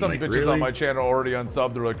of tea. I'm some like, bitches really? on my channel already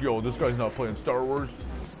unsubbed. They're like, "Yo, this guy's not playing Star Wars.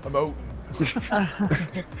 I'm out."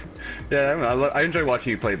 Yeah, I enjoy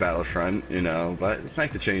watching you play Battlefront, you know, but it's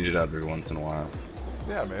nice to change it up every once in a while.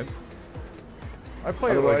 Yeah, man. I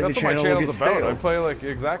play Otherwise, like that's your what my channel will channel's get about. stale. I play like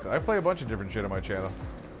exactly. I play a bunch of different shit on my channel.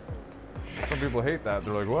 Some people hate that.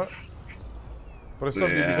 They're like, "What?" But it's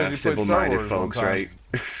something Yeah, because you played Star simple-minded Wars folks, one time. right?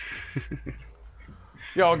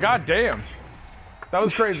 Yo, goddamn, that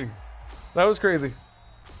was crazy. That was crazy.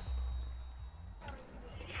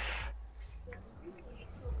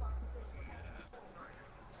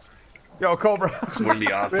 Yo, Cobra. Wouldn't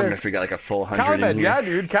be awesome Chris. if we got like a full 100 in Calimed, here. yeah,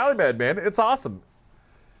 dude, Calimed, man, it's awesome,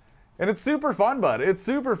 and it's super fun, bud. It's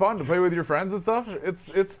super fun to play with your friends and stuff. It's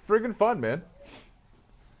friggin' fun, man.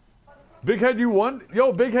 Big Head, you won.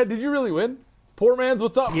 Yo, Big Head, did you really win? Poor man's,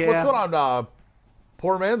 what's up? Yeah. What's going on?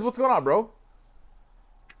 Poor man's, what's going on, bro?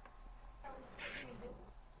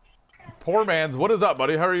 Poor man's. What is up,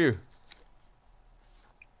 buddy? How are you?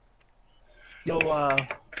 Yo,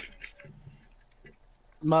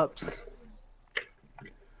 Mups.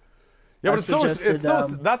 Yeah, I but suggested,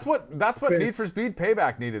 that's what Need Chris. for Speed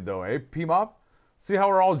Payback needed though, eh? P-Mob? See how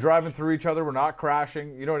we're all driving through each other, we're not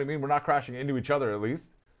crashing, you know what I mean? We're not crashing into each other at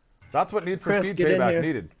least. That's what Need for Chris, Speed get in Payback here.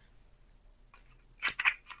 needed.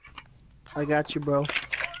 I got you, bro. 3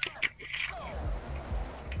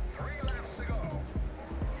 laps to go.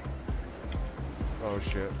 Oh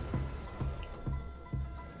shit.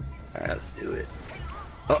 Alright, let's do it.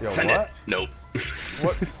 Oh, Yo, send what? it. Nope.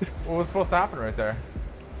 What was supposed to happen right there?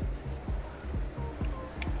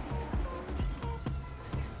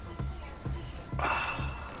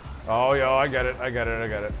 Oh, yo, I get it.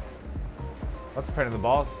 That's a pain in the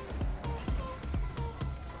balls.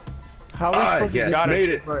 How are we supposed yeah, to got do it. this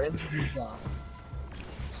Made if our engine's off?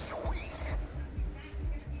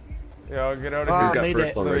 Yo, get out Ah, of here. made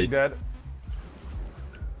first it. already. Dead.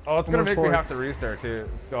 Oh, it's gonna We're make me fourth. have to restart too.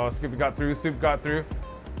 So Skippy got through, Soup got through.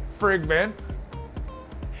 Frig, man.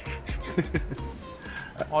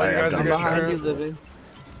 All you I'm guys are I'm done. getting behind you, through. living.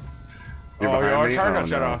 You're Oh, behind your me? car Oh, got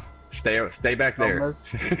shut no. off. Stay back there.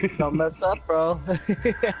 Don't mess up, bro.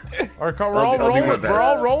 Our car, we're I'll all do my rolling. best. We're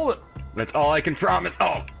all rolling. That's all I can promise.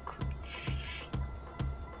 Oh,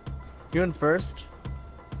 You in first?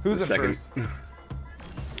 Who's in second. first?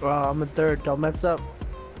 Well, I'm in third. Don't mess up.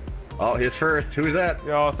 Oh, he's first. Who's that?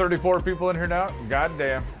 Yo, 34 people in here now. God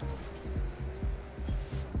damn.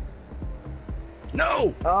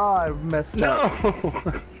 No! Oh, I messed up.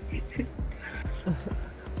 No!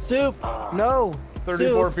 Soup. No.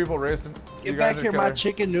 34 Soup. people racing. You Get guys back are here, my killer.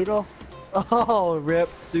 chicken noodle. Oh, rip.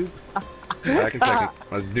 Soup. Back in second.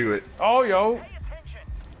 Let's do it. Oh, yo.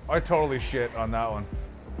 I totally shit on that one.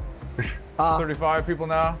 35 people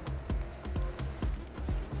now.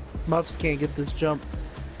 Mups can't get this jump.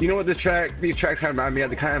 You know what these tracks kind of remind me of?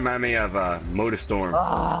 They kind of remind me of Motorstorm.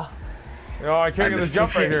 Ah. Yo, I can't I get this missed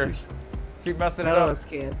jump right here. games. Keep messing I it know up. it's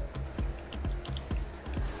can.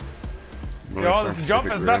 Yo, this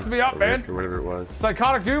jump is messing me up, man. Or whatever it was.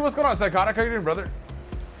 Psychotic, dude. What's going on, Psychotic? How you doing, brother?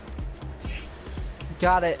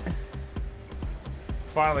 Got it.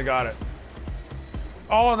 Finally got it.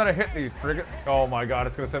 Oh, and then I hit the frigate. Oh my god,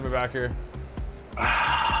 it's gonna send me back here.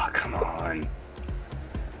 Ah, come on.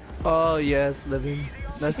 Oh, yes, living.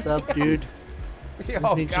 Mess up, dude. Yo,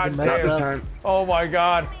 Just need you to god mess Not damn. this up. time. Oh my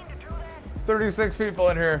god. 36 people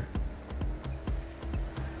in here.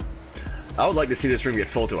 I would like to see this room get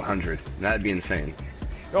full to 100. That'd be insane.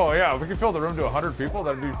 Oh yeah, if we could fill the room to 100 people,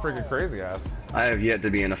 that'd be freaking crazy ass. I have yet to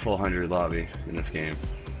be in a full 100 lobby in this game.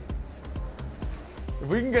 If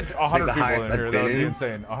we can get 100 the people highest in I've here, that would been be in.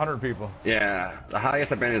 insane. 100 people. Yeah, the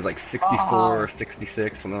highest I've been is like 64,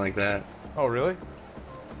 66, something like that. Oh really?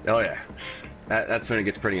 Oh yeah, that's when it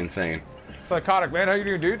gets pretty insane. Psychotic, man. How you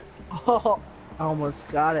doing, dude? Oh, I almost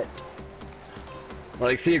got it.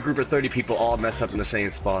 Like, see a group of 30 people all mess up in the same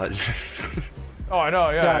spot. Oh, I know,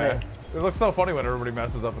 yeah. Got yeah. it. It looks so funny when everybody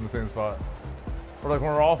messes up in the same spot. Or like when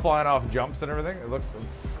we're all flying off jumps and everything, it looks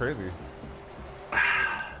crazy.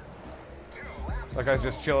 That guy's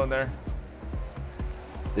just chilling there.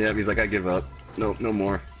 Yeah, he's like, I give up. No, no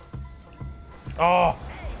more. Oh,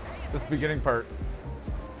 this beginning part.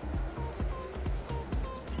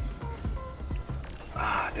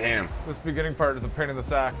 Ah, damn. This beginning part is a pain in the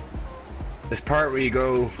sack. This part where you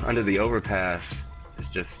go under the overpass is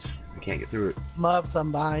just, I can't get through it. Mups,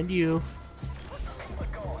 I'm behind you.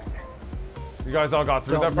 You guys all got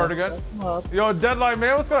through that part mess again? up, Mups. Yo, Deadline,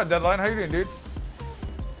 man. What's going on, Deadline? How you doing, dude?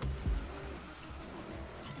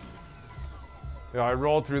 Yo, I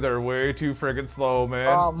rolled through there way too friggin' slow, man.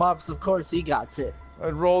 Oh, Mups, of course he got it. I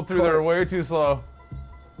rolled through there course. way too slow.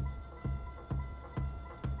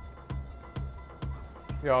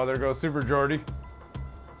 Yo, there goes Super Jordy.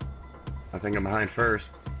 I think I'm behind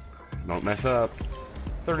first. Don't mess up.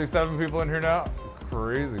 37 people in here now.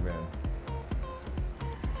 Crazy, man.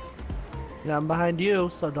 And I'm behind you,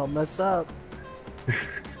 so don't mess up.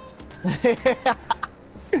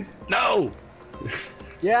 No!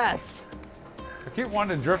 Yes. I keep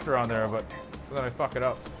wanting to drift around there, but then I fuck it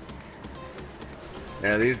up.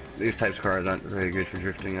 Yeah, these types of cars aren't very good for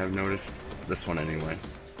drifting, I've noticed. This one anyway.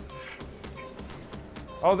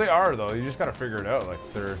 Oh, they are, though. You just gotta figure it out.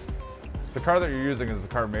 Like, they're... The car that you're using is the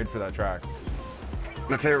car made for that track.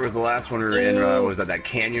 My favorite was the last one we were in, Dude. was that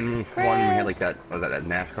canyon one? We had like that, was that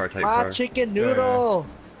NASCAR type My car? chicken noodle.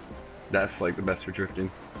 That's like the best for drifting.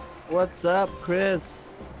 What's up, Chris?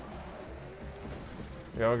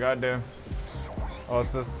 Yo, goddamn. Oh,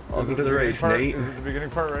 it's this. Welcome is it to the beginning race, part? Nate. Is it the beginning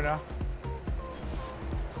part right now?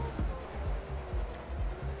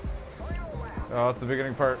 Oh, it's the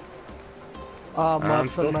beginning part. I'm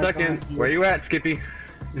still second. Where you at, Skippy?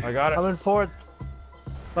 I got it. I'm in fourth.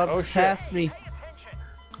 Bubs Oh, shit. passed me.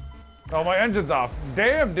 Oh, my engine's off.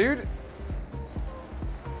 Damn, dude.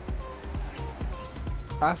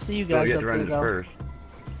 I see you Still guys get up to there run though. first.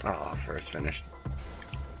 Oh, first finished.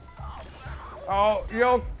 Oh,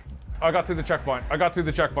 yo. I got through the checkpoint. I got through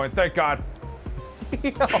the checkpoint. Thank God.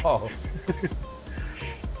 Yo.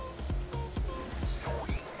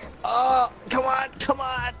 Oh, come on, come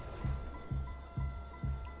on.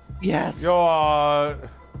 Yes. Yo,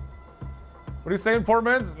 what are you saying, poor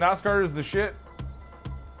man's? NASCAR is the shit.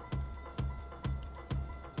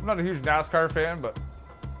 I'm not a huge NASCAR fan, but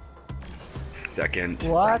Second.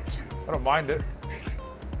 What? I don't mind it.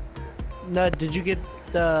 No, did you get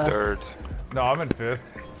the... Third. No, I'm in fifth.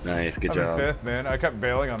 Nice, good I'm job. in fifth, man. I kept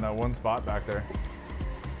bailing on that one spot back there.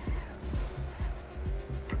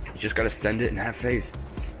 You just gotta send it and have faith.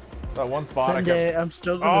 That one spot. Send I kept... it. I'm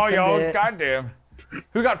still gonna Oh, send yo, it. goddamn.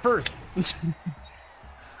 Who got first?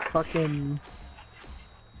 Fucking...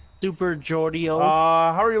 Super Jordio.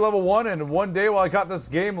 How are you level 1 in one day while I got this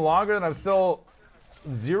game longer than I'm still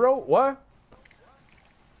 0? What?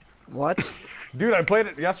 What? Dude, I played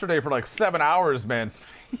it yesterday for like 7 hours, man.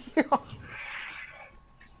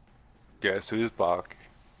 Guess who's back?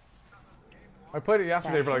 I played it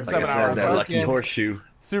yesterday for like Like 7 I hours. said, that bro. lucky horseshoe.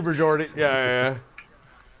 Super Jordy. Yeah.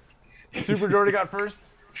 Super Jordy got first?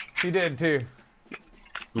 He did too.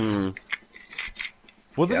 Hmm.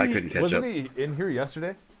 Wasn't Yeah, I he, couldn't catch wasn't up. he in here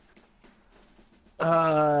yesterday?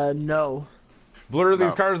 No. Blur, these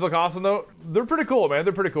No. cars look awesome though. They're pretty cool, man.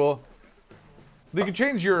 They're pretty cool. You can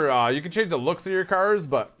change your, you can change the looks of your cars,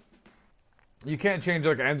 but you can't change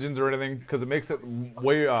like engines or anything because it makes it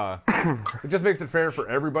way, it just makes it fair for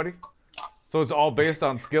everybody. So it's all based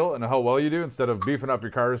on skill and how well you do instead of beefing up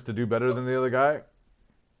your cars to do better than the other guy.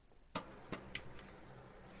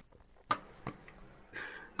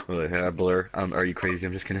 Well, yeah, Blur. Are you crazy?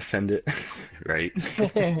 I'm just gonna send it. Right.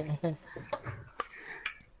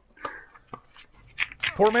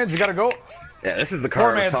 Poor man's, you gotta go. Yeah, this is the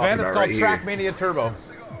car Poor I was man's, talking man. It's about called right Track here. Mania Turbo.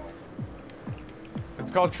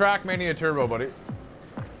 It's called Track Mania Turbo, buddy.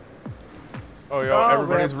 Oh, yo, Oh,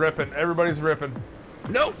 everybody's rip. ripping. Everybody's ripping.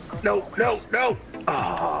 No, no, no, no.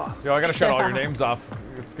 Ah. Yo, I gotta shut all your names off.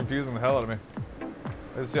 It's confusing the hell out of me.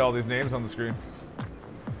 I just see all these names on the screen.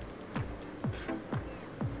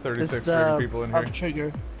 36 It's freaking the people in here. up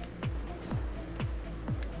trigger.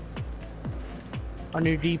 On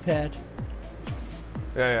your D-pad.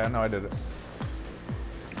 Yeah, no, I did it.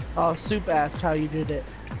 Oh, Soup asked how you did it.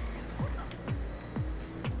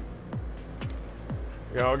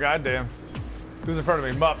 Yo, goddamn. Who's in front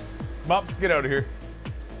of me? Mups. Mups, get out of here.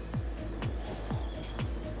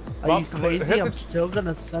 Are you Bumps, crazy? hit the I'm still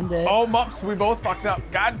gonna send it. Oh, Mups, we both fucked up.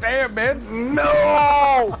 Goddamn, man.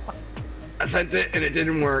 No! I sent it and it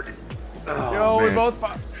didn't work. Oh, Yo, we man. both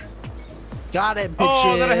fucked. Got it, bitches.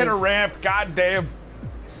 Oh, then I hit a ramp. Goddamn.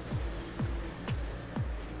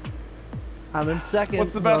 I'm in second.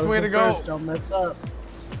 What's the best Rose way in to go? First. Don't mess up.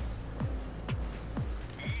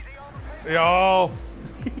 Yo.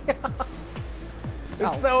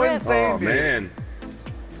 It's so rip. insane, Oh, dude. man.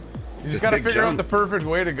 You just gotta big figure out jump. the perfect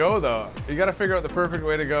way to go, though. You gotta figure out the perfect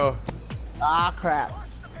way to go. Ah, crap.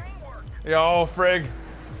 Yo, frig.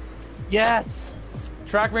 Yes.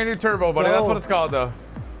 Track Mania Turbo, buddy. go. That's what it's called, though.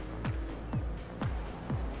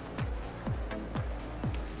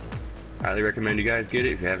 Highly recommend you guys get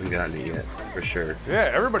it if you haven't gotten it yet, for sure.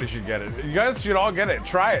 Yeah, everybody should get it. You guys should all get it.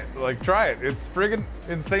 Try it. Like, try it. It's friggin'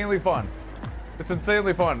 insanely fun. It's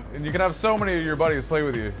insanely fun. And you can have so many of your buddies play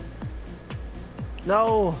with you.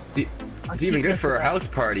 No. It's keep even good for a messing up. house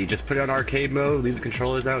party. Just put it on arcade mode, leave the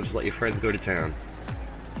controllers out, just let your friends go to town.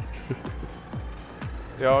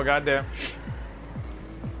 Yo, goddamn.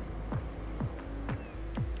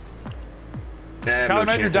 Yeah, Colin, no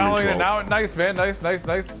man, you're chance I'm in downloading it 12. now. Nice, man.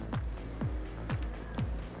 Nice.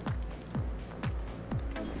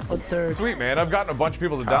 What third? Sweet, man. I've gotten a bunch of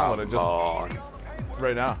people to download it just on.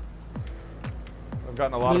 right now. I've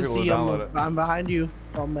gotten a lot of people to Lucy, download it. I'm behind you.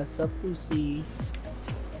 Don't mess up, Lucy.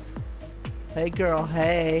 Hey, girl.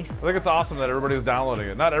 Hey. I think it's awesome that everybody's downloading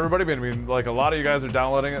it. Not everybody, but I mean, like, a lot of you guys are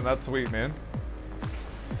downloading it, and that's sweet, man.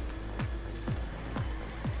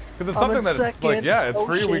 Because it's I'm in something that it's like, second. yeah, it's Oh,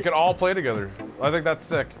 free. We shit. can all play together. I think that's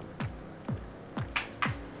sick.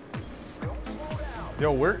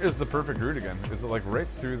 Yo, where is the perfect route again? Is it like right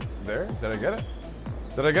through there? Did I get it?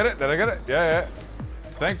 Did I get it? Did I get it? Yeah.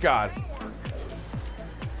 Thank God.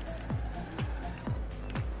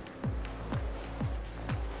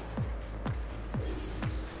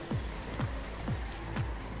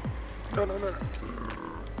 No.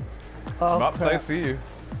 Oh, Mops, I crap. see you.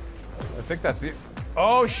 I I think that's it.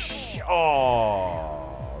 Oh,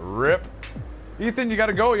 rip. Ethan, you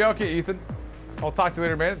gotta go? Yeah, okay, Ethan. I'll talk to you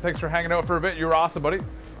later, man. Thanks for hanging out for a bit. You were awesome, buddy.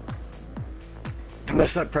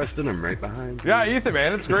 That's not Preston. I'm right behind. Yeah, Ethan,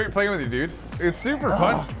 man. It's great playing with you, dude. It's super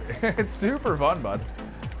fun. It's super fun, bud.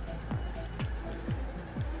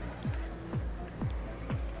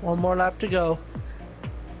 One more lap to go.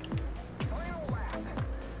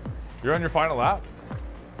 You're on your final lap?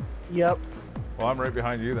 Yep. Well, I'm right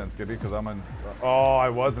behind you then, Skippy, because I'm in... Oh, I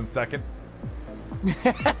was in second.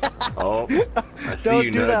 Oh, I see Don't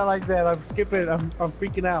you, do Nud. that like that. I'm skipping. I'm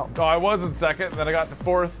freaking out. Oh, I was in second, then I got to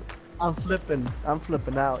fourth. I'm flipping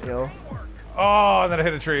out, yo. Oh, and then I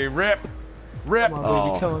hit a tree. Rip. Rip. Come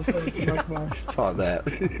on, baby. Oh. Come on. Come on. Saw that.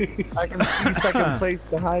 I can see second place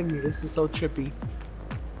behind me. This is so trippy.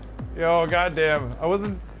 Yo, goddamn. I was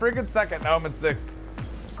in freaking second. Now I'm in sixth.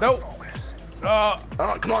 Nope. Oh,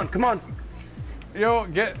 come on, come on. yo,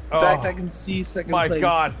 get... In fact, I can see second my place.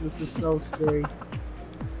 God. This is so scary.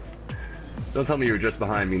 Don't tell me you were just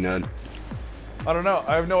behind me, Nud. I don't know.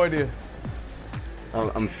 I have no idea.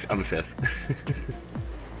 I'm fifth.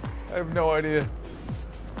 I have no idea.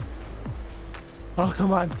 Oh,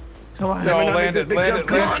 come on. Come on. No, no, land it, big land jump,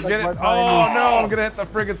 it, land come it, on. get it. Like Oh, behind me. no, I'm gonna hit the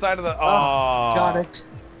friggin' side of the... Oh, Got it.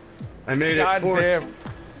 I made it. God fourth. damn.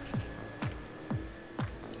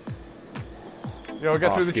 Yo,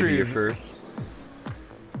 get through the Skippy, you're trees. first.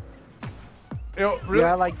 Yo, really?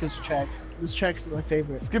 Yeah, I like this track. This track is my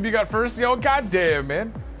favorite. Skip, you got first? Yo, goddamn,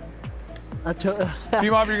 man. Team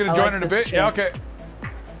Up, you're gonna I join like in a this bit? Yeah, track. okay.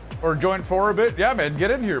 Or join for a bit? Yeah, man,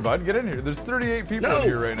 get in here, bud. Get in here. There's 38 people No, in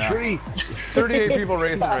here right now. tree. 38 people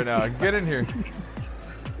racing right now. Get in here.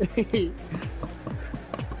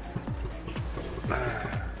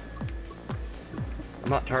 I'm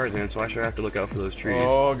not Tarzan, so I sure have to look out for those trees.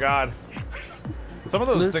 Oh, God. Some of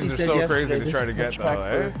those Lucy things are said so yesterday, crazy to this try to is a get, track though, eh?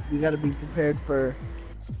 where you gotta be prepared for,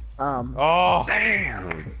 Oh,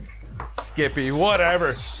 Damn. Skippy,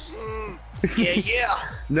 whatever. yeah.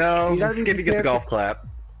 No, You gotta be Skippy gets a prepared golf clap.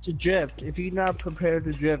 To drift. If you're not prepared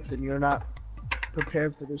to drift, then you're not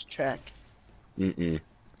prepared for this track. Mm-mm.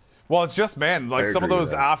 Well, it's just, man, like I some of agree with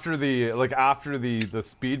those that. after the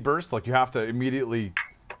speed burst, like you have to immediately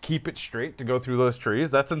keep it straight to go through those trees.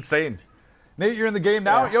 That's insane. Nate, you're in the game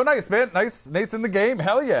now? Yeah. Yo, nice, man. Nice. Nate's in the game.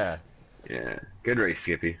 Hell yeah. Yeah, good race,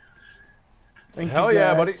 Skippy. Thank Hell you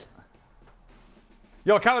yeah, guys. buddy.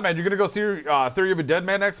 Yo, Kylie, man, you're going to go see Theory of a Dead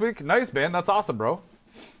Man next week? Nice, man. That's awesome, bro.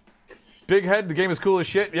 Big head, the game is cool as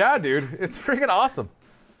shit. Yeah, dude. It's freaking awesome.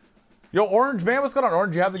 Yo, Orange, man, what's going on,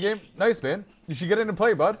 Orange? You have the game? Nice, man. You should get in and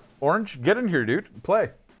play, bud. Orange, get in here, dude. Play.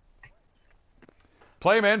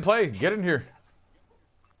 Play, man, play. Get in here.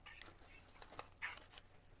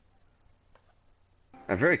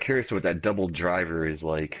 I'm very curious what that double driver is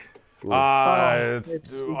like. Ooh.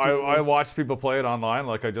 it's I ridiculous. watched people play it online.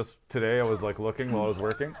 Like today I was like looking while I was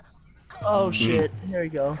working. Oh shit! Here we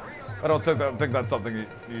go. I don't think that's something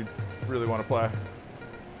you really want to play.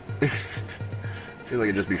 Seems like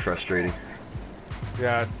it'd just be frustrating.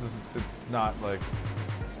 Yeah, it's not like.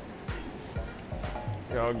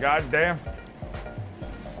 Yo, goddamn.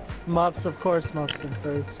 Mops, of course, Mops in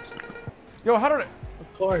first. Yo, how did it?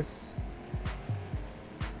 Of course.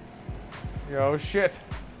 Yo, shit.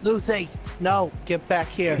 Lucy, no, get back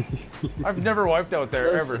here. I've never wiped out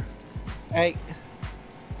there Lucy. ever. Hey.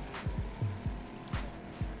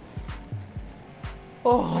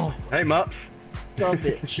 Oh, Hey, Mups. dumb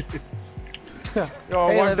bitch. Yo,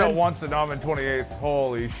 I Hey, wiped out Livin. once and now I'm in 28th.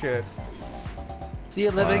 Holy shit. See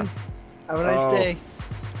you, living. Have a nice Oh. day.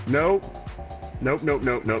 Nope. Nope, nope,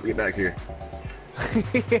 nope, nope. Get back here.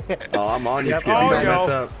 Oh, I'm on you, Yep. Skippy. Oh, Don't yo. mess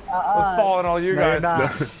up. Let's fall on all you no, you're guys.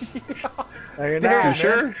 not. No, you're Damn, You not.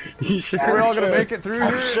 sure? You sure? Are we all Sure. gonna make it through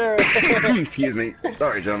I'm here? sure. Excuse me.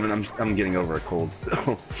 Sorry, gentlemen. I'm getting over a cold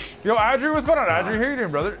still. Yo, Andrew, what's going on, Andrew? How you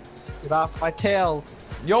doing, brother? Get off my tail.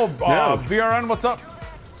 Yo, No. BRN, what's up?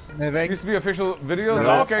 Living. Used to be official videos. No.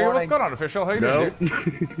 Oh, okay, yo, what's Morning. going on, official? How you No.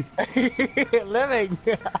 doing, dude? Living.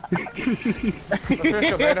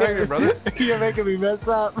 Official, man. How you doing, brother? You're making me mess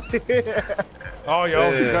up. Oh, yo,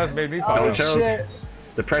 you Yeah. guys made me Oh fuck Don't up. choke. shit.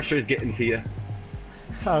 The pressure is getting to you.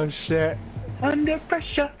 Oh shit. Under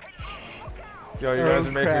pressure. Yo, you guys Oh,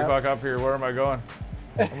 are making me crap. fuck up here. Where am I going?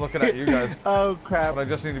 I'm looking at you guys. Oh crap. But I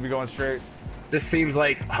just need to be going straight. This seems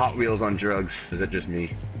like Hot Wheels on drugs. Is it just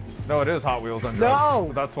me? No, it is Hot Wheels on drugs.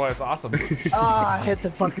 No! That's why it's awesome. Ah, I hit the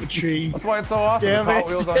fucking tree. That's why it's so awesome. Damn It's Hot it.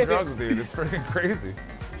 Wheels on drugs, dude. It's freaking crazy.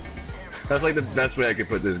 That's like the best way I could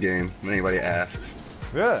put this game when anybody asks.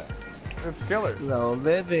 Yeah. It's killer. Low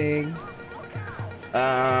living.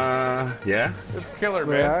 Yeah? It's killer,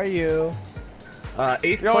 Where man. are you?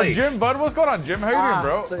 8th Yo, place. Jim, bud, what's going on, Jim? How you doing,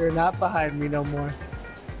 bro? So you're not behind me no more.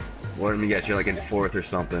 Let me get you like in 4th or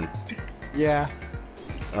something. Yeah.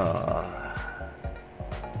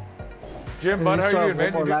 Jim, bud, how you doing,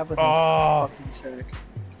 man? Oh,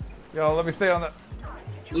 yo, let me stay on the.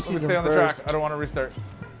 Let me stay on the track. I don't want to restart.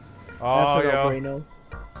 Oh, That's a yo. no-brainer.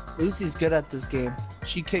 Lucy's good at this game.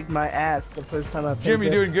 She kicked my ass the first time I played Jim, you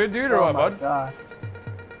this. doing good, dude, or Oh what, my bud? God.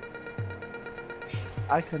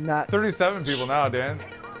 I could not. 37 people now, Dan.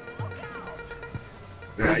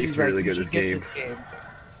 Yeah, Lucy's he's really like, good "You at should get this game.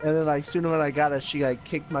 And then like soon when I got it, she like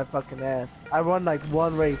kicked my fucking ass. I won like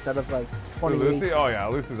one race out of like 20 Lucy? races. Oh yeah,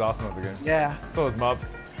 Lucy's awesome at the game. Yeah. So is Mups.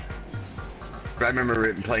 I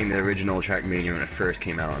remember playing the original Trackmania when it first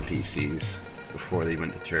came out on PCs, before they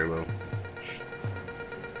went to Turbo.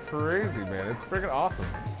 It's crazy, man. It's freaking awesome.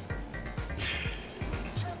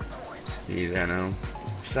 Yeah, I know.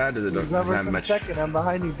 Sad that it doesn't Whoever's have in much second, I'm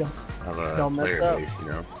behind you. of a don't mess player up. base, you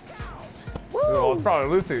know? Well, it's probably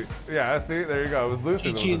Lucy. Yeah, see, there you go. It was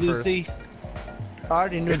Lucy. that GG, was the first. Lucy. I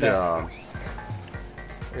already knew Good that. job.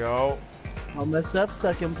 Yo. I'll mess up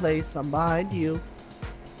second place. I'm behind you.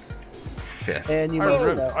 5th. And you I, messed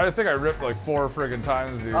ripped, up. I think I ripped like 4 friggin'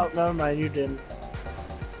 times, dude. Oh, never mind. You didn't.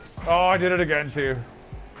 Oh, I did it again too.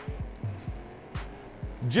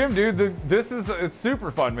 Jim, dude, it's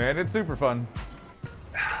super fun, man. It's super fun.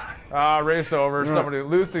 Race over.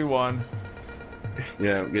 Lucy won.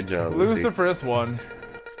 Yeah, good job, Lucy. Luciferus won.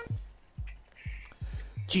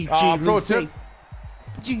 GG, Pro Lucy. tip.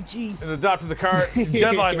 GG. And adopted the car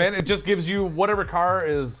deadline, man. It just gives you whatever car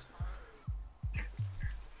is.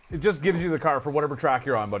 It just gives you the car for whatever track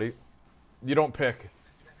you're on, buddy. You don't pick.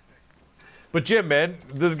 But Jim, man,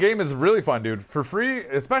 this game is really fun, dude. For free,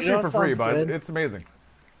 especially You know for what free, sounds bud. good? It's amazing.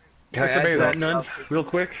 Can I It's add to that, amazing. Nun, real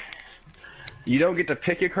quick? You don't get to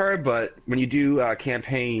pick your car, but when you do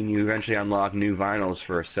campaign, you eventually unlock new vinyls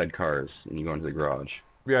for said cars, and you go into the garage.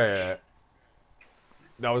 Yeah.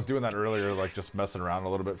 I was doing that earlier, like just messing around a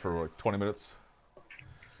little bit for like 20 minutes.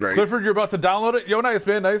 Right. Clifford, you're about to download it? Yo, nice,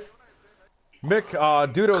 man, nice. Mick,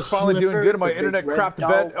 dude, I was finally doing Clifford, good and my the big internet red crapped to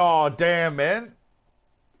dog. bed. Oh, damn, man.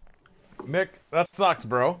 Mick, that sucks,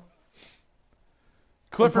 bro.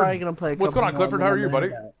 Clifford, I'm probably gonna play a what's going on, couple more Clifford? How are and you, then buddy?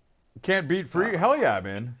 I'm gonna head Can't beat free? Hell yeah,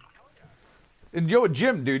 man. And yo,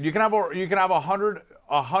 Jim, dude, you can have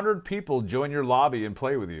 100 people join your lobby and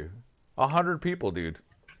play with you. 100 people, dude.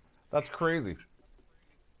 That's crazy.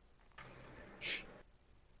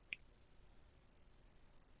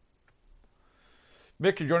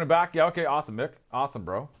 Mick, you're joining back? Yeah, okay, awesome, Mick. Awesome,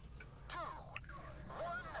 bro.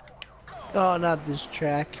 Oh, not this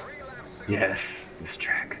track. Yes, this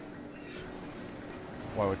track.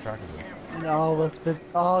 Why, what track is this? And all of us bit.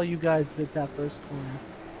 All you guys bit that first corner.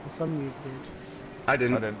 Well, some of you did. I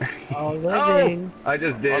didn't. I didn't. Oh, living. I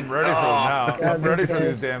just did. I'm ready for them now. Yeah, I I'm was ready gonna for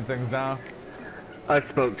say. these damn things now. I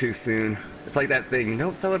spoke too soon. It's like that thing,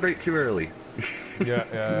 don't celebrate too early. Yeah.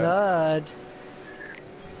 Nud.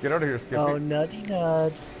 Get out of here, Skippy. Oh, nutty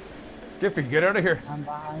nud. Skippy, get out of here. I'm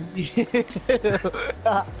behind you.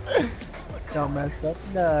 Don't mess up,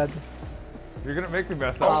 nud. You're gonna make me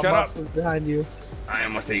mess Oh, up. Shut up. Mups is behind you. I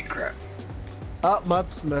almost ate crap. Oh,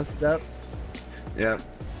 Mups messed up. Yeah.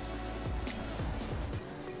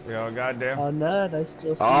 Yo, goddamn. Oh, nud. I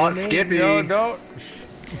still see Oh, your name. Skippy! Yo, don't.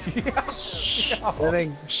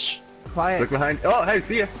 Living. Shh. Quiet. Look behind. Oh, hey,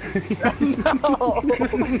 see ya! No.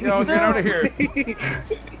 Yo, get out of here.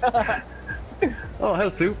 Oh,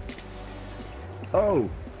 hell, Soup. Oh.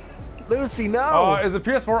 Lucy, no. Is it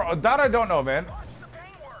PS4? That I don't know, man.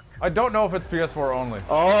 I don't know if it's PS4 only.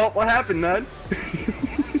 Oh, what happened, Nud?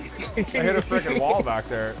 I hit a freaking wall back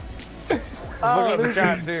there. Oh, Look at the Lucy.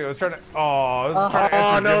 chat too. I was trying to. Oh, I was trying to Oh,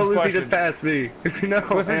 answer no, Jim's Lucy question. just passed me. No,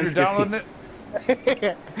 Clifford, man, you're Skippy. downloading it.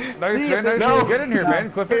 Nice, See, man. Nice. no. Get in here,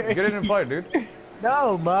 man. Clifford, get in and play, dude.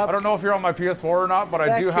 No, Mups. I don't know if you're on my PS4 or not, but I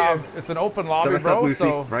Back do here. have. It's an open Don't lobby, mess up, bro. Lucy.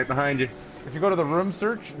 So Right behind you. if you go to the room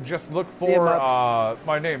search, just look See ya, for Mups.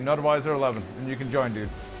 my name, Nutwiser11, and you can join, dude.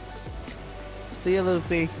 See you,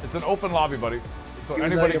 Lucy. It's an open lobby, buddy. So Even though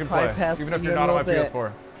anybody you'll can probably play, pass even if me you're a not on my little bit.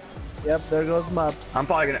 PS4. Yep, there goes Mups. I'm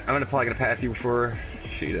probably gonna pass you before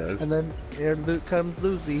she does. And then here comes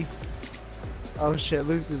Lucy. Oh shit,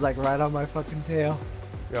 Lucy's like right on my fucking tail.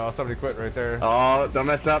 Yo, somebody quit right there. Oh, don't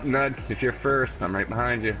mess up, Nud. If you're first, I'm right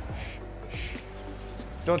behind you.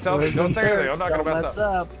 Don't tell me. Where's Don't the say anything. third? I'm not Don't gonna mess mess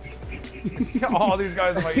up. All these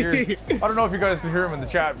guys in my ear. I don't know if you guys can hear them in the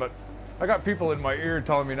chat, but I got people in my ear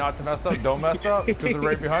telling me not to mess up. Don't mess up, because they're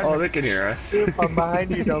right behind Oh, me. they can hear us. Soup, I'm behind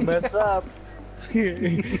you, don't mess up.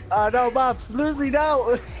 No, Mups, Lucy,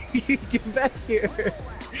 no! Get back here.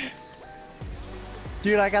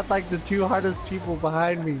 Dude, I got like the two hardest people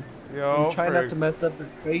behind me. Yo, I'm trying not frig. to mess up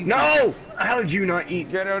this crazy. No! How did you not eat?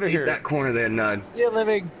 Get out of eat here. that corner there, Nud. Yeah,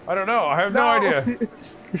 living. I don't know. I have no idea.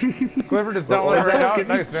 Clifford is What was downloading right now. that?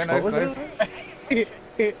 Nice, man. Nice, What was nice.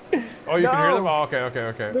 Oh, you can hear them? Oh, okay, okay,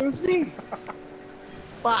 okay. Lucy.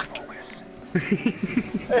 Fuck.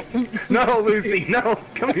 No, Lucy, no!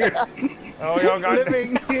 Come here! Oh, yo, god.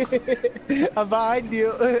 Living. I'm behind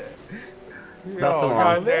you. Yo, Nothing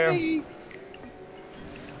god damn. Living.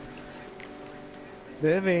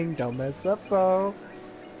 Living. Don't mess up, bro.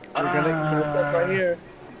 We're gonna mess up right here.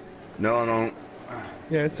 No, no.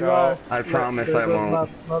 Yes, you No, are. I promise There I goes won't.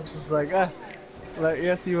 Mubs. Mubs is like,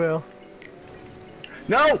 yes, you will.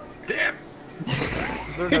 No! Damn!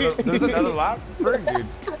 There's another lap? Frig, dude.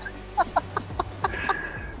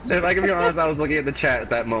 If I can be honest, I was looking at the chat at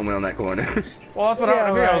that moment on that corner. Well, that's what Yeah,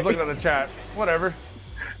 happened to me. I was right. looking at the chat. Whatever.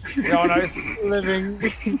 Yo, nice. Living.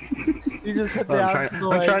 You just hit the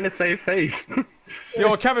obstacle. I'm trying to save face.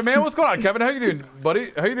 Yo, Kevin, man, what's going on? Kevin, how you doing,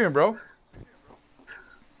 buddy? How you doing, bro?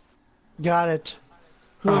 Got it.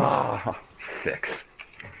 Oh, 6.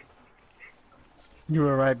 You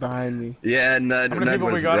were right behind me. Yeah, Nud, How many Nud people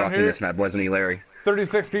we was got in rocking here? this map, wasn't he, Larry?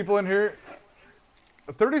 36 people in here.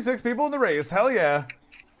 36 people in the race. Hell yeah.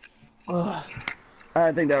 Ugh.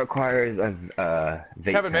 I think that requires a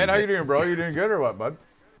vape Kevin, man, how you pen. doing, bro? You doing good or what, bud?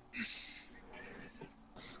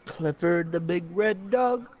 Clifford the big red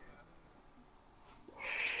dog.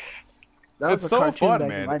 That It's was a so cartoon fun, back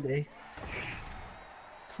man. in my day.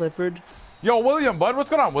 Clifford. Yo, William, bud, what's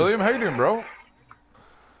going on, William? How you doing, bro?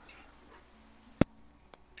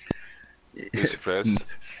 Lucifer.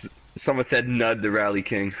 Someone said Nud the Rally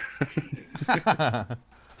King.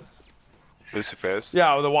 Lucifer.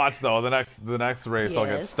 Yeah, with the watch though. The next race, I'll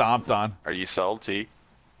get Yes. stomped on. Are you salty?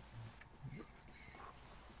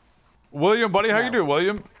 William, buddy, how you doing,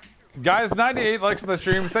 William? Guys, 98 likes on the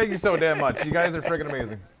stream. Thank you so damn much. You guys are freaking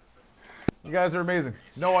amazing. You guys are amazing.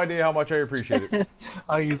 No idea how much I appreciate it.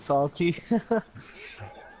 Are you salty?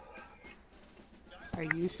 Are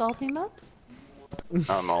you salty nuts?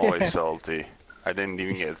 I'm always salty. I didn't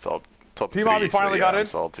even get top Team 3, Bobby finally so yeah, got I'm in?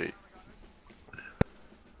 salty.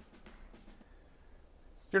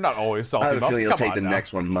 You're not always I salty, have a Mups. feeling you'll Come take on the now.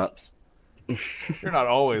 next one, Mups. You're not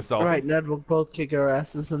always salty. Right, Ned will both kick our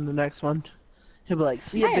asses in the next one. He'll be like,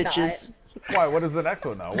 see ya, No, you're bitches. Why? What is the next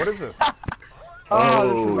one now? What is this?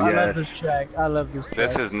 Oh, I love yes. this track. I love this track.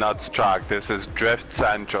 This is nuts track. This is Drift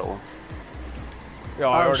Central. Yo,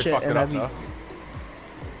 I Oh, already shit, fucked it and up I now.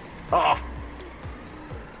 Oh!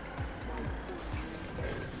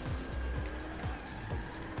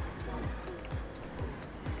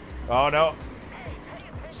 Oh no.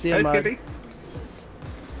 See ya, Hey, Mud. Skippy.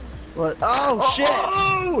 What? Oh, shit!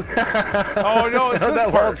 Oh! Oh no, it's How'd this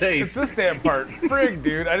that wall part. taste? It's this damn part. Frig,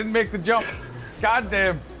 dude. I didn't make the jump. God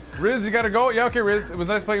damn. Riz, you gotta go? Yeah, okay, Riz. It was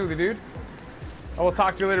nice playing with you, dude. I will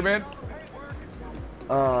talk to you later, man.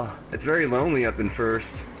 It's very lonely up in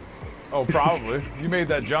first. Oh, probably. You made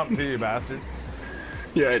that jump too, you bastard.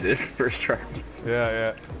 Yeah, I did. First try. Yeah,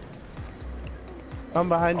 yeah. I'm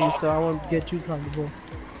behind you, so I won't get too comfortable.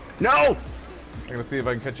 No! I'm gonna see if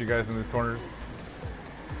I can catch you guys in these corners.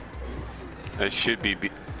 It should be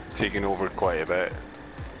taking over quite a bit.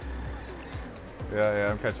 Yeah,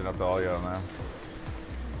 yeah, I'm catching up to all y'all now.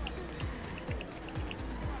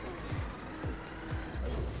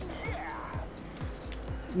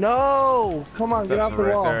 No! Come on, get off the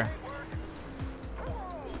Right wall. there.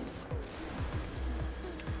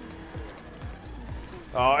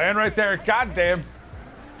 Oh, and right there. God damn.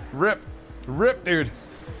 Rip. Rip, dude.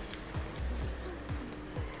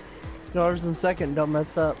 Yours in second, don't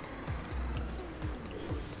mess up.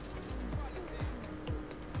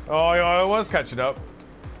 Oh, yeah, I was catching up.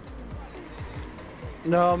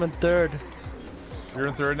 No, I'm in third. You're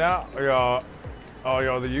in third now? Yo. Oh,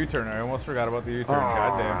 yo, the U-turn. I almost forgot about the U-turn.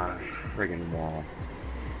 God damn. Friggin' wall.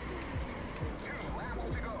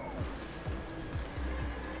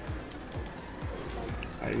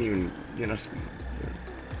 I didn't even get enough speed.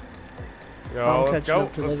 Yo, I'm let's catching go.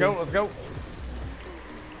 up to Let's Living. go. Let's go.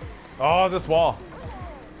 Oh, this wall.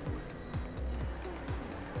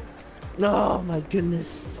 Oh my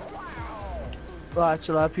goodness. Watch,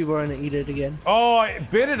 a lot of people are gonna eat it again. Oh, I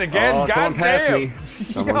bit it again. Oh, God someone passed damn. me.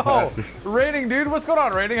 Someone Yo, passed me. Raining, dude. What's going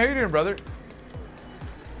on, Raining? How you doing, brother?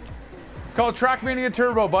 It's called Trackmania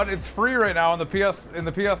Turbo, bud. It's free right now in the PS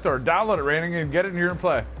Store. Download it, Raining, and get it in here and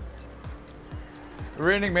play.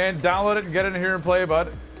 Raining, man, download it and get it in here and play,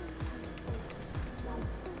 bud.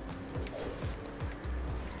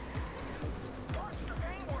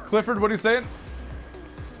 Clifford, what are you saying?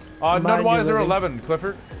 Mind you, Nudwiser Living. 11,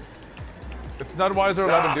 Clifford. It's Nudwiser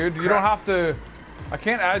 11, dude. You don't have to. I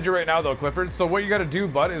can't add you right now though, Clifford. So what you gotta do,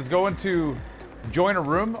 bud, is go into join a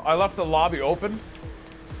room. I left the lobby open.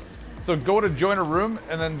 So go to join a room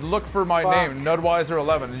and then look for my name,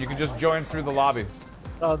 Nudwiser11, and you can just join through the lobby.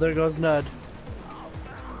 Oh, there goes Nud.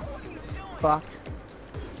 Fuck.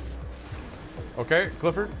 Okay,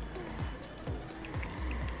 Clifford?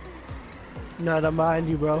 Nud, I'm behind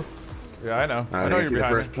you, bro. Yeah, I know. I I know you're the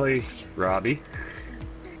behind first me. place, Robbie.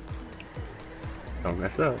 Don't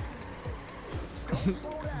mess up.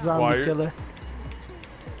 Zombie Why you- killer.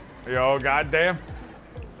 Yo, goddamn.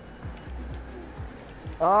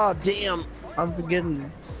 Oh, damn. I'm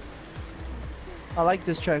forgetting. I like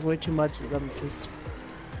this track way too much. I'm just...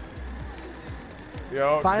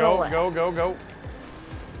 Yo, Final go, lap. go, go, go.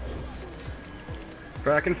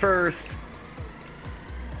 Back in first.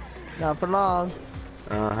 Not for long.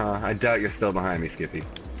 Uh-huh. I doubt you're still behind me, Skippy.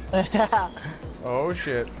 Oh,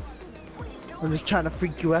 shit. I'm just trying to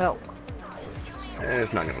freak you out.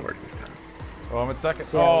 It's not gonna work this time. Oh, I'm in second.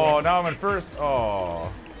 Yeah, Oh, yeah. now I'm in first.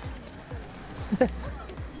 Oh.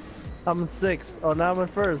 I'm in 6th. Oh, now I'm in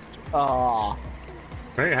 1st. Aw.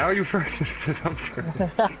 Hey, how are you first? I'm first.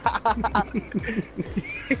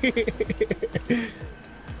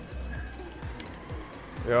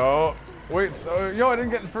 Yo. Wait, so, yo, I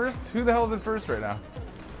didn't get in first? Who the hell's in first right now?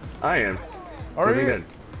 I am. Are What do you?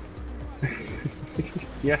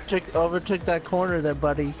 Yeah. Overtook that corner there,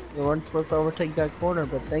 buddy. You weren't supposed to overtake that corner,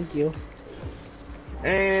 but thank you.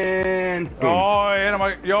 And boom. Oh, and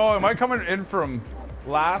am I coming in from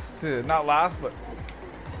last to, not last, but...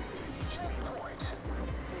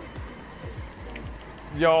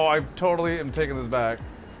 Yo, I totally am taking this back.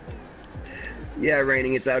 Yeah,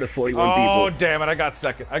 raining. It's out of 41 Oh, people. damn it, I got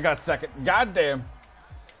second. God damn.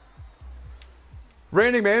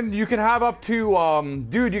 Raining, man, you can have up to,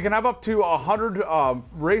 dude, you can have up to 100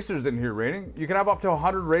 racers in here, Raining. You can have up to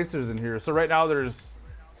 100 racers in here. So right now there's,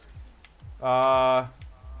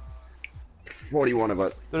 41 of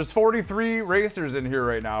us. there's 43 racers in here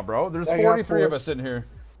right now, bro. There's I got 43 of fourth. us in here.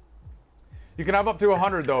 You can have up to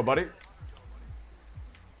 100 though, buddy.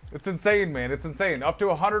 It's insane, man. It's insane. Up to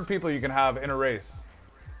 100 people you can have in a race.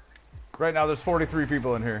 Right now there's 43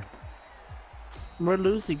 people in here. Where'd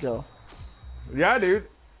Lucy go? Yeah, dude.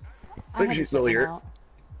 I think had she's to still sit here. one out.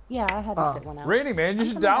 Yeah, I had to sit one out. Rainy, man, you I'm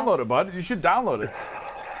should coming back. download it, bud. You should download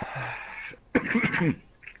it.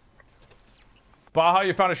 Baja,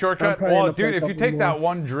 you found a I'm shortcut? probably Well, gonna play dude, a if you couple take that more.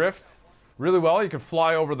 one drift really well, you can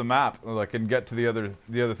fly over the map, like, and get to the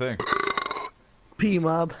other thing.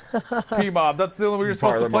 P-Mob. P-Mob, that's the only way you're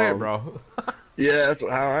supposed to Parlor play it, mob. bro. Yeah, that's how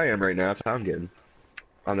I am right now. That's how I'm getting.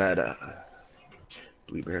 On that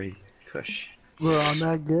blueberry kush. We're on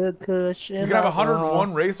that good cushion. You can have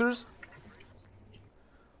 101 racers?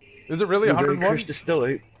 Is it really Blueberry 101? kush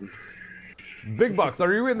distillery. Big bucks,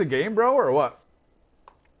 are you in the game, bro, or what?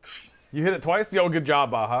 You hit it twice? Yo, good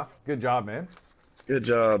job, Baja. Good job, man. Good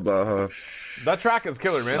job, That track is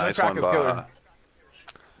killer, man. Nice that track one, is killer. Baja.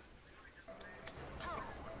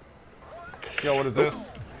 Yo, what is this?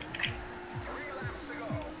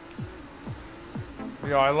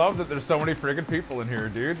 Yo, I love that there's so many friggin' people in here,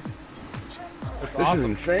 dude. It's This is awesome.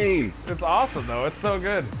 insane. It's awesome, though. It's so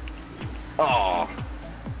good. Oh.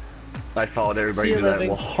 I followed everybody See you to that living.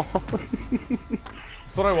 wall.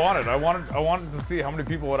 That's what I wanted. I wanted to see how many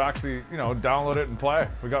people would actually, you know, download it and play.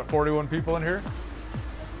 We got 41 people in here.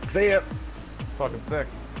 See ya. It's fucking sick.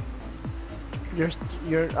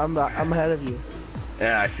 I'm ahead of you.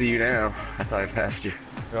 Yeah, I see you now. I thought I passed you.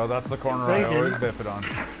 Yo, that's the corner No, I you always didn't. biff it on.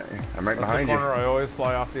 I'm right That's behind the you. corner I always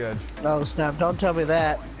fly off the edge. No, Snap, don't tell me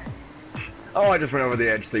that. Oh, I just went over the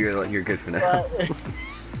edge, so you're good for now.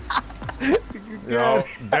 Yo,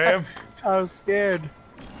 damn. I was scared.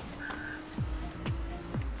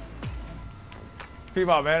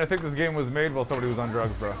 P-Mob, man, I think this game was made while somebody was on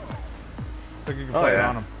drugs, bro. I think you can Oh, play it yeah.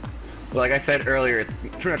 on them. Like I said earlier, it's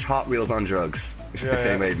pretty much Hot Wheels on drugs. If Yeah, yeah.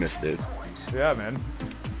 anybody missed it. Yeah, man.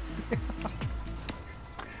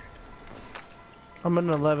 I'm in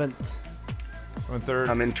 11th. I'm in third.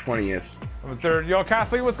 I'm in 20th. I'm in third. Yo,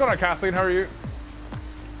 Kathleen, what's going on, Kathleen? How are you?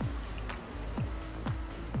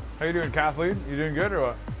 How you doing, Kathleen? You doing good or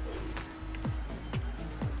what?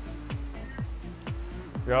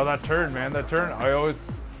 Yo, that turn, man. That turn. I'm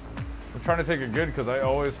trying to take it good because I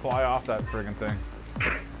always fly off that friggin' thing.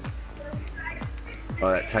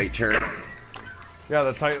 Oh, that tight turn. Yeah,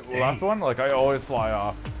 the tight left one, like I always fly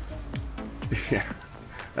off. Yeah.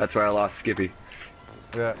 That's where I lost Skippy.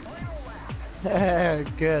 Yeah.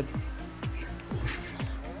 Good.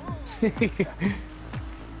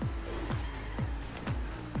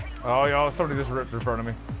 Oh, yo, somebody just ripped in front of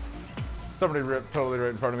me. Somebody ripped totally right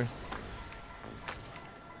in front of me.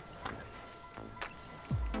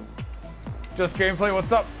 Just gameplay,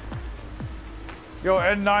 what's up? Yo,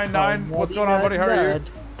 N99, Oh, what's going on, buddy? How are you?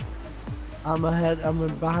 I'm ahead. I'm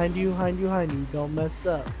behind you, behind you, behind you. Don't mess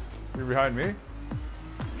up. You're behind me?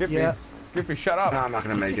 Skippy. Yeah. Skippy, shut up. No, I'm not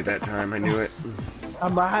gonna make it that time. I knew it.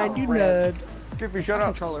 I'm behind you, Red. Ned. Skippy, shut My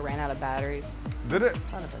up. controller ran out of batteries. Did it?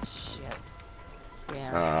 Son of a shit.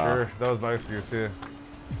 Yeah. Sure, that was my excuse, yeah.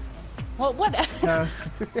 Well, what?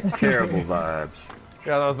 Terrible vibes.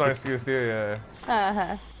 Yeah, that was my excuse, too, yeah.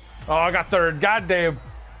 Uh-huh. Oh, I got third. Goddamn.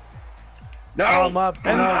 No! I'm up.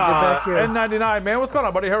 Get back here. N99, man, what's going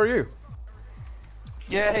on, buddy? How are you?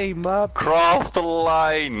 Yay, Mups. Cross the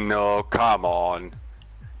line. No, come on.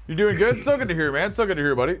 You doing good? So good to hear, man. So good to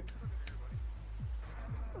hear, buddy.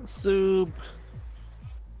 Soup.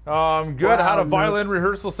 Good. Wow, Had a violin nuts.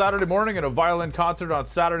 rehearsal Saturday morning and a violin concert on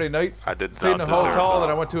Saturday night. I did Stayed in not a deserve hotel, that. then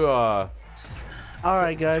I went to a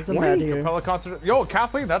Alright, guys, I'm out of here. capella concert. Yo,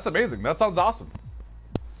 Kathleen, that's amazing. That sounds awesome.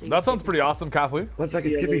 That sounds pretty awesome, Kathleen. One second,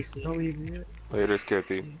 See ya, Skippy. Lucy. Later,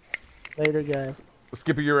 Skippy. Later, guys.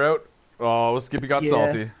 Skippy, you're out. Oh, Skippy got Yeah.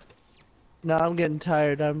 salty. No, I'm getting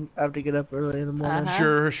tired. I have to get up early in the morning.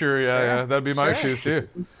 Sure, yeah. That'd be my Sure. shoes too.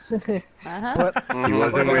 Uh-huh. He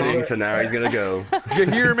wasn't winning, so now he's gonna go. You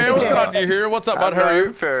here, man? What's on? You here? What's up, bud? How are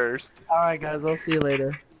you? First. Alright, guys, I'll see you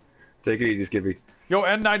later. Take it easy, Skippy. Yo,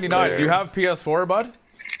 N99, do you have PS4, bud?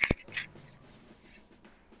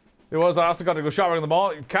 It was. I also got to go shopping in the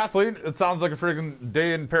mall. Kathleen, it sounds like a freaking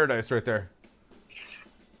day in paradise right there.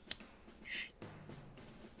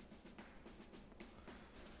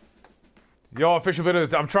 Yo, official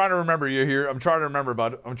videos. I'm trying to remember you here. I'm trying to remember,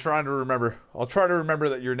 bud. I'm trying to remember. I'll try to remember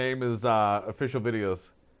that your name is official videos.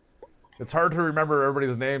 It's hard to remember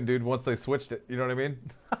everybody's name, dude, once they switched it. You know what I mean?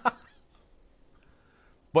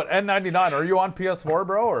 But N99, are you on PS4,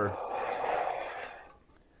 bro, or?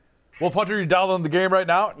 Wolf Hunter, you downloading the game right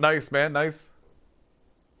now? Nice, man, nice.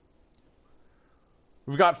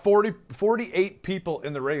 We've got 48 people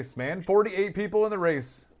in the race, man. 48 people in the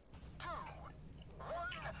race.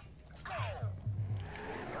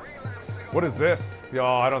 What is this? Yo,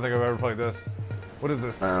 I don't think I've ever played this. What is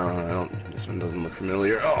this? I don't. This one doesn't look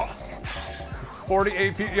familiar. Oh.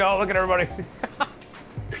 48 people. Yo, look at everybody.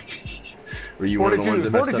 Were you one of the ones 42,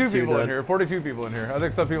 that messed 42 up too, people in Dad? here. 42 people in here. I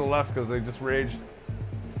think some people left because they just raged.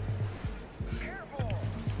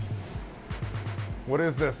 What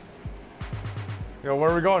is this? Yo,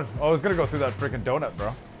 where are we going? Oh, I was gonna go through that freaking donut,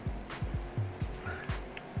 bro.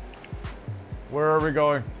 Where are we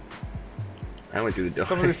going? I went through the door.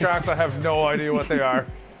 Some of these tracks, I have no idea what they are.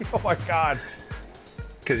 Oh my god.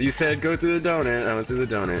 Because you said go through the donut. I went through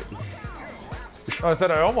the donut. I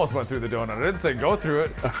said I almost went through the donut. I didn't say go through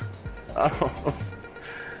it. Oh.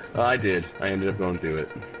 Well, I did. I ended up going through it.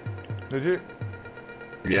 Did you?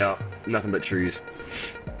 Yeah, nothing but trees.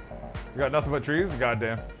 You got nothing but trees?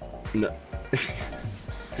 Goddamn. No.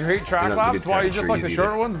 You hate track You're not a laps? good Why fan you of just like the trees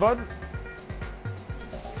shorter either. ones, bud?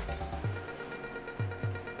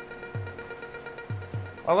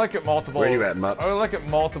 I like it multiple. Where you at, Mups? I like it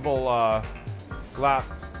multiple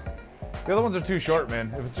laps. The other ones are too short,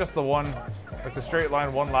 man. If it's just the one, like the straight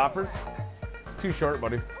line one lappers, it's too short,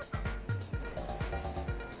 buddy.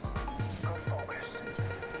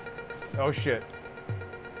 Oh shit.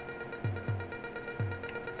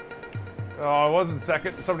 Oh, I wasn't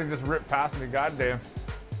second. Somebody just ripped past me. Goddamn.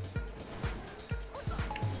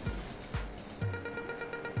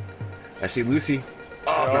 I see Lucy.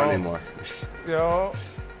 Oh, Yo. not anymore. Yo.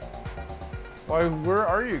 Why, where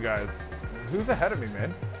are you guys? Who's ahead of me,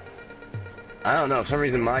 man? I don't know. For some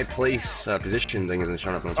reason, my place position thing isn't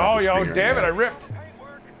showing up on the top Oh, of the yo, screen right damn it, now. I ripped.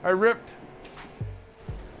 I ripped.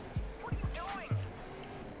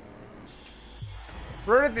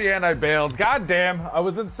 Right at the end, I bailed. God damn, I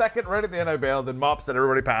was in second. Right at the end, I bailed, and Mop said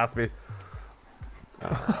everybody passed me.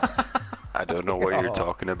 I don't know what you're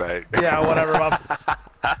talking about. Yeah, whatever, Mops.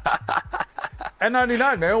 N99,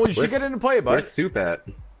 man. Well, you should get in and play, bud. Where's Soup at?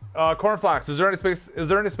 Cornflax. Is there any space? Is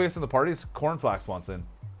there any space in the parties? Cornflax wants in.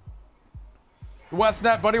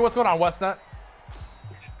 Westnet, buddy. What's going on, Westnet?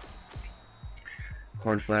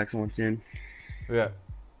 Cornflax wants in. Yeah.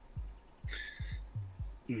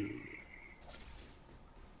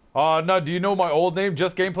 No, do you know my old name?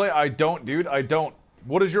 Just Gameplay? I don't, dude. I don't.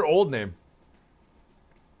 What is your old name?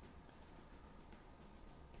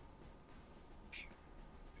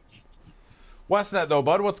 Westnet, though,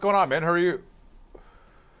 bud. What's going on, man? How are you?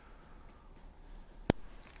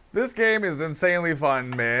 This game is insanely fun,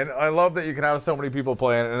 man. I love that you can have so many people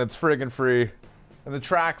playing it, and it's friggin' free. And the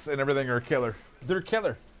tracks and everything are killer. They're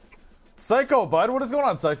killer. Psycho, bud. What is going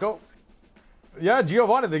on, Psycho? Yeah,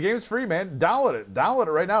 Giovanni, the game's free, man. Download it. Download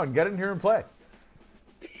it right now and get in here and play.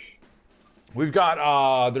 We've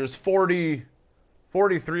got, there's 43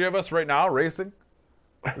 of us right now racing.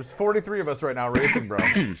 There's 43 of us right now racing, bro.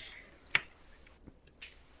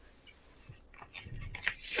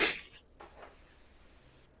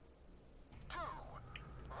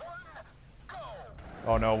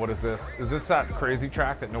 Oh no, what is this? Is this that crazy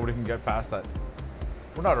track that nobody can get past that?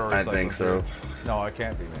 We're not already. I think so. No, I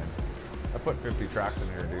can't be, man. I put 50 tracks in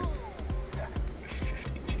here, dude.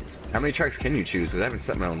 How many tracks can you choose? Because I haven't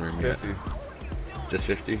set my own room 50. yet. Just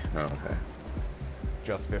 50? Oh, okay.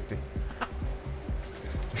 Just 50.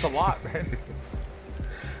 It's a lot, man.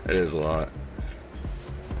 It is a lot.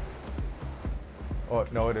 Oh,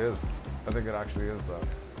 no, it is. I think it actually is, though.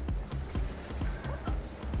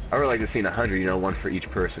 I would like to see 100, you know, one for each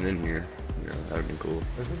person in here. You know, that would be cool.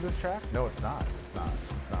 Is it this track? No, it's not. It's not.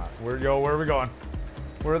 It's not. Where are we going?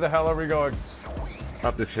 Where the hell are we going?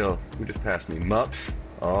 Up this hill. Who just passed me? Mups.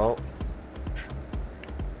 Oh.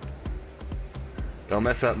 Don't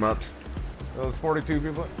mess up, Mups. Those 42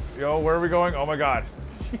 people. Yo, where are we going? Oh my god.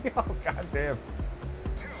 Yo, goddamn.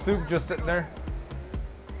 Soup just sitting there.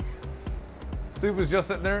 Soup is just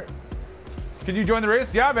sitting there. Can you join the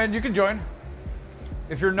race? Yeah, man, you can join.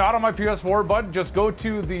 If you're not on my PS4, bud, just go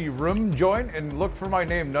to the room join and look for my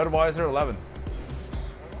name, Nutadvisor11.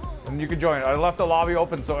 And you can join. I left the lobby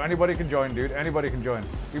open so anybody can join, dude. Anybody can join.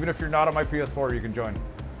 Even if you're not on my PS4, you can join.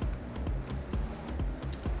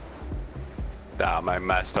 Damn, I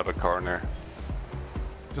messed up a corner.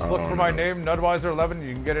 Just look for my name, Nutadvisor11,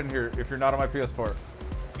 you can get in here if you're not on my PS4.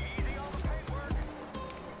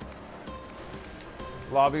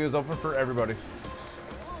 Lobby is open for everybody.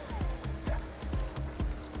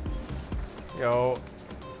 Yo.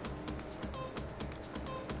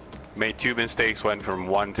 Made 2 mistakes, went from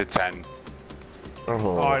 1 to 10. Oh,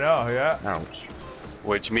 Oh, I know, yeah. ouch.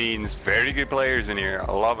 Which means very good players in here.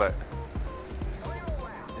 I love it.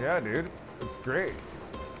 Yeah, dude. It's great.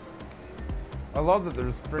 I love that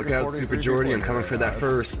there's freaking Look out, 43 Super people Jordy, in I'm here coming right for now. that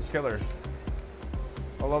first. It's killer.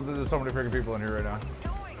 I love that there's so many freaking people in here right now.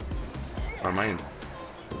 Oh, mine.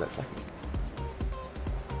 Was that second?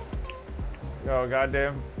 Yo,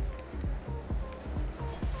 goddamn.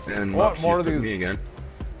 And I want Mups more just of took these. me again.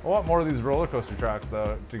 I want more of these roller coaster tracks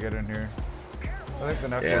though to get in here. I think the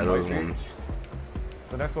next Yeah, one those might be. ones.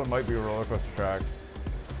 The next one might be a roller coaster track.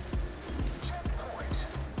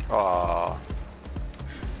 Aww.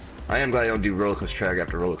 I am glad I don't do roller coaster track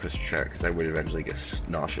after roller coaster track because I would eventually get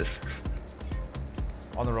nauseous.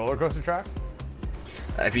 On the roller coaster tracks?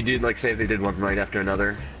 If you did, like, say if they did one right after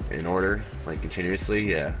another in order, like continuously,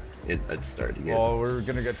 yeah, I'd start to get. Well, we're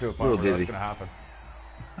gonna get to a point Little where that's dizzy. gonna happen.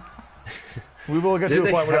 We will get Didn't to a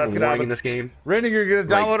they point where have that's gonna warning happen. in this game? Randy, you're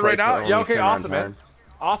gonna Like, download it play right now? for Yeah, only okay, certain amount of awesome, man. time?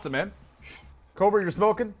 Awesome, man. Cobra, you're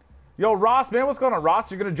smoking? Yo, Ross, man, what's going on?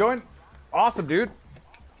 Ross, you're gonna join? Awesome, dude.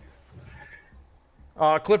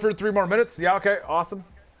 Clifford, 3 more minutes. Yeah, okay, awesome.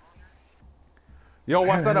 Yo,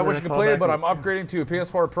 Westside, I wish I could play it, but I'm upgrading to a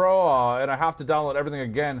PS4 Pro, and I have to download everything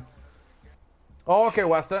again. Oh, okay,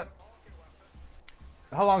 Westside.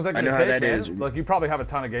 How long is that I gonna know take, how that man? is. Like, you probably have a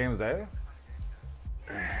ton of games, eh?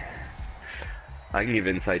 I can give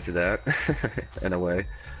insight to that in a way.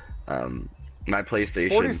 My PlayStation.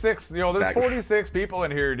 46, there's back- 46 people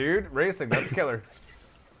in here, dude. Racing, that's killer.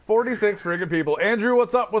 46 friggin' people. Andrew,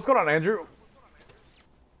 what's up? What's going on, Andrew?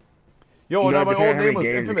 Yo, You now know, my depending old on how name many was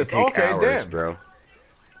games, it Infamous. could take Okay, hours, damn. bro.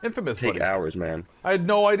 Infamous, Take buddy. hours, man. I had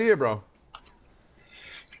no idea, bro.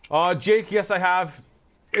 Jake, yes, I have.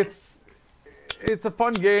 It's a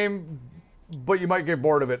fun game, but you might get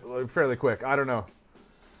bored of it fairly quick. I don't know.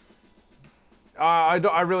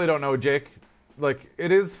 I really don't know, Jake. Like,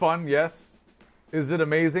 it is fun, yes. Is it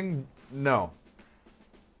amazing? No.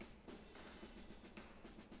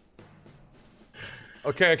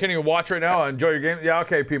 Okay, I can't even watch right now. Enjoy your game. Yeah,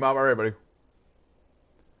 okay, P-Mob. All right, buddy.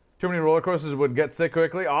 Too many roller coasters would get sick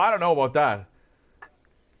quickly? Oh, I don't know about that.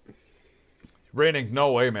 Raining?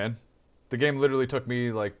 No way, man. The game literally took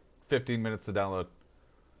me like 15 minutes to download.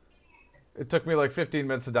 It took me like 15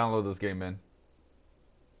 minutes to download this game, man.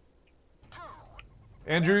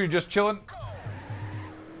 Andrew, you just chilling?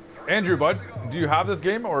 Andrew, bud, do you have this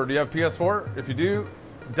game or do you have PS4? If you do,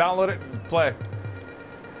 download it and play.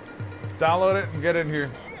 Download it and get in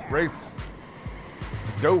here. Race.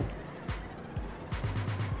 Let's go.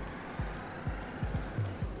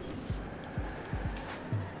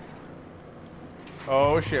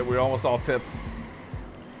 Oh shit, we almost all tipped.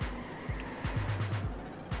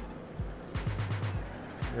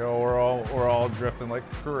 Yo, we're all drifting like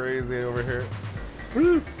crazy over here.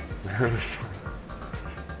 Woo!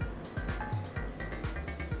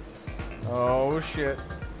 Oh shit.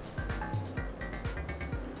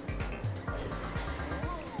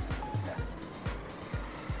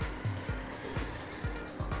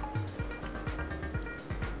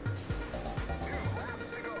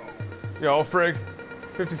 Yo, frig.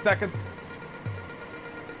 50 seconds.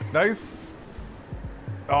 Nice.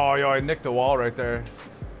 Oh, yo, I nicked the wall right there.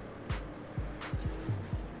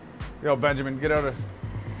 Yo, Benjamin, get out of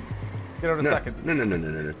second.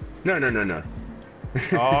 No.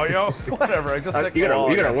 Oh, yo, whatever. I just nicked the wall.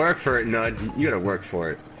 You gotta work for it, Nud. You gotta work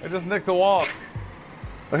for it. I just nicked the wall.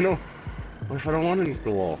 I know. What if I don't want to nick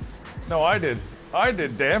the wall? No, I did. I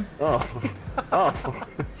did, damn. Oh. Oh.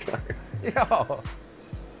 Sorry. Yo.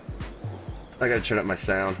 I gotta turn up my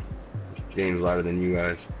sound. This game's louder than you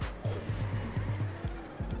guys.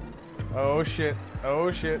 Oh, shit.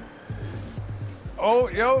 Oh, shit. Oh,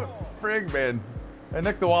 yo, frig, man. I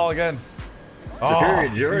nicked the wall again.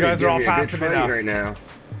 Superior Oh, Jordy, you guys are all give me a good passing me fight now. right now.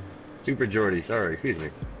 Super Jordy, sorry, excuse me.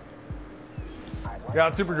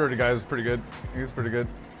 Yeah, Super Jordy guy is pretty good. He's pretty good.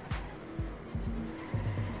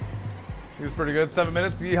 He's pretty good. 7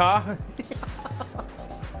 minutes, yeehaw.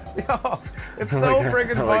 Yo, it's so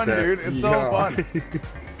friggin' fun, dude. It's so fun.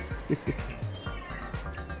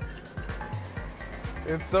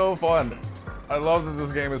 It's so fun. I love that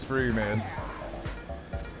this game is free, man.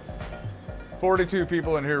 42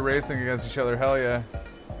 people in here racing against each other. Hell yeah.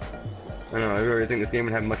 I don't know, I really think this game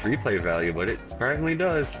would have much replay value, but it apparently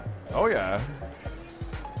does. Oh yeah.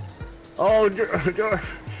 Oh,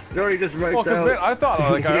 Jordy just writes Well, cause man, I thought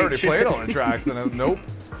like I already played all the tracks, and nope.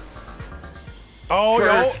 Oh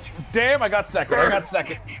yo, damn! I got second. I got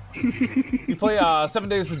second. You play 7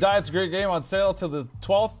 Days to Die. It's a great game on sale till the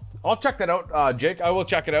 12th. I'll check that out, Jake. I will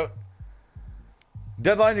check it out.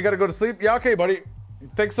 Deadline, you gotta go to sleep. Yeah, okay, buddy.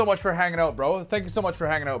 Thanks so much for hanging out, bro. Thank you so much for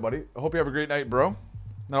hanging out, buddy. I hope you have a great night, bro.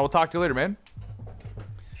 And I will talk to you later, man.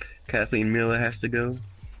 Kathleen Miller has to go.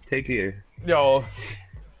 Take care. Yo.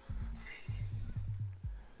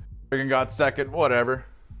 Friggin' got second, whatever.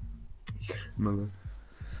 Mother.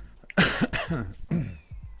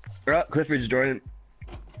 Clifford's joining.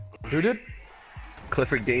 Who did?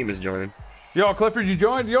 Clifford Game is joining. Yo, Clifford, you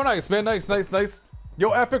joined? Yo, nice, man. Nice. Yo,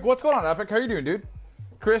 Epic, what's going on, Epic? How you doing, dude?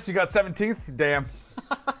 Chris, you got 17th? Damn.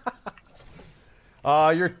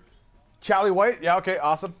 You're Charlie White? Yeah, okay,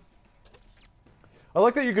 awesome. I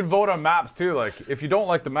like that you can vote on maps, too. Like, if you don't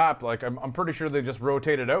like the map, like, I'm pretty sure they just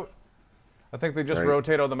rotate it out. I think they just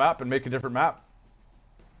rotate on the map and make a different map.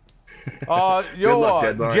 Yo, luck,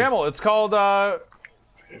 Deadline. Jamel, it's called,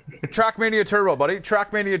 Trackmania Turbo, buddy.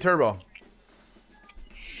 Trackmania Turbo.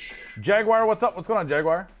 Jaguar, what's up? What's going on,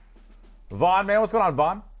 Jaguar? Vaughn, man, what's going on,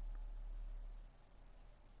 Vaughn?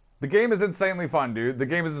 The game is insanely fun, dude. The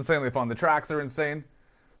game is insanely fun. The tracks are insane.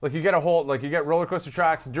 Like, you get you get roller coaster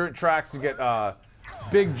tracks, dirt tracks, you get,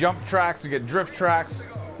 big jump tracks, you get drift tracks,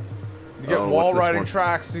 you get wall riding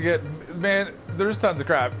tracks, you get, man, there's tons of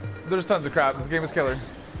crap. There's tons of crap. This game is killer.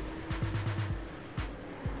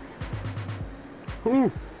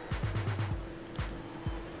 Ooh.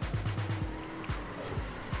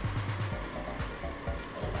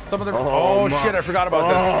 Some of them. Oh shit! I forgot about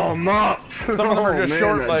this. Oh, mops! Some of them are just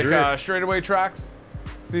short, like drift. straightaway tracks,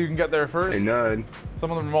 so you can get there first. Hey, Nud.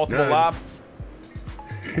 Some of them are multiple Nud. laps.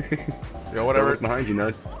 Yo, whatever. Don't look behind you,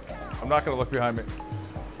 Nud. I'm not gonna look behind me.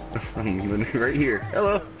 I'm right here.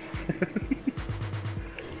 Hello.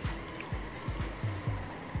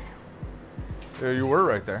 Yeah, you were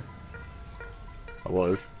right there. I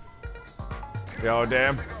was. Yo,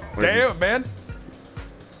 damn. Where'd Damn, man.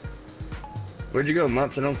 Where'd you go,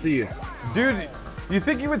 Mops? I don't see you. Dude, you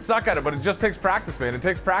think you would suck at it, but it just takes practice, man. It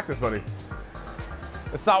takes practice, buddy.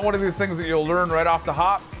 It's not one of these things that you'll learn right off the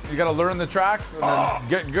hop. You gotta learn the tracks and then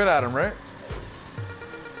get good at them, right?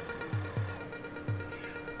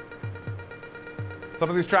 Some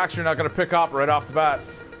of these tracks you're not gonna pick up right off the bat.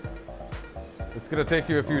 It's gonna take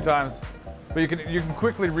you a few times. But you can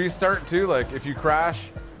quickly restart too, like if you crash,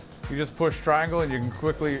 you just push triangle and you can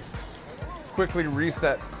quickly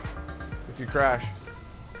reset if you crash.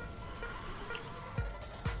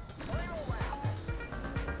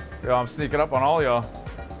 Yo, I'm sneaking up on all y'all.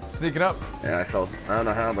 Sneaking up. Yeah, I don't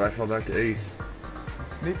know how, but I fell back to 8th.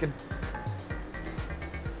 Sneaking.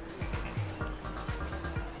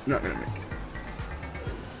 Not gonna make it.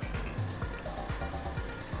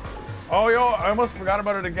 Oh, yo, I almost forgot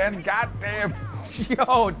about it again. God damn.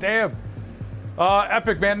 Yo, damn.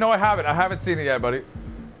 Epic, man. No, I haven't. I haven't seen it yet, buddy.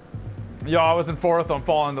 Yo, I was in 4th. I'm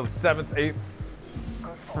falling to 7th, 8th.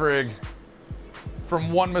 Frig.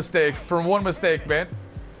 From one mistake, man.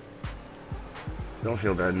 Don't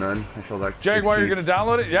feel bad, none. I feel like Jaguar, you're gonna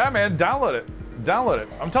download it? Yeah, man. Download it. Download it.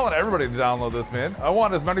 I'm telling everybody to download this, man. I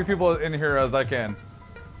want as many people in here as I can.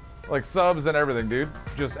 Like subs and everything, dude.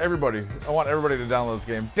 Just everybody. I want everybody to download this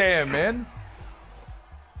game. Damn, man.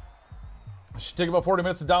 It should take about 40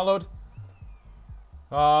 minutes to download.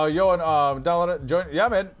 Yo, and download it. Join. Yeah,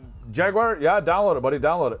 man. Jaguar, yeah, download it, buddy.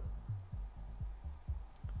 Download it.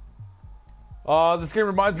 This game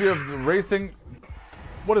reminds me of racing.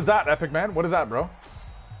 What is that, Epic Man? What is that, bro?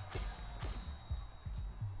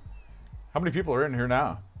 How many people are in here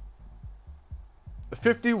now?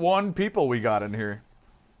 51 people we got in here.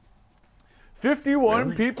 51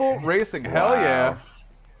 Really? people racing. Hell yeah.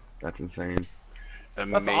 That's insane.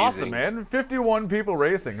 Amazing. That's awesome, man. 51 people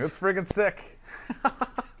racing. That's friggin' sick.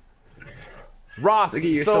 Ross, Look at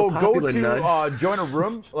you, so so go popular, to Nud. join a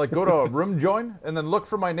room, like go to a room join, and then look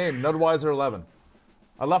for my name, Nudwiser11.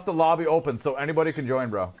 I left the lobby open so anybody can join,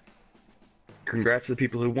 bro. Congrats to the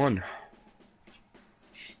people who won.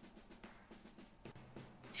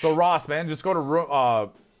 So Ross, man, just go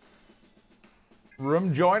to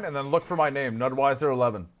room join and then look for my name,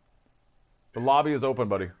 Nudwiser11. The lobby is open,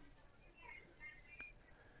 buddy.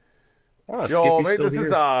 Oh, Yo, Skippy's mate, still this here.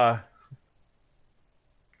 is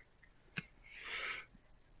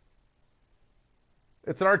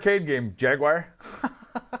it's an arcade game, Jaguar.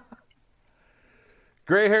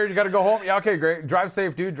 Gray hair, you gotta go home. Yeah, okay, great. Drive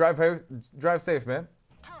safe, dude. Drive safe, man.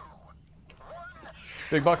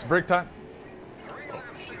 Big bucks, break time.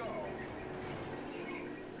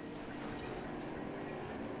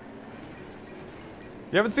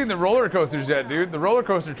 You haven't seen the roller coasters yet, dude. The roller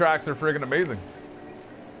coaster tracks are friggin' amazing.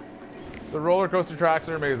 The roller coaster tracks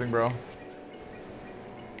are amazing, bro.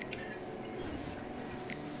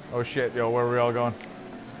 Oh shit, yo, where are we all going?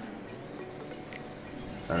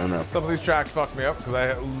 I don't know. Some of these tracks fuck me up because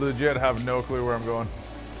I legit have no clue where I'm going.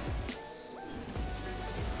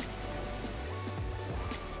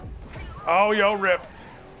 Oh, yo, rip.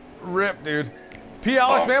 Rip, dude. P.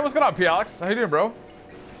 Alex, man, what's going on, P. Alex? How you doing, bro?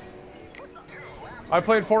 I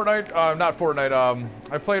played Fortnite, not Fortnite,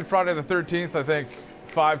 I played Friday the 13th, I think,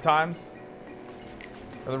 5 times.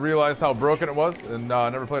 And then realized how broken it was, and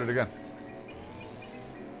never played it again.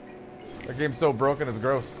 That game's so broken, it's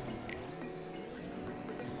gross.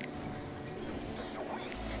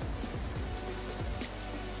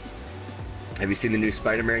 Have you seen the new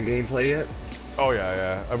Spider-Man gameplay yet? Oh,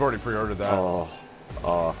 yeah. I've already pre-ordered that. Oh,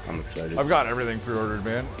 I'm excited. I've got everything pre-ordered,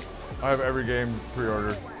 man. I have every game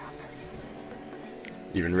pre-ordered.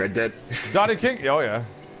 Even Red Dead? Dottie King? Oh, yeah.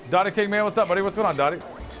 Dottie King, man, what's up, buddy? What's going on, Dottie?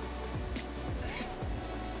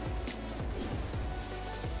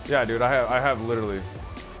 Yeah, dude, I have literally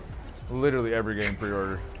every game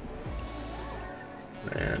pre-ordered.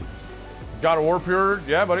 Man. God of War pre-ordered?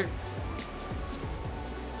 Yeah, buddy.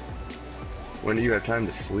 When do you have time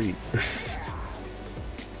to sleep?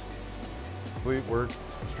 Sleep, work,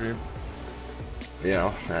 stream.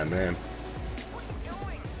 Yeah, man.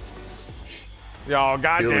 Yo, People are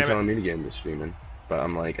goddamn telling it. me to get into streaming, but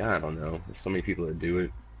I'm like, I don't know. There's so many people that do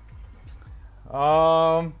it.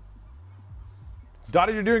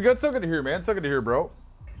 Dottie, you're doing good. So good to hear, man. So good to hear, bro.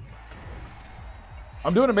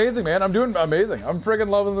 I'm doing amazing, man. I'm doing amazing. I'm friggin'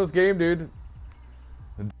 loving this game, dude.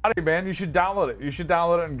 Dottie, man, you should download it. You should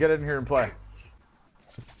download it and get in here and play.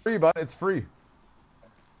 It's free, bud. It's free.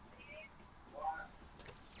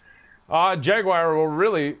 Jaguar, well,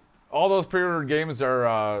 really, all those pre-ordered games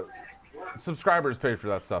are, subscribers pay for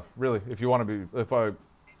that stuff. Really, if you want to be, if I,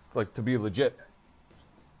 like, to be legit.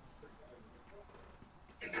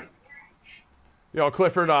 Yo,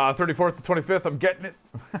 Clifford, 34th to 25th, I'm getting it.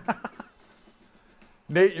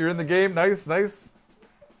 Nate, you're in the game. Nice, nice.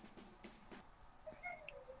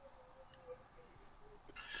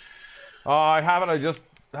 I haven't. I just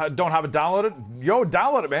don't have it downloaded. Yo,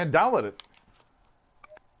 download it, man. Download it.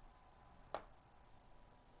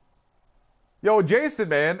 Yo, Jason,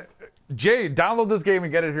 man. Jay, download this game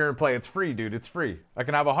and get it here and play. It's free, dude. It's free. I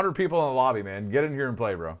can have 100 people in the lobby, man. Get in here and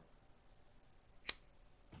play, bro.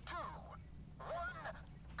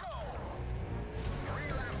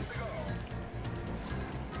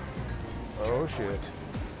 Oh, shit.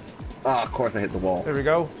 Ah, of course I hit the wall. Here we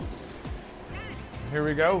go. Here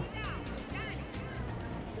we go.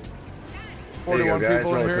 There you go, 41 guys.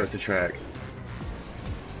 people in Roller here. coaster track.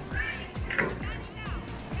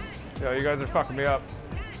 Yeah, you guys are fucking me up.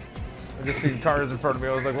 I just seen cars in front of me.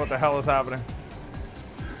 I was like, what the hell is happening?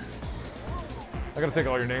 I gotta take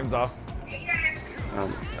all your names off. I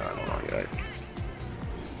don't know, guys.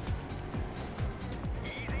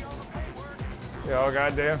 Yeah, oh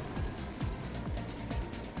goddamn.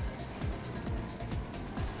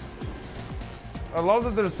 I love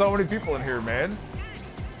that there's so many people in here, man.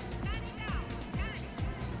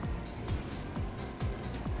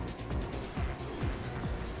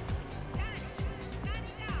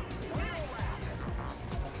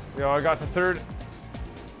 Yo, I got the third.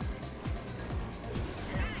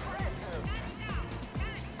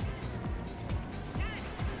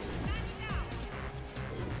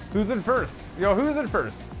 Who's in first? Yo, who's in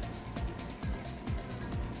first?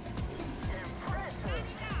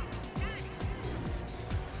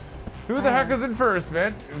 Who the heck is in first,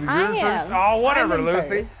 man? I You're in am. first? Oh, whatever, I'm in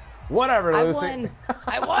Lucy. first. Whatever, I Lucy. won.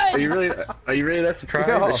 I Are won. you really that surprised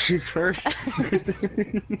Yo. that she's first?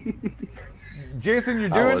 Jason, you I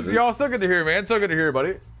doing? wasn't. Yo, so good to hear, man. So good to hear,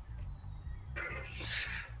 buddy.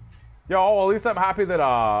 Yo, well, at least I'm happy that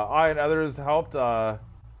I and others helped.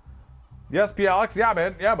 Yes, P. Alex. Yeah,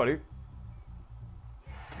 man. Yeah, buddy.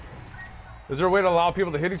 Is there a way to allow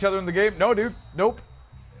people to hit each other in the game? No, dude. Nope.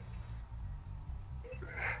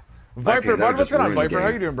 Viper, that would what's just going on, ruin the Viper? How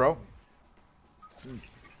game. you doing, bro?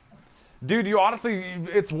 Dude, you honestly,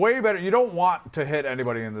 it's way better. You don't want to hit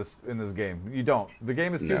anybody in this game. You don't. The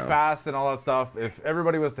game is too No. fast and all that stuff. If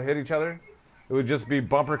everybody was to hit each other, it would just be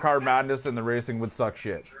bumper car madness, and the racing would suck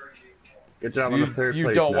shit. Good job on the third You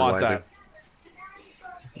place. don't now, want Wiser.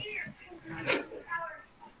 that.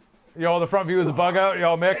 Yo, the front view is a bug out.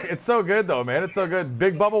 Yo, Mick, it's so good though, man. It's so good.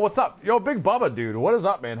 Big Bubba, what's up? Yo, Big Bubba, dude, what is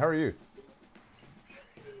up, man? How are you?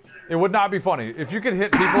 It would not be funny. If you could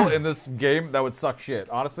hit people in this game, that would suck shit.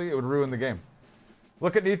 Honestly, it would ruin the game.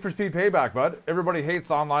 Look at Need for Speed Payback, bud. Everybody hates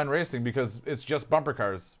online racing because it's just bumper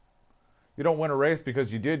cars. You don't win a race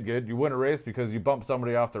because you did good. You win a race because you bumped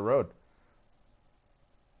somebody off the road.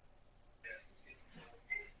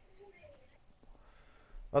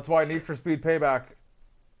 That's why Need for Speed Payback.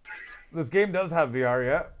 This game does have VR,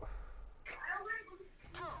 yeah.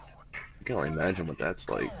 I can only imagine what that's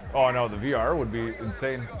like. Oh no, the VR would be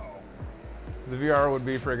insane. The VR would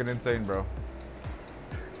be friggin' insane, bro.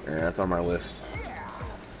 Yeah, that's on my list.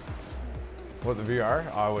 What, the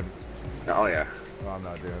VR? I would. Oh yeah. No, I'm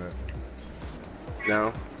not doing it.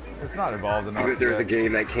 No. It's not involved enough. If there's a yet.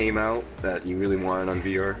 game that came out that you really wanted on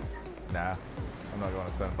VR. Nah. I'm not going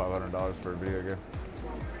to spend $500 for a video game.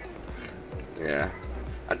 Yeah.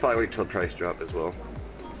 I'd probably wait till price drop as well.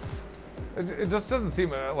 It just doesn't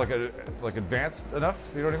seem like advanced enough.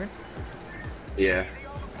 You know what I mean? Yeah.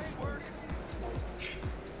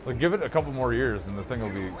 Like, give it a couple more years and the thing will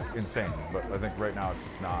be insane. But I think right now it's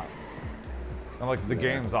just not. And like the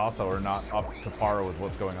games also are not up to par with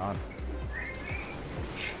what's going on.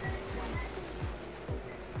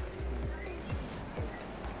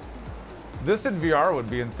 This in VR would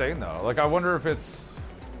be insane though. Like, I wonder if it's.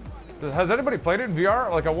 Has anybody played it in VR?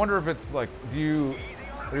 Like, I wonder if it's like, are you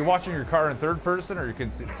watching your car in third person, or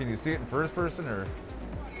can you see it in first person, or?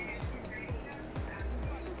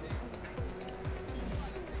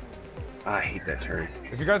 I hate that turn.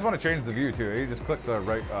 If you guys want to change the view too, you just click the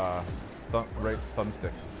right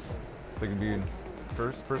thumbstick, so you can be in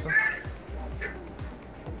first person.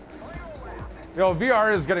 Yo,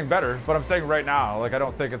 VR is getting better, but I'm saying right now, like, I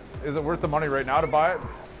don't think is it worth the money right now to buy it?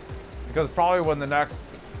 Because probably when the next,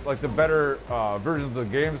 like, the better versions of the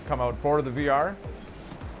games come out for the VR,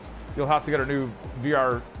 you'll have to get a new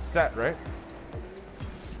VR set, right?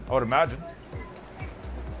 I would imagine.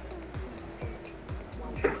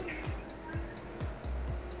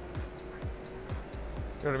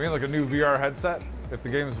 You know what I mean? Like a new VR headset. If the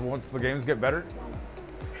games, once the games get better.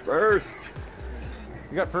 First.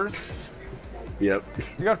 You got first? Yep.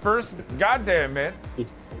 You got first? Goddamn, man.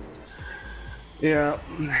 Yeah.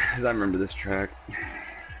 I remember this track.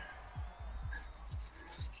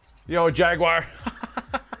 Yo, Jaguar.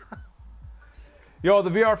 Yo,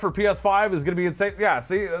 the VR for PS5 is gonna be insane. Yeah,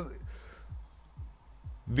 see,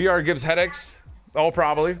 VR gives headaches. Oh,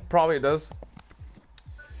 probably it does.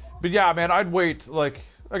 But yeah, man, I'd wait. Like,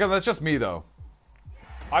 again, that's just me though.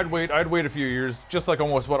 I'd wait a few years, just like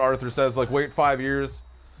almost what Arthur says. Like, wait 5 years.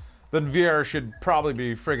 Then VR should probably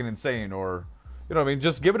be friggin' insane, or, you know what I mean?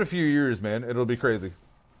 Just give it a few years, man. It'll be crazy.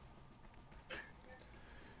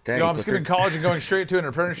 Dang, You know, I'm skipping college and going straight to an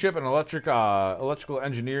apprenticeship in electrical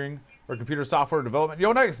engineering or computer software development.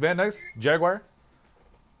 Yo, nice, man, nice. Jaguar.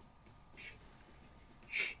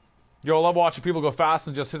 Yo, I love watching people go fast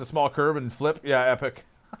and just hit a small curb and flip. Yeah, epic.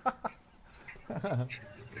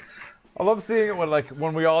 I love seeing it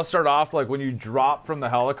when we all start off, like when you drop from the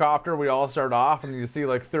helicopter, we all start off and you see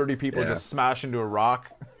like 30 people just smash into a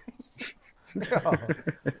rock. Yeah.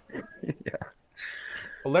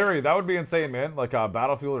 Larry, that would be insane, man. Like a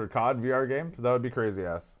Battlefield or COD VR game. That would be crazy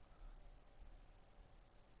ass.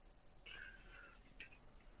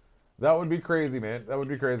 That would be crazy, man. That would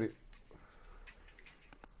be crazy.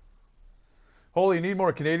 Holy, you need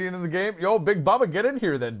more Canadian in the game? Yo, Big Bubba, get in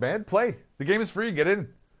here then, man. Play. The game is free. Get in.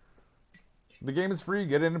 The game is free.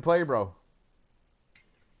 Get in and play, bro.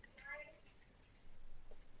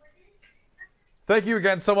 Thank you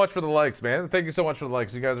again so much for the likes, man. Thank you so much for the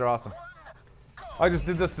likes. You guys are awesome. I just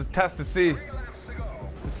did this to test to see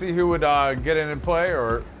see who would get in and play,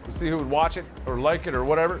 or see who would watch it, or like it, or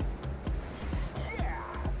whatever.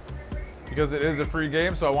 Because it is a free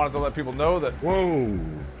game, so I wanted to let people know that Whoa.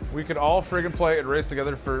 we could all friggin' play and race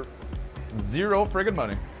together for 0 friggin'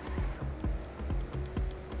 money.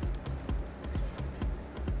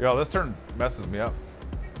 Yo, this turn messes me up.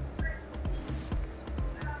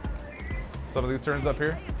 Some of these turns up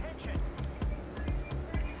here.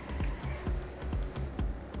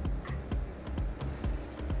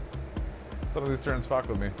 Some of these turns fuck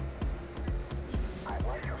with me.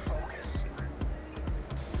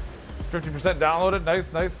 It's 50% downloaded.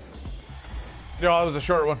 Nice, nice. Yo, that was a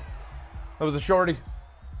short one. That was a shorty.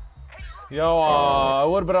 Yo, I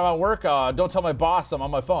would have been at work. Don't tell my boss I'm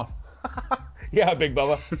on my phone. Yeah, Big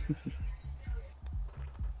Bubba.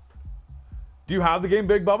 Do you have the game,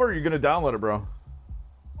 Big Bubba, or are you gonna download it, bro?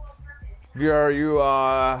 VR, you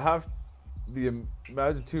have the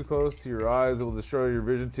imagine too close to your eyes, it will destroy your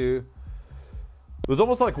vision too. It was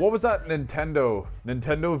almost like, what was that Nintendo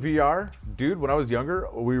VR? Dude, when I was younger,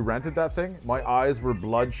 we rented that thing. My eyes were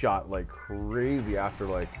bloodshot like crazy after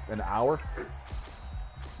like an hour.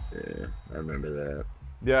 Yeah, I remember that.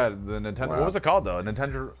 Yeah, the Nintendo. Wow. What was it called though?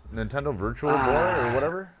 Nintendo Virtual Boy or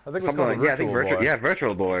whatever? I think it was called Yeah, I think Virtual Boy. Yeah,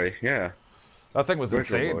 Virtual Boy. Yeah. That thing was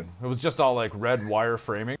Virtual insane. Boy. It was just all like red wire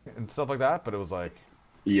framing and stuff like that, but it was like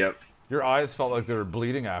Yep. your eyes felt like they were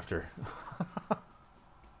bleeding after.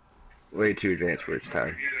 Way too advanced for its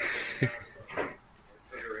time.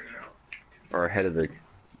 Or ahead of the.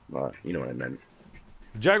 You know what I meant.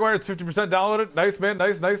 Jaguar, it's 50% downloaded. Nice, man.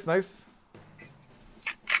 Nice, nice, nice.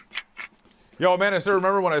 Yo, man, I still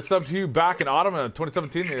remember when I subbed to you back in autumn of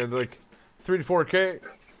 2017. They had like 3 to 4K.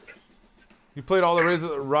 You played all the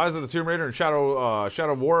Rise of the Tomb Raider and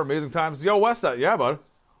Shadow War, amazing times. Yo, Westside, yeah, bud.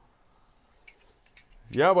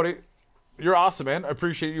 Yeah, buddy. You're awesome, man. I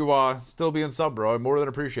appreciate you still being sub, bro. I more than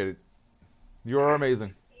appreciate it. You are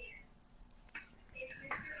amazing.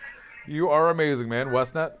 You are amazing, man.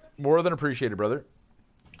 Westnet, more than appreciated, brother.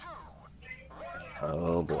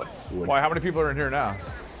 Oh boy. Why, how many people are in here now?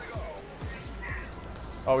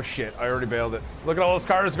 Oh shit, I already bailed it. Look at all those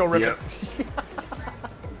cars go ripping. Yep.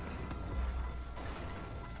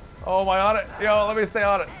 Oh, am I on it? Yo, let me stay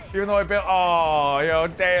on it. Even though I bailed. Oh, yo,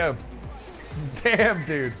 damn. Damn,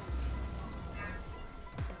 dude.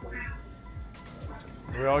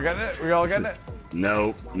 We all getting it? We all getting it?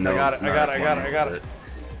 No, no. I got it, I got it, I got it, I got it.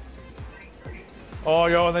 Oh,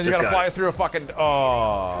 yo, and then you Just gotta got fly it. through a fucking...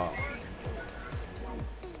 Oh.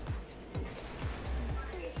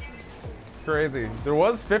 Crazy. There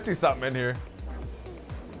was 50-something in here.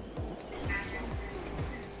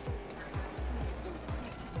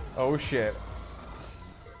 Oh, shit.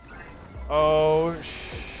 Oh,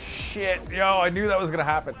 shit. Yo, I knew that was gonna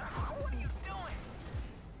happen.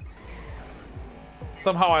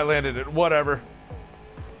 Somehow I landed it. Whatever.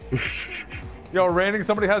 Yo, Raining,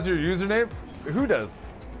 somebody has your username? Who does?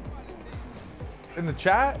 In the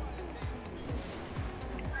chat?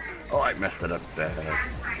 Oh, I messed it up bad.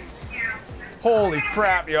 Holy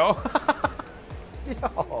crap, yo.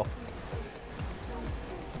 Yo.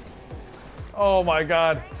 Oh my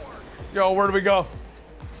god. Yo, where do we go?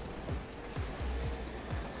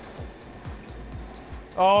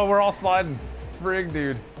 Oh, we're all sliding. Frig,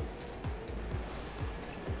 dude.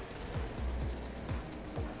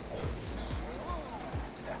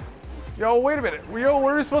 Yo, wait a minute. Yo,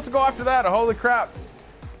 where are we supposed to go after that? Holy crap.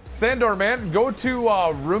 Sandor, man, go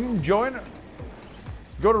to room join.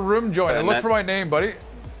 Go to room join and look for my name, buddy.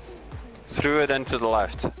 Threw it into the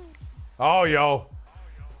left. Oh, yo.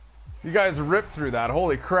 You guys ripped through that.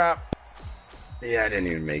 Holy crap. Yeah, I didn't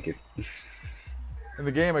even make it. In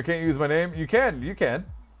the game, I can't use my name. You can. You can.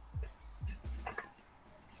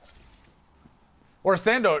 Or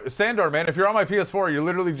Sandor, man, if you're on my PS4, you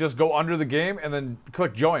literally just go under the game and then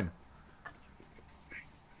click join.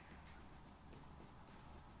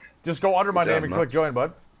 Just go under my name and click join,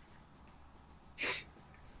 bud.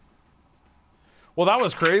 Well, that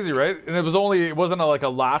was crazy, right? And it wasn't like a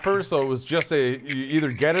lapper, so it was just you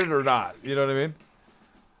either get it or not. You know what I mean?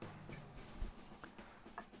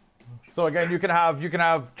 So again, you can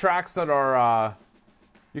have tracks that are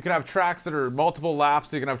multiple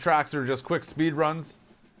laps. You can have tracks that are just quick speed runs.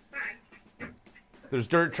 There's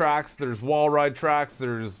dirt tracks. There's wall ride tracks.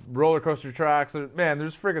 There's roller coaster tracks.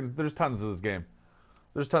 There's tons of this game.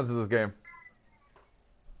 There's tons of this game.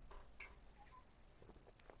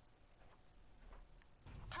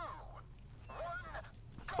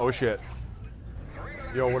 Oh shit.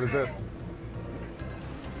 Yo, what is this?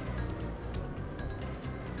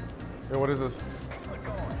 Yo, what is this?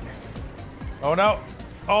 Oh no!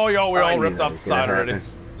 Oh yo, we all ripped off the side already.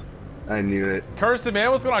 I knew it. Carson,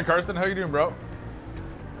 man, what's going on, Carson? How you doing, bro?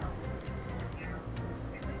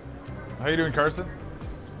 How you doing, Carson?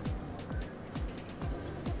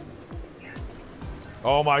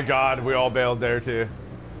 Oh my God, we all bailed there too.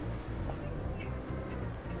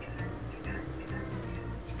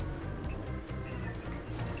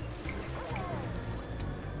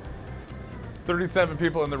 "37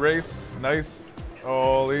 people in the race. Nice.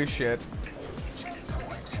 Holy shit.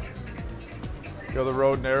 Go the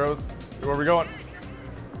road and arrows. Where are we going?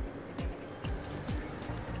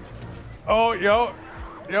 Oh, yo,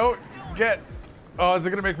 get. Oh, is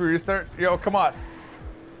it gonna make me restart? Yo, come on.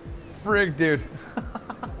 Frig, dude.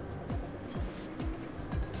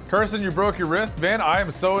 Carson, you broke your wrist? Man, I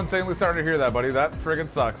am so insanely sorry to hear that, buddy. That friggin'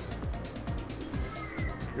 sucks.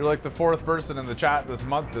 You're like the 4th person in the chat this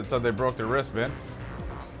month that said they broke their wrist, man.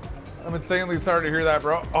 I'm insanely sorry to hear that,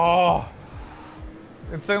 bro. Oh.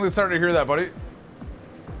 Insanely sorry to hear that, buddy.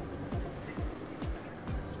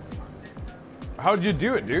 How'd you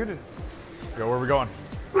do it, dude? Yo, where are we going?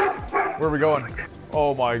 Where are we going?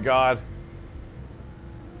 Oh my God.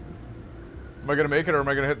 Am I gonna make it or am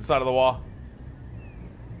I gonna hit the side of the wall?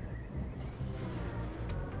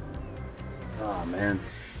 Oh man.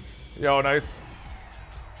 Yo, nice.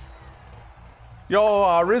 Yo,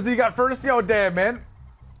 Rizzy got first. Yo, damn, man.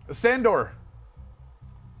 Sandor,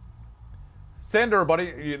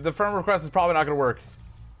 buddy. The friend request is probably not gonna work.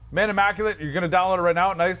 Man Immaculate, you're gonna download it right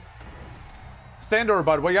now. Nice. Sandor,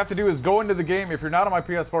 bud, what you have to do is go into the game. If you're not on my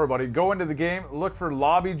PS4, buddy, go into the game, look for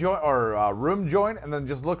lobby join or room join, and then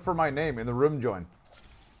just look for my name in the room join.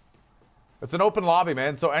 It's an open lobby,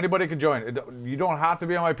 man, so anybody can join. You don't have to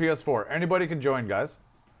be on my PS4. Anybody can join, guys.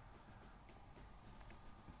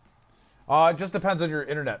 It just depends on your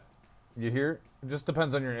internet. You hear? It just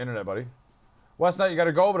depends on your internet, buddy. Westnight, you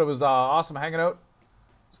gotta go, but it was awesome hanging out.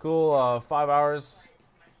 It's cool, 5 hours.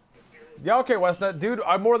 Yeah, okay, Westnight. Dude,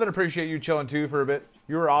 I more than appreciate you chilling too for a bit.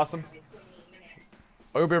 You were awesome.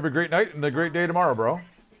 I hope you have a great night and a great day tomorrow, bro.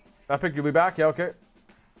 Epic, you'll be back? Yeah, okay.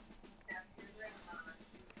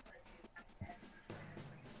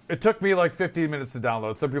 It took me like 15 minutes to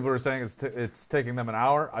download. Some people are saying it's taking them an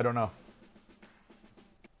hour. I don't know.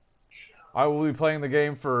 I will be playing the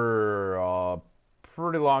game for a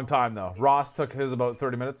pretty long time, though. Ross took his about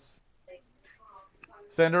 30 minutes.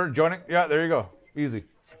 Sander, joining? Yeah, there you go. Easy.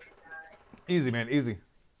 Easy, man. Easy.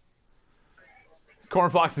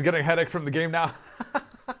 Cornflakes is getting a headache from the game now.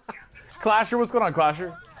 Clasher, what's going on,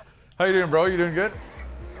 Clasher? How you doing, bro? You doing good?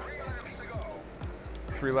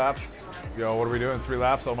 3 laps. Yo, what are we doing? 3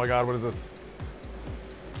 laps? Oh my God, what is this?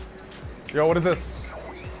 Yo, what is this?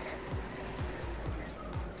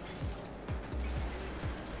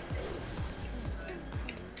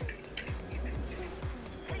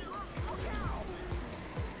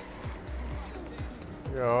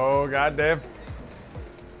 Yo, goddamn.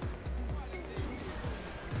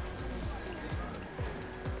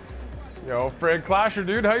 Yo, Fred Clasher,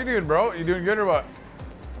 dude, how you doing, bro? You doing good or what?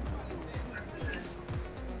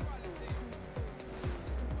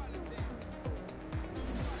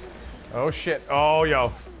 Oh shit. Oh,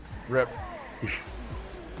 yo. Rip.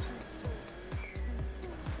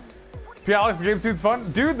 P. Alex, the game seems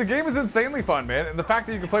fun. Dude, the game is insanely fun, man. And the fact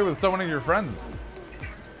that you can play with so many of your friends.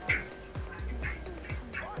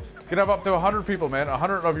 You can have up to 100 people, man.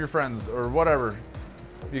 100 of your friends, or whatever.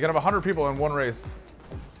 You can have 100 people in one race.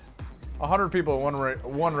 100 people in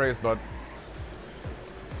one race, bud.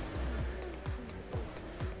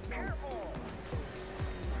 I'm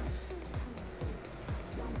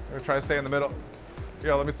gonna try to stay in the middle.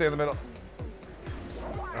 Yo, let me stay in the middle.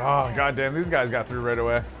 Oh, goddamn, these guys got through right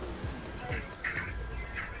away.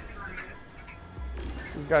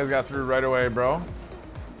 These guys got through right away, bro.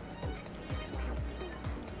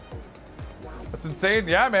 That's insane.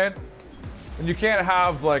 Yeah, man. And you can't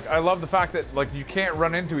have, like, I love the fact that, like, you can't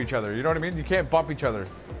run into each other. You know what I mean? You can't bump each other.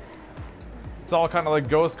 It's all kind of like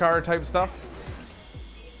ghost car type stuff.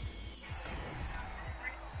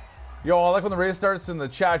 Yo, I like when the race starts and the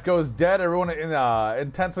chat goes dead. Everyone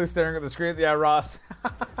intensely staring at the screen. Yeah, Ross.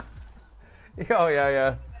 Yo,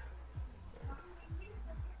 yeah.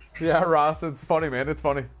 Yeah, Ross, it's funny, man. It's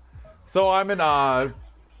funny. So I'm and I'm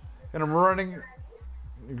running,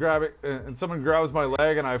 grab it, and someone grabs my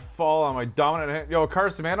leg and I fall on my dominant hand. Yo,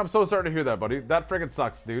 Carson, man, I'm so sorry to hear that, buddy. That friggin'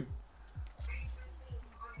 sucks, dude.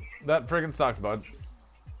 That friggin' sucks, bud.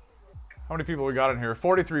 How many people we got in here?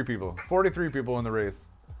 43 people. 43 people in the race.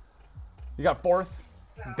 You got 4th?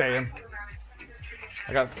 Damn.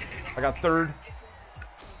 I got 3rd.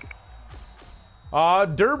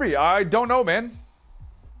 Derby, I don't know, man.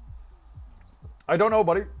 I don't know,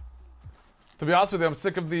 buddy. To be honest with you,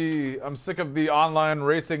 I'm sick of the online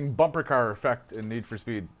racing bumper car effect in Need for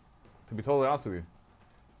Speed. To be totally honest with you.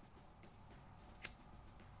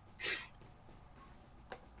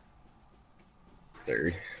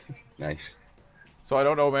 Third. Nice. So I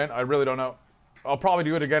don't know, man. I really don't know. I'll probably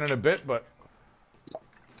do it again in a bit, but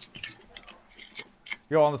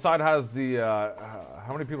yo, on the side has the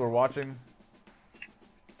how many people are watching?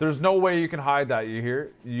 There's no way you can hide that. You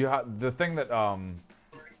hear? You have the thing that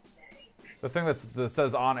that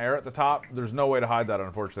says on air at the top. There's no way to hide that,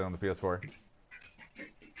 unfortunately, on the PS4.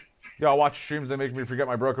 Yo, I watch streams that make me forget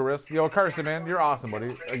my broken wrist. Yo, Carson, man, you're awesome,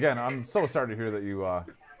 buddy. Again, I'm so sorry to hear that you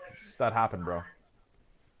that happened, bro.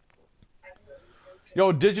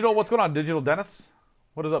 Yo, Digital, what's going on, Digital Dennis?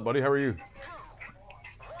 What is up, buddy? How are you?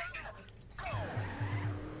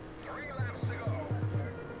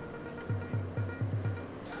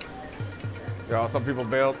 Yo, some people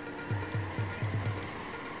bailed.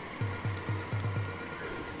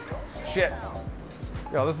 Shit.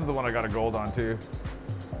 Yo, this is the one I got a gold on, too.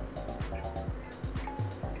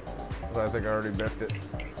 But I think I already biffed it.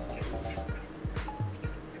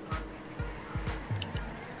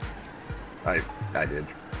 I did.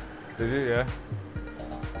 Did you? Yeah.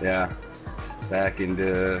 Yeah. Back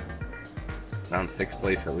into around 6th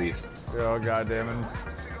place at least. Yo, goddamn it.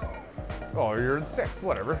 Oh, you're in 6th.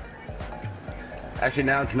 Whatever. Actually,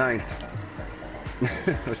 now it's 9th.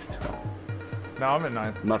 No, I'm in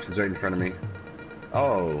 9th. Mups is right in front of me.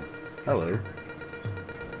 Oh, hello.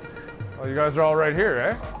 Oh, you guys are all right here,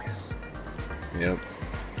 eh? Yep.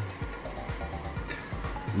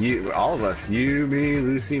 You, all of us. You, me,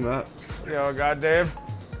 Lucy, Mups. Yo, goddamn.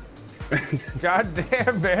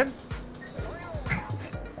 Goddamn, man.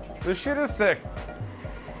 This shit is sick.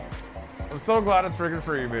 I'm so glad it's freaking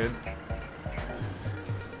free, man.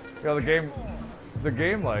 Yo, the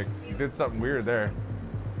game, like, did something weird there.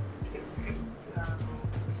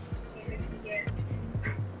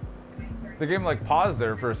 The game, like, paused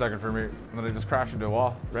there for a second for me, and then it just crashed into a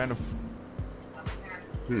wall. Random.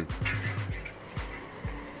 Yeah,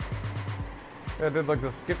 it did, like,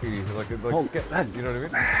 the skippy, like, it, like, skip, you know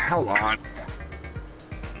what I mean? Hold on.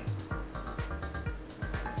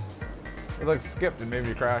 It, like, skipped and made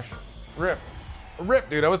me crash. Rip. Rip,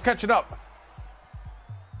 dude, I was catching up.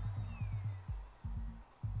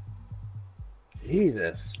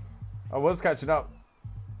 Jesus. I was catching up.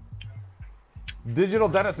 Digital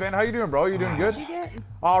Dennis, man, how you doing, bro? You doing good? What'd you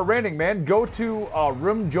get? Raining, man, go to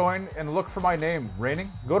room join and look for my name. Raining,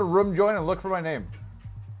 go to room join and look for my name.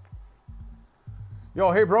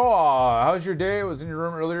 Yo, hey, bro, how's your day? I was in your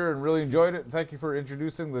room earlier and really enjoyed it. Thank you for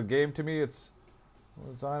introducing the game to me. It's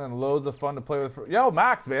on and loads of fun to play with. Yo,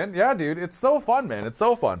 Max, man, yeah, dude, it's so fun, man. It's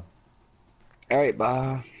so fun. All right,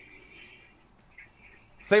 bye.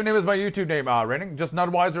 Same name as my YouTube name, Raining. Just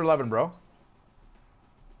Nudwiser11, bro.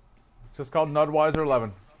 It's just called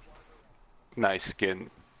Nudwiser11. Nice skin.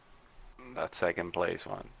 That 2nd place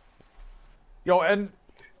one. Yo,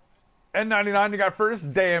 N99, you got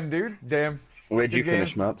first? Damn, dude. Damn. Where'd you Good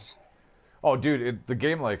finish, games. Mups? Oh, dude, the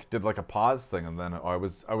game, like, did, like, a pause thing, and then I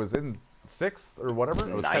was in 6th or whatever.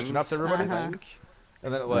 I was catching up to everybody. Uh-huh. I think.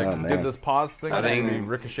 And then it, like, Oh, man. did this pause thing, I and then think we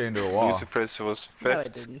ricocheted into a wall. Lucifer's was No, it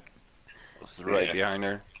 5th. didn't. Was right behind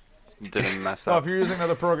her. Didn't mess So up. if you're using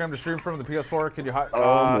another program to stream from the PS4, can you hide?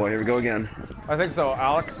 Oh boy, here we go again. I think so,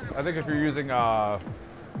 Alex. I think if you're using like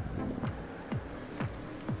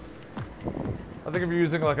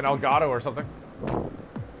an Elgato or something.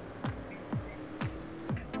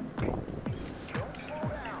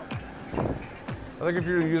 I think if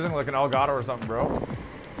you're using like an Elgato or something, bro.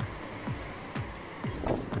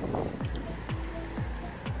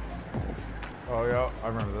 Oh yeah, I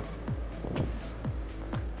remember this.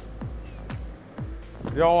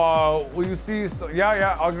 Yo, will you see?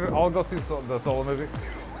 Yeah, I'll go see the Solo movie.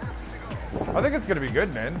 I think it's gonna be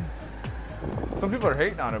good, man. Some people are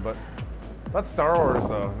hating on it, but that's Star Wars,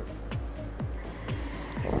 though.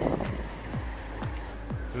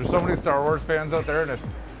 There's so many Star Wars fans out there, and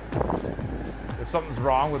if something's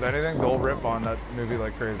wrong with anything, they'll rip on that movie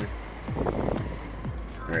like crazy.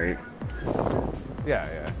 Right.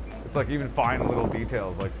 Yeah. It's like even fine little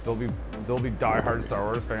details. Like there'll be diehard Star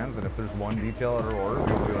Wars fans, and if there's one detail out of order,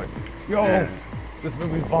 they'll be like, "Yo, this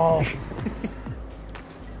movie's balls."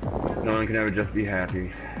 No one can ever just be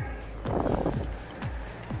happy.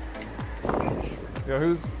 Yo,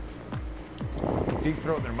 who's deep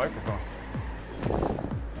throating their microphone?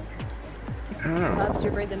 I don't know. Bubs,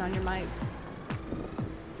 you're breathing on your mic.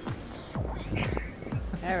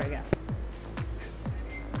 There we go.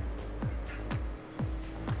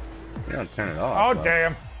 Yeah, turn it off. Oh, but-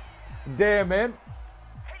 damn, man.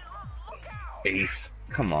 Ace.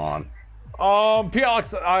 Come on.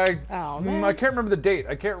 PLX, I man. I can't remember the date.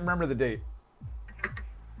 I can't remember the date.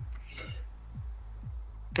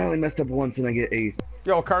 I only messed up once and I get 8th.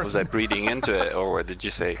 Yo, Was I Carson. breeding into it, or what did you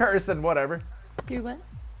say? Carson, whatever. Do what?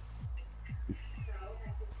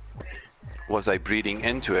 Was I breeding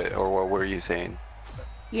into it, or what were you saying?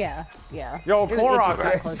 Yeah, yeah. Yo, It just Clorox,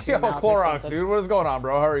 got close to yo, your mouth or Clorox, something. dude. What is going on,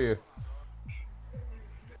 bro? How are you?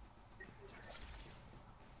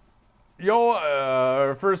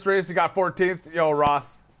 Yo, first race, you got 14th. Yo,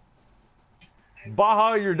 Ross.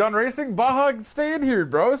 Baja, you're done racing? Baja, stay in here,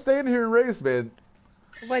 bro. Stay in here and race, man.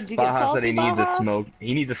 What, did you get Baja said salty, he needs a Baja? smoke.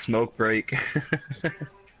 He needs a smoke break.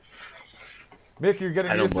 Mick, you're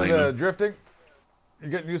getting I don't used to blame the him. drifting?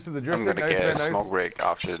 You're getting used to the I'm drifting? gonna Nice, get man, a nice. smoke break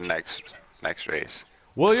after the next race.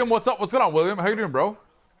 William, what's up? What's going on, William? How you doing, bro?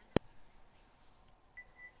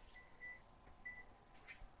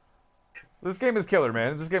 This game is killer,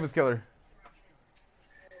 man. This game is killer.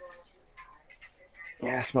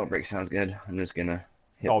 Yeah, smoke break sounds good. I'm just gonna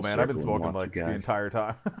hit Oh, the man, I've been circle and smoking watch like you the guys. entire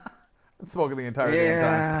time. Been smoking the entire damn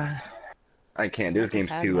time. Yeah. I can't do this game's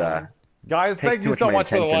Just too had Guys, Takes thank too you much so of my much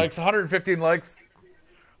for the attention. likes. 115 likes.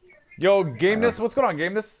 Yo, Gameness, what's going on,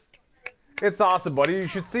 Gameness? It's awesome, buddy. You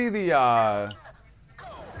should see the,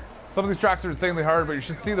 some of these tracks are insanely hard, but you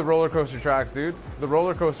should see the roller coaster tracks, dude. The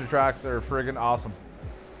roller coaster tracks are friggin' awesome.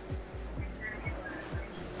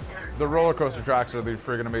 The roller coaster tracks are the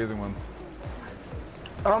friggin' amazing ones.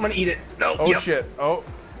 Oh, I'm gonna eat it. No. Oh, yep. shit. Oh,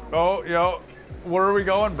 yo. Where are we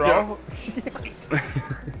going, bro?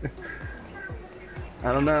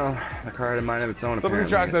 I don't know. My car had a mind of its own. Some of these apparently,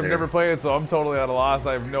 tracks I've there. never played, so I'm totally at a loss.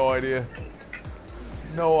 I have no idea.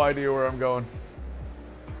 No idea where I'm going.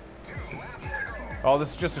 Oh, this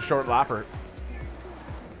is just a short lapper.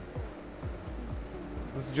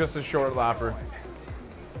 This is just a short lapper.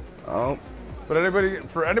 Oh, But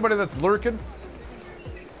for anybody that's lurking,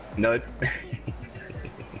 no.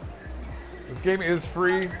 this game is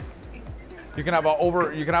free. You can have up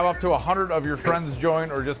to 100 of your friends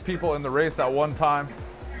join, or just people in the race at one time.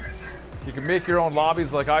 You can make your own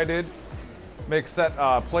lobbies like I did. Make set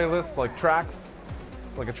playlists like tracks,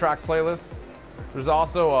 like a track playlist. There's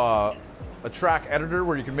also a track editor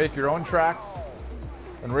where you can make your own tracks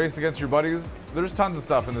and race against your buddies. There's tons of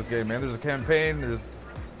stuff in this game, man. There's a campaign. There's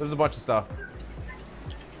a bunch of stuff.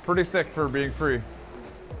 Pretty sick for being free.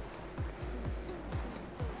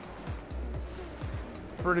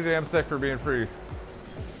 Pretty damn sick for being free.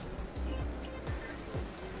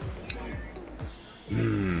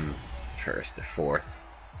 First to fourth.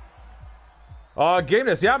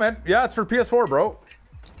 Gameness, yeah, man. Yeah, it's for PS4, bro.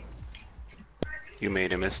 You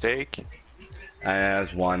made a mistake. I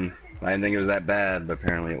was one. I didn't think it was that bad, but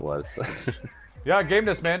apparently it was. Yeah,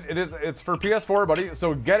 Gameness, man. It's for PS4, buddy.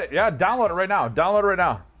 So get it. Yeah, download it right now. Download it right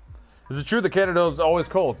now. Is it true that Canada is always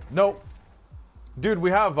cold? Nope. Dude, we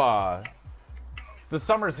have the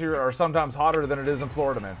summers here are sometimes hotter than it is in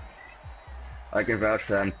Florida, man. I can vouch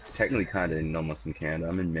for that. I'm technically kind of almost in Canada.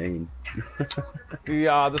 I'm in Maine.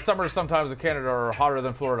 The summers sometimes in Canada are hotter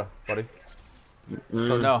than Florida, buddy.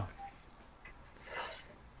 So no.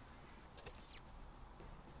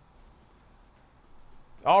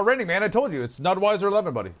 Oh, raining, man. I told you. It's Nudwiser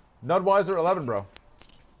 11, buddy. Nudwiser 11, bro.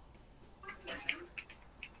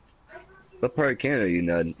 What part of Canada are you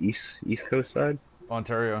in? East Coast side?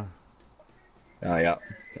 Ontario. Oh, yeah.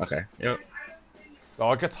 Okay. Yep.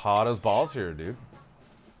 Oh, it gets hot as balls here, dude.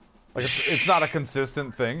 Like, it's not a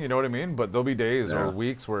consistent thing, you know what I mean? But there'll be days or Yeah.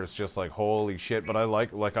 weeks where it's just like, holy shit. But I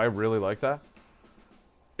really like that.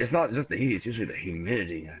 It's not just the heat, it's usually the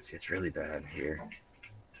humidity. It's really bad here.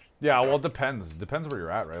 Yeah, well, it depends. It depends where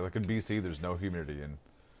you're at, right? Like in BC, there's no humidity. And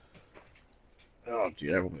Oh,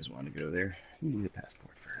 dude, I've always wanted to go there. You need a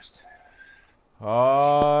passport first.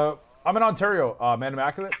 I'm in Ontario, man,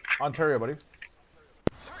 immaculate, Ontario, buddy.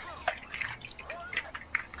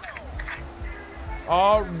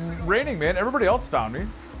 Raining, man. Everybody else found me.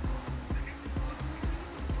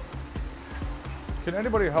 Can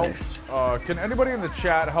anybody help? Can anybody in the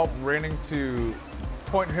chat help Raining to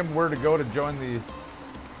point him where to go to join the?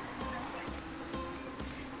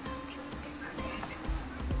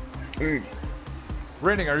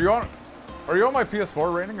 Raining, are you on my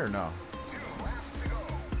PS4, Raining, or no?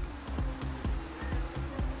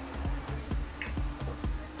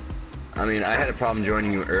 I mean, I had a problem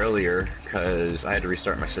joining you earlier because I had to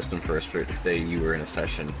restart my system first for it to say you were in a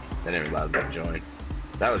session. Then it allowed me to join.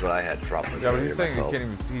 That was what I had problems with. Yeah, but earlier he's saying myself.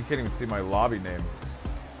 he can't even see my lobby name.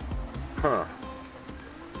 Huh.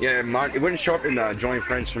 Yeah, it wouldn't show up in join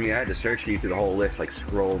friends for me. I had to search for you through the whole list, like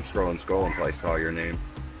scroll and scroll and scroll until I saw your name.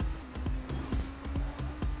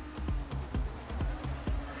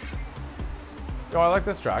 Yo, I like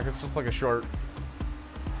this track. It's just like a short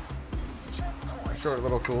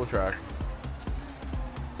little cool track.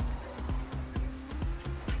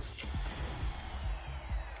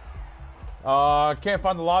 Can't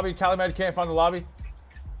find the lobby. Calumet can't find the lobby.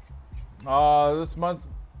 This month.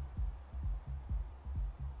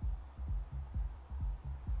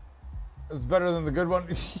 It's better than the good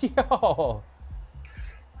one. Yo.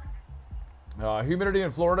 Humidity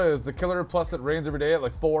in Florida is the killer, plus it rains every day at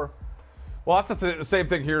like 4. Well, that's the same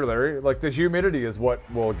thing here, Larry. Like, the humidity is what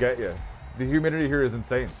will get you. The humidity here is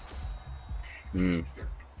insane. Hmm.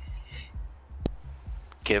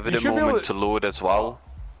 Give it a moment to load as well.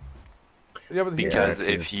 Yeah, but Because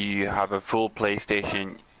if you have a full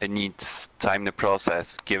PlayStation, it needs time to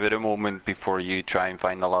process. Give it a moment before you try and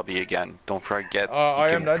find the lobby again. Don't forget,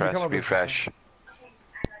 you can press refresh.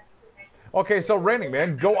 Okay, so Raining,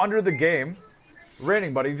 man, go under the game.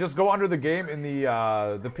 Raining, buddy, just go under the game in the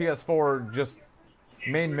PS4 just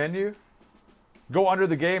main menu. Go under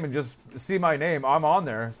the game and just see my name. I'm on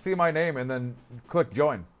there. See my name and then click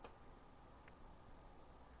join.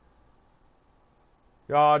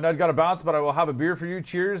 Ned got a bounce, but I will have a beer for you.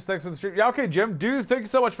 Cheers. Thanks for the stream. Yeah, okay, Jim. Dude, thank you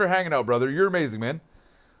so much for hanging out, brother. You're amazing, man.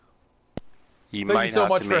 You might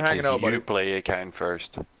have to make his Uplay account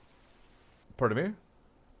first. Pardon me?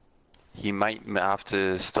 He might have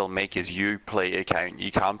to still make his Uplay account.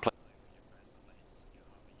 You can't play